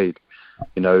ever played.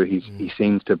 You know, he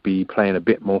seems to be playing a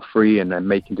bit more free and then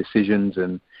making decisions,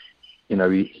 and you know,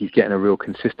 he's getting a real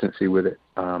consistency with it.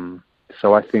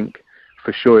 So I think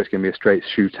for sure it's going to be a straight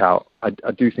shootout.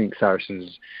 I do think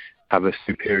Saracens have a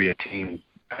superior team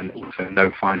and also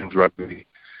no finals rugby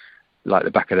like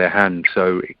the back of their hand.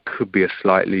 So it could be a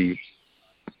slightly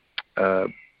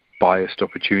biased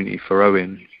opportunity for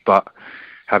Owen. But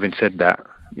having said that,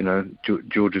 you know,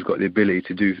 George has got the ability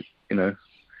to do, you know,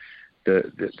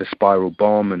 the spiral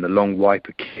bomb and the long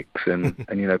wiper kicks and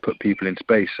you know, put people in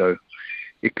space. So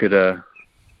it could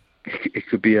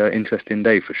be an interesting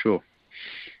day for sure.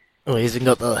 Well, he hasn't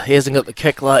got the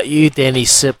kick like you, Danny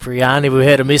Cipriani. We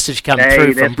had a message come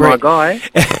through from Brett.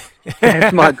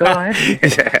 That's my guy.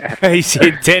 He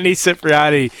said, Danny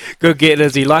Cipriani, good get,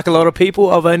 Izzy. Like a lot of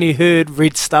people, I've only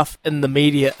read stuff in the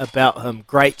media about him.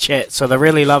 Great chat. So they're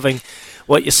really loving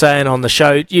what you're saying on the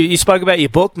show. You spoke about your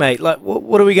book, mate. Like,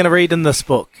 what are we going to read in this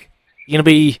book? You're going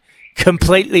to be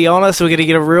completely honest? We're going to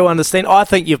get a real understanding? I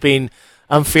think you've been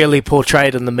unfairly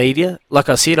portrayed in the media. Like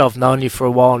I said, I've known you for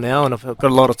a while now, and I've got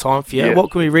a lot of time for you. Yeah. What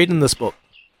can we read in this book?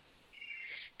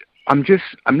 I'm just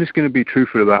going to be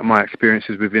truthful about my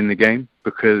experiences within the game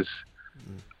because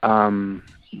of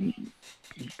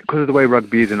the way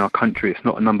rugby is in our country, it's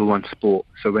not a number 1 sport.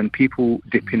 So when people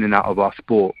dip in and out of our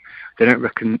sport, they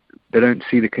don't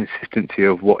see the consistency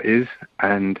of what is.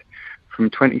 And from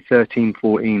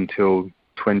 2013-14 till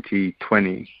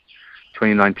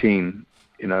 2019,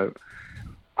 you know,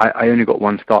 I only got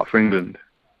 1 start for England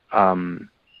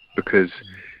because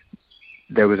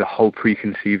there was a whole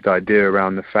preconceived idea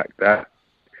around the fact that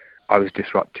I was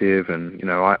disruptive and, you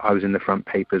know, I was in the front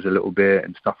papers a little bit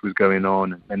and stuff was going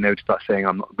on, and they would start saying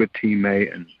I'm not a good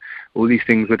teammate and all these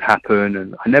things would happen,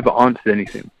 and I never answered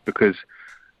anything because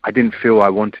I didn't feel I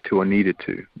wanted to or needed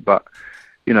to. But,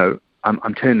 you know,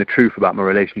 I'm telling the truth about my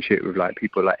relationship with like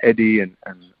people like Eddie and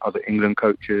other England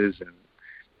coaches and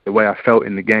the way I felt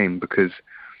in the game, because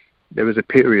there was a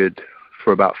period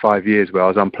for about 5 years where I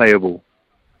was unplayable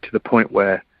to the point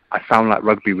where I found like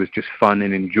rugby was just fun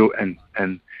and enjoy, and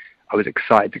I was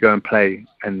excited to go and play.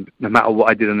 And no matter what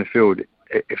I did on the field,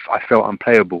 if I felt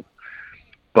unplayable,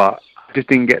 but I just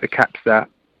didn't get the caps that,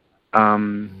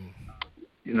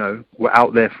 you know, were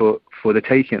out there for the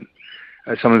taking.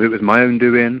 Some of it was my own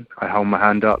doing. I held my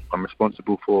hand up. I'm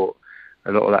responsible for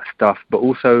a lot of that stuff. But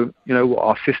also, you know,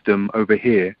 our system over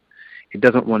here, it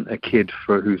doesn't want a kid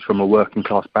who's from a working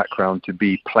class background to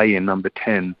be playing number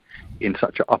 10 in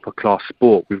such an upper class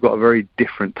sport. We've got a very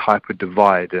different type of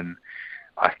divide, and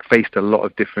I faced a lot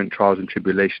of different trials and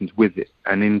tribulations with it.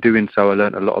 And in doing so, I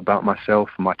learned a lot about myself,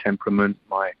 my temperament,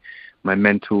 my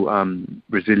mental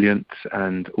resilience,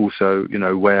 and also, you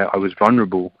know, where I was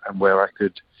vulnerable and where I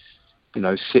could, you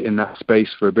know, sit in that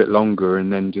space for a bit longer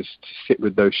and then just sit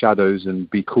with those shadows and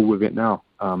be cool with it now.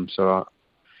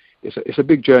 It's a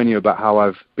big journey about how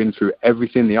I've been through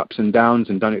everything, the ups and downs,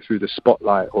 and done it through the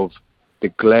spotlight of the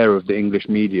glare of the English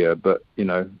media. But, you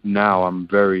know, now I'm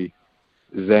very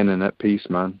zen and at peace,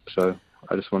 man. So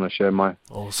I just want to share my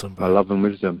love and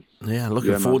wisdom. Yeah,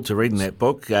 looking forward to reading that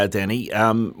book, Danny.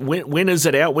 When is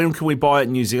it out? When can we buy it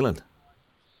in New Zealand?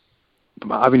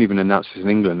 I haven't even announced this in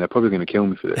England. They're probably going to kill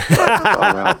me for this.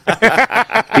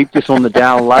 Keep this on the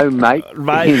down low, mate.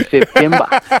 In September.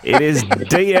 It is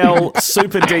DL,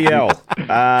 Super DL.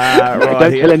 Right,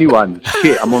 don't tell anyone.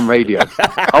 Shit, I'm on radio.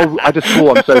 I just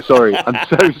swore. I'm so sorry. I'm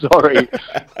so sorry.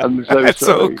 That's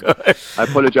sorry. all good. I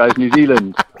apologise, New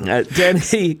Zealand.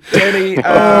 Danny.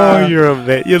 You're a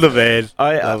man. You're the man.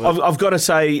 I've got to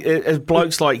say,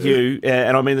 blokes like you,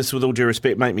 and I mean this with all due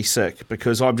respect, make me sick,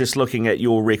 because I'm just looking at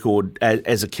your record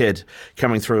as a kid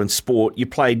coming through in sport. You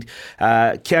played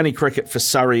county cricket for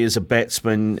Surrey as a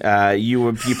batsman.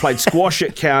 You played squash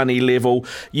at county level.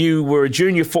 You were a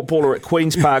junior footballer at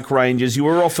Queen's Park Rangers. You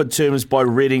were offered terms by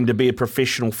Reading to be a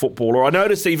professional footballer. I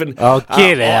noticed even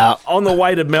on the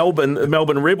way to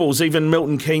Melbourne Rebels, even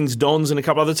Milton Keynes Dons and a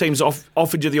couple other teams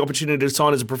offered you the opportunity to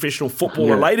sign as a professional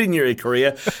footballer later in your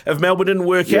career if Melbourne didn't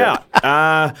work out.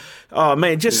 Oh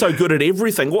man, just so good at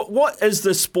everything. What is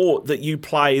the sport that you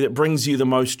play that brings you the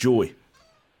most joy?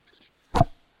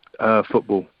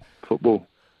 Football.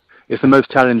 It's the most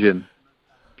challenging.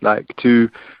 Like, to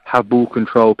have ball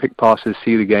control, pick passes,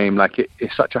 see the game. Like,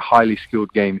 it's such a highly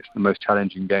skilled game. It's the most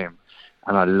challenging game,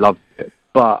 and I love it.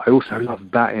 But I also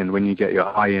love batting when you get your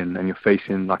eye in and you're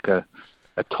facing like a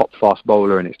top fast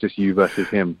bowler and it's just you versus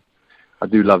him. I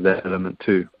do love that element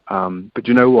too. But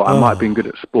you know what? I might have been good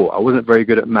at sport. I wasn't very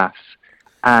good at maths.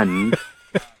 And,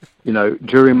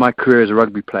 during my career as a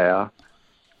rugby player,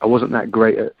 I wasn't that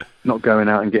great at not going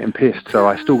out and getting pissed. So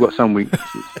I still got some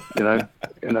weaknesses, but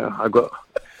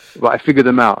I figured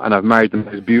them out, and I've married the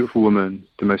most beautiful woman,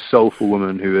 the most soulful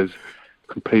woman who has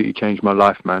completely changed my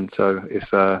life, man. So it's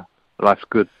life's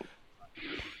good.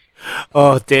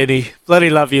 Oh, Danny,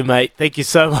 bloody love you, mate. Thank you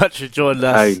so much for joining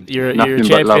us. Hey, you're a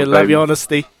champion. Love your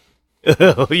honesty.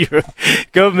 You're a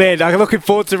good man. I'm looking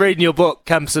forward to reading your book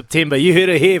come September. You heard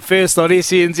it here first on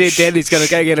SENZ. Danny's going to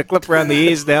go get a clip around the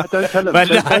ears now. Don't tell him.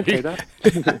 Don't say that.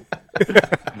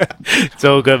 It's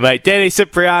all good, mate. Danny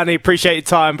Cipriani, appreciate your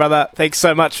time, brother. Thanks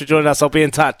so much for joining us. I'll be in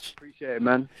touch. Appreciate it,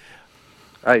 man.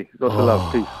 Hey, lots of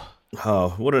love. Peace.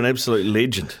 Oh, what an absolute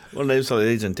legend.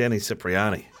 Danny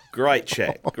Cipriani. Great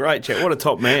chat. What a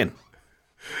top man.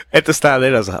 At the start of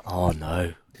that, I was like, oh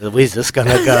no. Where's this going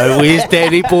to go? Where's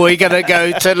Danny boy going to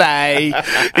go today?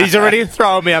 He's already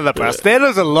thrown me on the bus. That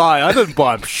is a lie. I didn't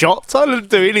buy him shots. I didn't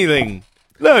do anything.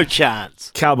 No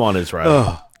chance. Come on,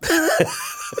 Israel.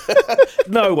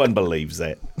 No one believes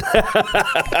that.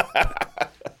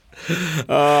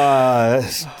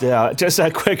 Just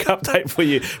a quick update for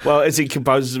you. Well, as he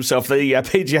composes himself, the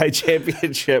PGA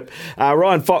Championship,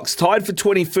 Ryan Fox tied for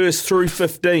 21st through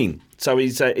 15. So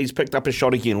he's picked up a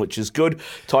shot again, which is good.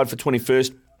 Tied for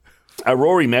 21st.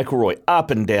 Rory McIlroy, up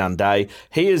and down day.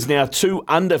 He is now 2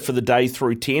 under for the day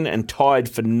through 10 and tied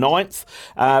for 9th.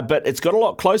 But it's got a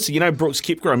lot closer. Brooks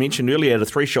Koepka, I mentioned earlier, had a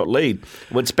 3-shot lead.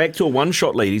 Well, it's back to a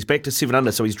 1-shot lead. He's back to 7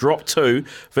 under, so he's dropped 2.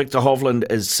 Victor Hovland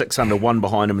is 6 under, 1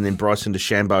 behind him, and then Bryson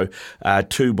DeChambeau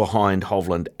 2 behind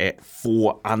Hovland at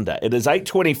 4 under. It is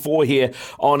 8:24 here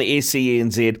on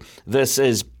SENZ. This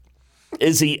is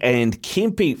Izzy and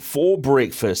Kempy for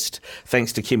breakfast,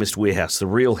 thanks to Chemist Warehouse, the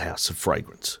real house of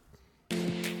fragrance.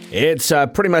 It's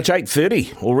pretty much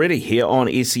 8:30 already here on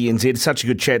SENZ. It's such a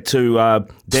good chat to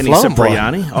Danny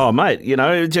Cipriani. Oh, mate,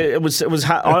 it was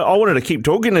hard. I wanted to keep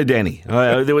talking to Danny.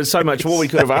 There was so much more we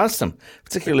could have asked him,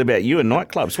 particularly about you and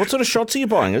nightclubs. What sort of shots are you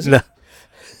buying, is it? No,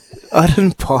 I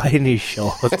didn't buy any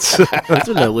shots. I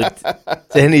don't know what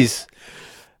Danny's...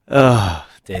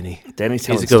 Danny. Danny's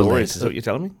telling stories, is what you're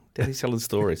telling me? Daddy's telling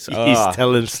stories. He's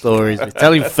telling stories. He's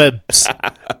telling fibs.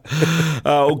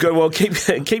 Oh, good. Well, keep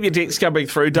your texts coming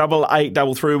through.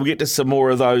 8833. We'll get to some more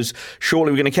of those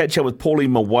shortly. We're going to catch up with Paulie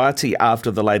Mawati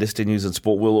after the latest in news and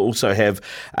sport. We'll also have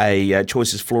a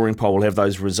Choices Flooring poll. We'll have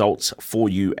those results for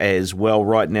you as well.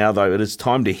 Right now, though, it is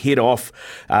time to head off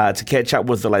to catch up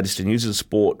with the latest in news and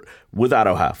sport with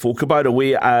Aroha. For Kubota,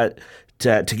 we are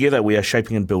together. We are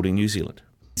shaping and building New Zealand.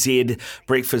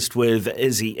 Breakfast with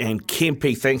Izzy and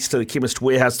Kempy, thanks to the Chemist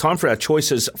Warehouse. Time for our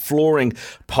Choices Flooring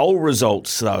poll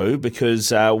results, though,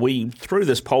 because we threw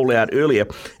this poll out earlier.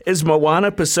 Is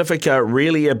Moana Pacifica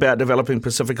really about developing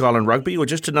Pacific Island rugby, or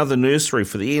just another nursery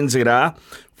for the NZR?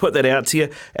 Put that out to you.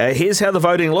 Here's how the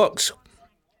voting looks.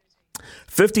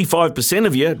 55%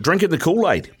 of you drinking the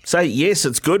Kool-Aid. Say yes,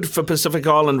 it's good for Pacific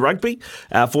Island rugby.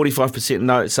 45%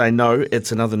 no, say no,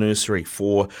 it's another nursery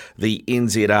for the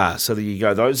NZR. So there you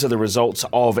go. Those are the results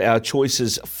of our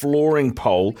Choices Flooring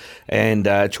poll, and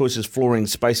Choices Flooring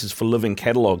Spaces for Living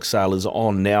catalogue sale is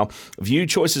on now. View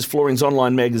Choices Flooring's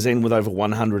online magazine with over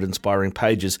 100 inspiring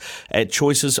pages at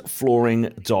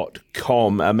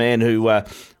choicesflooring.com. A man who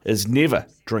is never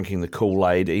drinking the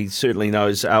Kool-Aid. He certainly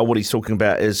knows what he's talking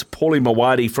about is Paulie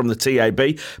Mawadi from the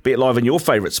TAB. Bet live in your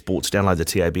favourite sports. Download the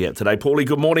TAB app today. Paulie,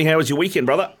 good morning. How was your weekend,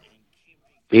 brother?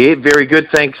 Yeah, very good.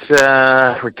 Thanks,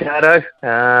 Ricardo.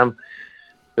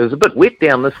 It was a bit wet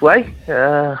down this way.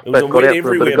 It was wet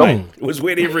everywhere, mate. It was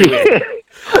wet everywhere.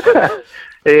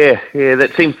 Yeah,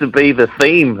 that seems to be the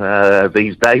theme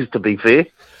these days, to be fair.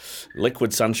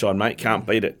 Liquid sunshine, mate. Can't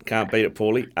beat it. Can't beat it,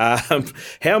 Paulie.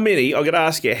 How many, I've got to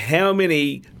ask you, how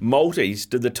many multis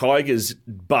did the Tigers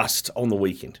bust on the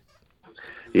weekend?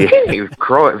 Yeah, you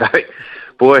cry.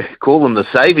 Boy, call them the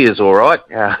saviours, all right.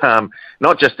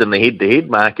 Not just in the head-to-head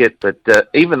market, but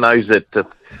even those that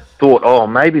thought, oh,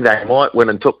 maybe they might win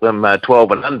and took them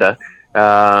 12 and under,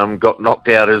 got knocked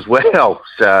out as well.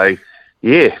 So,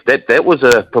 yeah, that was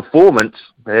a performance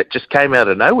that just came out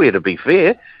of nowhere, to be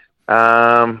fair.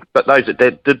 But those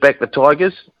that did back the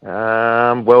Tigers,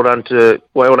 well done to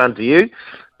you.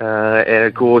 And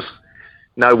of course,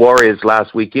 no Warriors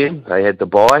last weekend. They had the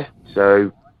bye,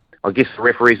 so I guess the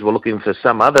referees were looking for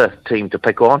some other team to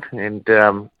pick on, and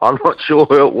I'm not sure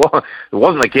who it was. It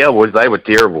wasn't the Cowboys. They were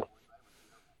terrible.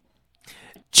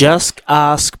 Just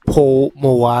ask Paul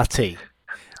Mawati.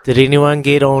 Did anyone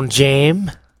get on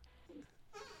jam?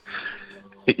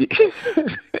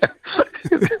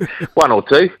 One or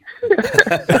two.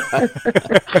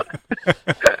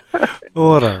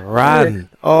 What a run.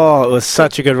 Oh, it was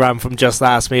such a good run from Just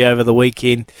Ask Me over the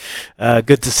weekend.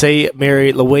 Good to see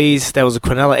Mary Louise. That was a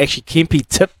Quinella. Actually, Kempy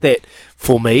tipped that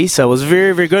for me, so it was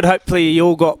very, very good. Hopefully you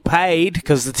all got paid,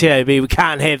 because the TAB, we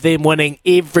can't have them winning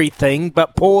everything.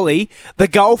 But, Paulie, the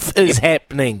golf is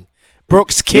happening.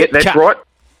 Brooks Koepka. Yeah, that's right.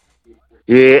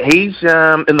 Yeah, he's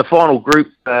in the final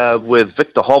group with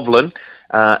Victor Hovland,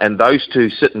 and those two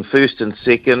sitting first and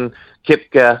second.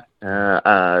 Koepka,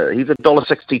 he's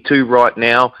 $1.62 right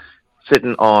now,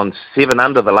 sitting on 7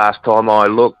 under the last time I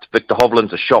looked. Victor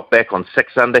Hovland's a shot back on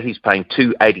 6 under. He's paying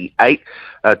 $2.88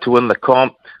 to win the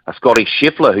comp. Scotty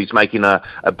Scheffler, who's making a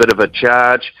bit of a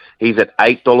charge, he's at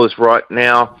 $8 right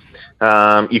now.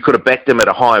 You could have backed him at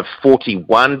a high of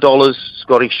 $41,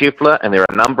 Scotty Scheffler, and there are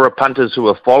a number of punters who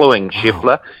are following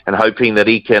Scheffler and hoping that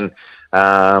he can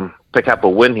pick up a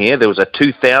win here. There was a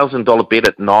 $2,000 bet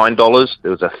at $9.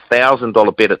 There was a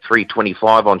 $1,000 bet at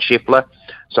 $3.25 on Scheffler.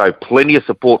 So plenty of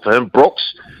support for him. Brooks,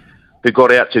 who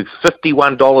got out to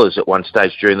 $51 at one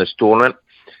stage during this tournament.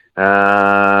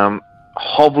 Hovland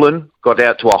got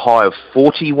out to a high of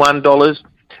 $41.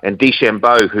 And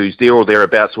DeChambeau, who's there or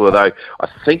thereabouts, although I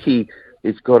think he's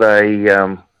got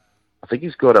a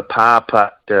par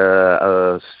putt,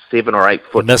 a 7 or 8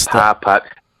 foot par putt.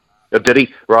 Oh, did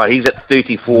he? Right, he's at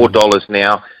 $34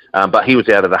 now, but he was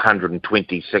out at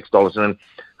 $126. And, of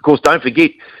course, don't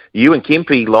forget, you and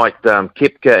Kempy liked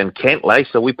Koepka and Cantlay,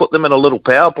 so we put them in a little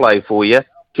power play for you.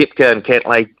 Koepka and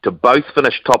Cantlay to both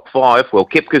finish top 5. Well,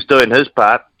 Koepka's doing his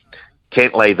part.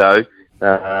 Cantlay, though,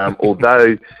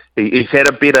 although he's had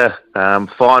a better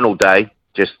final day,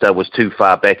 just was too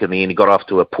far back in the end. He got off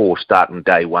to a poor start in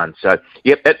day one. So,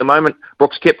 yep, at the moment,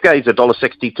 Brooks Koepka is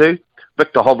 $1.62.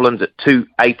 Victor Hovland's at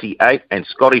 $2.88 and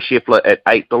Scotty Scheffler at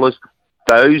 $8.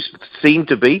 Those seem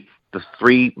to be the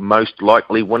 3 most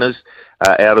likely winners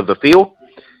out of the field.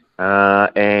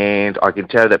 And I can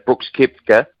tell you that Brooks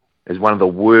Koepka is one of the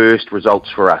worst results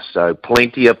for us. So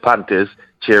plenty of punters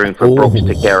cheering for Brooks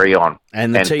to carry on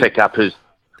and pick up his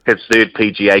 3rd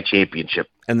PGA championship.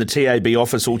 And the TAB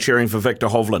office all cheering for Victor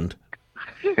Hovland.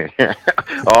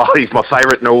 Oh, he's my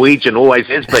favourite Norwegian, always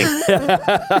has been.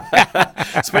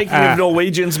 Speaking of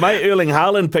Norwegians, mate, Erling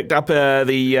Haaland picked up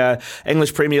the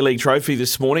English Premier League trophy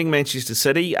this morning, Manchester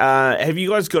City. Have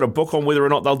you guys got a book on whether or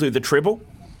not they'll do the treble?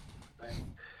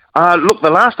 Look,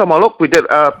 the last time I looked, we did.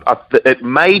 It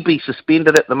may be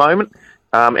suspended at the moment,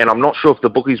 and I'm not sure if the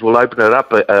bookies will open it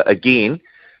up again.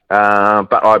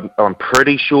 But I'm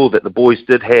pretty sure that the boys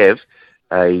did have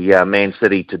a Man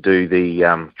City to do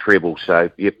the treble.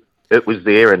 So, yep, it was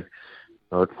there. And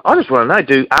I just want to know,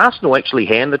 do Arsenal actually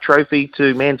hand the trophy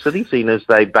to Man City, seeing as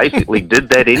they basically did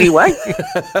that anyway?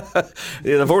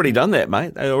 Yeah, they've already done that,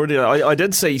 mate. I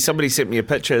did see, somebody sent me a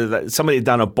picture that somebody had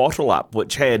done a bottle up,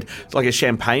 which had like a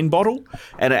champagne bottle,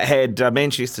 and it had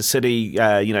Manchester City,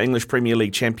 English Premier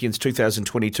League champions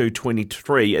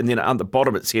 2022-23, and then at the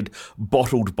bottom it said,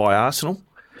 bottled by Arsenal.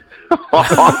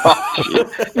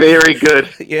 Very good.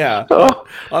 Yeah.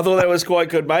 I thought that was quite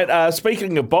good, mate.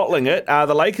 Speaking of bottling it,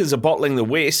 the Lakers are bottling the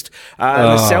West.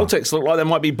 The Celtics look like they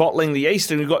might be bottling the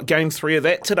East, and we've got game 3 of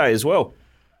that today as well.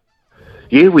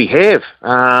 Yeah, we have.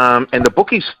 And the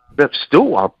bookies but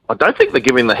still, I don't think they're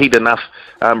giving the Heat enough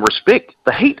respect.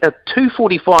 The Heat are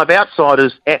 2.45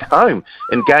 outsiders at home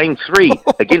in Game 3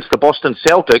 against the Boston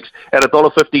Celtics at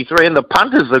 $1.53, and the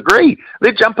punters agree.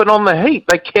 They're jumping on the Heat.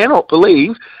 They cannot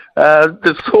believe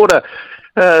the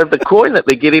coin that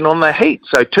they're getting on the Heat.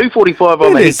 So 2.45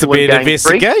 on the Heat to win Game 3.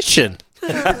 Investigation.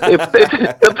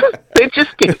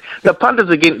 The punters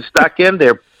are getting stuck in.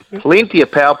 There are plenty of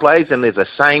power plays, and there's a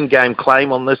same game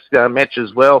claim on this match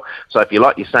as well. So if you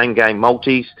like your same game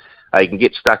multis, you can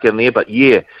get stuck in there. But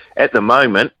yeah, at the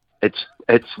moment, it's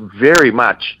very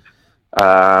much,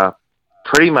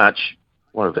 pretty much,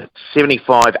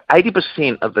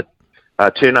 80% of the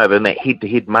turnover in that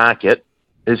head-to-head market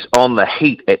is on the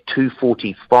Heat at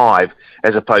 2.45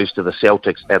 as opposed to the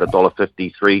Celtics at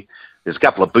 $1.53. There's a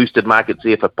couple of boosted markets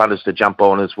there for punters to jump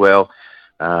on as well.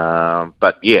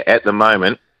 But yeah, at the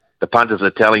moment, the punters are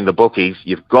telling the bookies,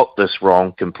 you've got this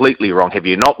wrong, completely wrong. Have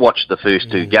you not watched the first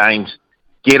two games?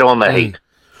 Get on the Heat.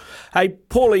 Hey,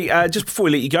 Paulie, just before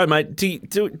we let you go, mate, do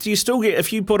you still get,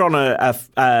 if you put on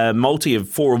a multi of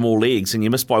 4 or more legs and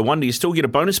you miss by 1, do you still get a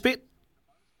bonus bet?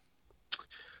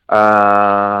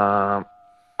 Are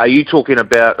you talking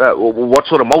about, what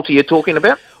sort of multi are you talking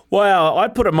about? Well, I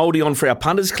put a multi on for our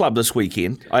punters club this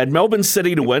weekend. I had Melbourne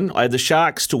City to win. I had the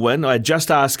Sharks to win. I had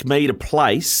Just Ask Me to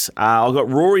place. I got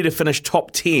Rory to finish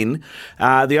top 10.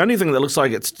 The only thing that looks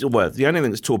like the only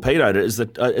thing that's torpedoed it is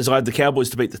that I had the Cowboys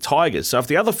to beat the Tigers. So if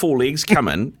the other 4 legs come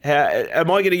in, am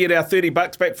I going to get our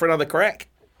 $30 back for another crack?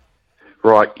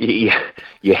 Right, yeah.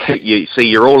 You see,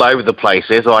 you're all over the place,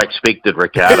 as I expected,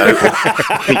 Ricardo.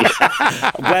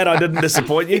 I'm glad I didn't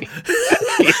disappoint you.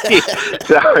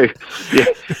 So, yeah,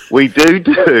 we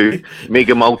do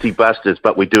mega multi-busters,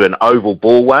 but we do an oval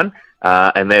ball one,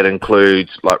 and that includes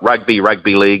like rugby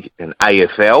league, and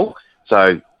AFL.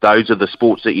 So those are the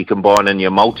sports that you combine in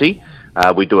your multi.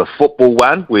 We do a football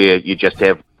one where you just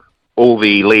have all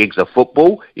the legs are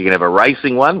football. You can have a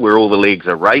racing one where all the legs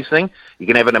are racing. You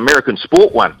can have an American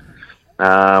sport one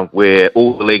where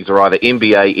all the legs are either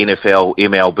NBA, NFL,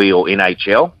 MLB, or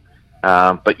NHL.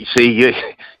 But you see,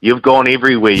 you've gone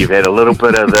everywhere. You've had a little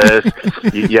bit of this.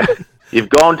 You've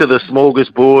gone to the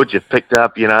smorgasbord. You've picked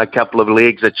up, a couple of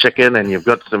legs of chicken, and you've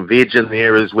got some veg in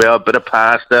there as well, a bit of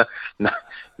pasta. No,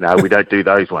 we don't do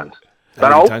those ones.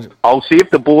 But I'll see if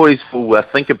the boys will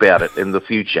think about it in the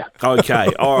future. Okay,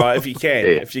 all right, if you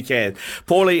can.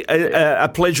 Paulie, a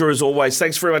pleasure as always.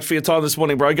 Thanks very much for your time this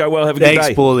morning, bro. Go well, have a good day.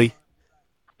 Thanks, Paulie.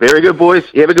 Very good, boys.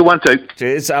 You have a good one too.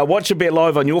 Cheers. Watch a bet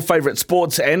live on your favourite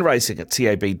sports and racing at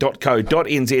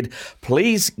tab.co.nz.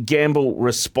 Please gamble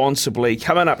responsibly.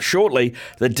 Coming up shortly,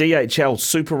 the DHL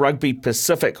Super Rugby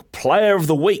Pacific Player of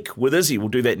the Week with Izzy. We'll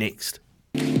do that next.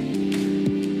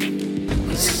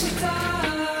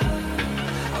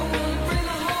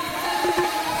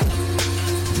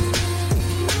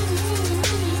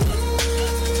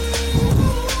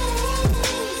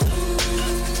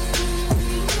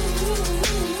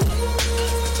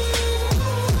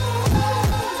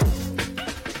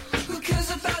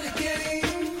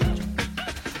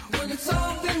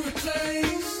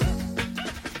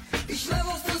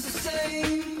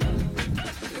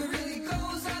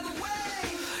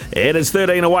 It is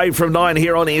 13 away from 9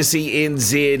 here on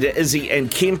SENZ. Izzy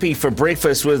and Kempy for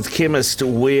breakfast with Chemist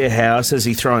Warehouse.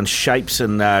 Izzy throwing shapes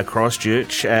in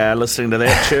Christchurch, listening to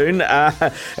that tune.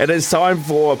 It is time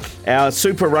for our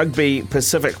Super Rugby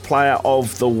Pacific Player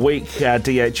of the Week.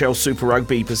 DHL Super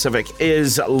Rugby Pacific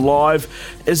is live.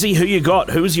 Izzy, who you got?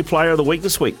 Who was your Player of the Week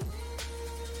this week?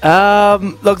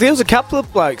 Look, there was a couple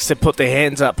of blokes that put their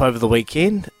hands up over the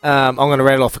weekend. I'm going to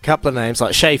rattle off a couple of names.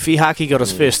 Like Shea Fihaki got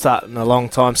his first start in a long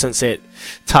time since that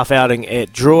tough outing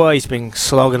at Drua. He's been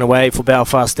slogging away for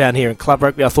Belfast down here in club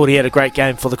rugby. I thought he had a great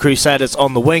game for the Crusaders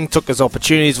on the wing. Took his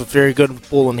opportunities with very good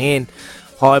ball in hand.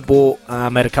 High ball,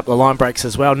 made a couple of line breaks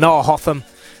as well. Noah Hotham,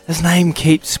 his name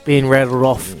keeps being rattled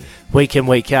off week in,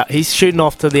 week out. He's shooting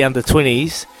off to the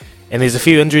under-20s, and there's a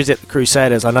few injuries at the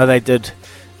Crusaders. I know they did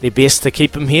their best to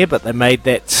keep him here, but they made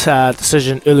that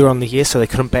decision earlier on in the year, so they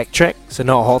couldn't backtrack. So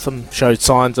Noah Hotham showed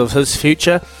signs of his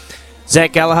future.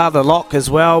 Zach Gallagher, the lock as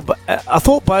well. But I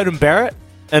thought Beauden Barrett,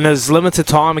 in his limited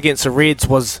time against the Reds,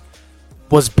 was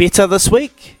better this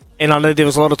week. And I know there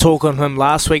was a lot of talk on him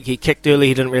last week. He kicked early,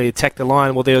 he didn't really attack the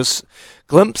line. Well, there was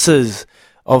glimpses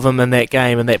of him in that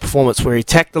game, in that performance, where he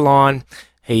attacked the line.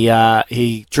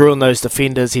 He drew on those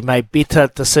defenders. He made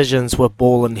better decisions with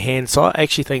ball in hand. So I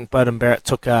actually think Beauden Barrett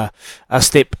took a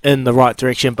step in the right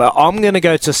direction. But I'm going to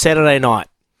go to Saturday night.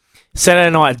 Saturday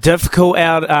night, difficult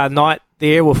night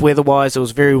there with weather-wise. It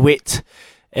was very wet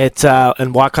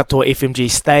in Waikato FMG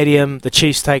Stadium. The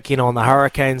Chiefs taking on the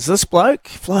Hurricanes. This bloke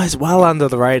flies well under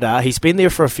the radar. He's been there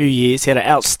for a few years. He had an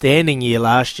outstanding year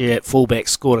last year at fullback,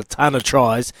 scored a ton of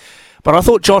tries. But I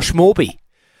thought Josh Morby,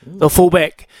 the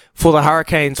fullback for the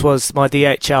Hurricanes, was my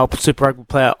DHL Super Rugby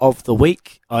Player of the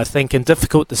Week. I think in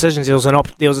difficult decisions, there was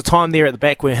a time there at the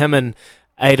back where him and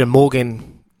Aidan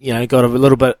Morgan, got a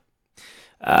little bit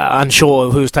unsure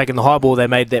of who was taking the high ball. They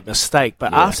made that mistake.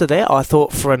 But after that, I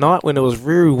thought for a night when it was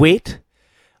very wet,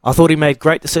 I thought he made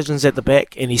great decisions at the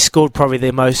back, and he scored probably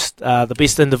the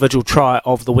best individual try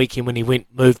of the weekend when he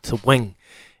moved to wing.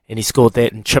 And he scored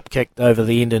that and chip kicked over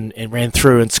the end and ran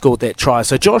through and scored that try.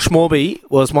 So Josh Morby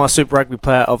was my Super Rugby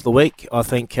Player of the Week. I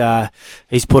think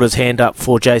he's put his hand up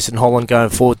for Jason Holland going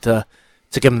forward to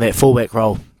give him that fullback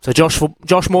role. So Josh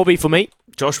Morby for me.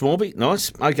 Josh Morby,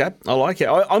 nice. Okay, I like it.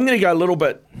 I'm going to go a little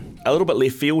bit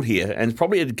left field here, and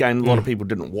probably a game a lot of people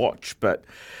didn't watch, but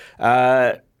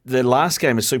the last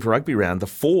game of Super Rugby round, the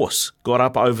Force got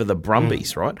up over the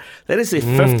Brumbies, right? That is their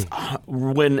fifth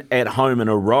win at home in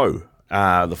a row,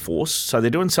 the Force. So they're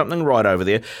doing something right over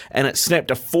there, and it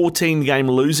snapped a 14-game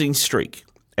losing streak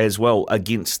as well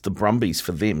against the Brumbies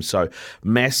for them. So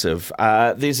massive.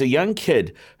 There's a young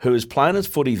kid who is playing his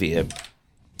footy there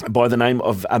by the name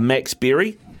of Max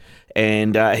Berry,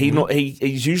 and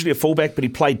he's usually a fullback, but he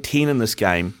played 10 in this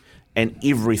game, and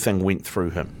everything went through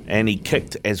him. And he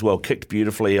kicked as well, kicked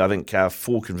beautifully. I think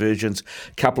 4 conversions,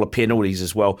 a couple of penalties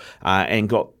as well, and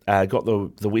got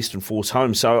the Western Force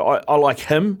home. So I like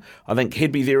him. I think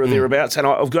he'd be there or thereabouts. And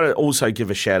I've got to also give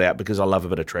a shout out, because I love a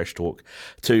bit of trash talk,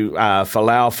 to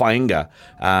Falau Fainga,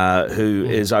 who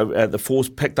is the Force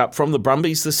picked up from the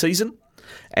Brumbies this season.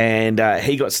 And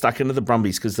he got stuck into the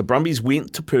Brumbies because the Brumbies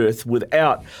went to Perth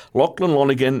without Lachlan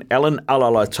Lonergan, Alan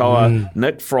Alalatoa,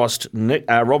 Nick Frost,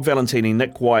 Rob Valentini,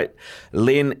 Nick White,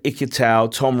 Len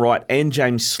Ikitau, Tom Wright and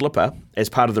James Slipper as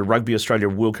part of the Rugby Australia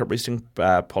World Cup resting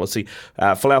policy.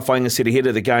 Falau Fainga said ahead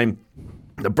of the game,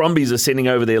 the Brumbies are sending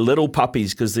over their little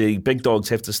puppies because the big dogs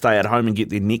have to stay at home and get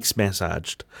their necks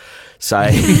massaged. So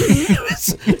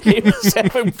he was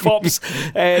having pops.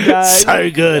 And,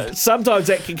 so good. Sometimes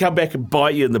that can come back and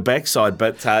bite you in the backside,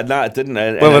 but no, it didn't.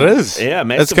 Well, it is. Yeah,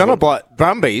 massive. It's going to bite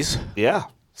Brumbies. Yeah.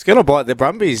 It's going to bite the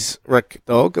Brumbies, Rick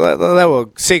Dog. They were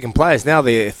second place. Now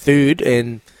they're third,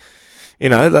 and,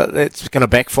 that's going to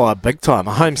backfire big time.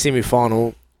 A home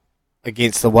semi-final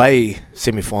against the away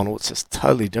semi-final, it's just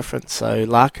totally different. So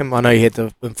Larkham, I know he had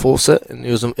to enforce it, and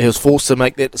he was forced to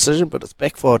make that decision, but it's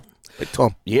backfired big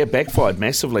time. Yeah, backfired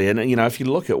massively. And, if you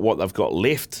look at what they've got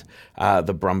left,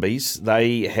 the Brumbies,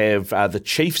 they have the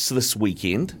Chiefs this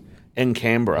weekend in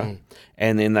Canberra,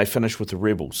 and then they finish with the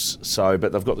Rebels. So,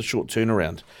 but they've got the short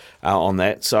turnaround on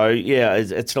that. So, yeah,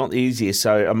 it's not the easiest.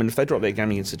 So, I mean, if they drop that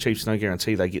game against the Chiefs, no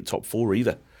guarantee they get top 4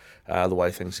 either, the way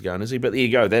things are going, Izzy. But there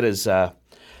you go. That is...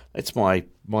 That's my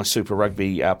Super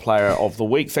Rugby Player of the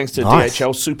Week. Thanks to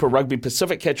DHL Super Rugby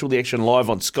Pacific. Catch all the action live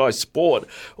on Sky Sport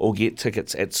or get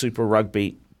tickets at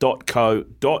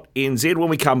superrugby.co.nz. When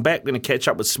we come back, we're going to catch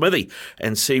up with Smithy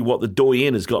and see what the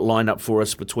Doyen has got lined up for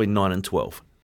us between 9 and 12.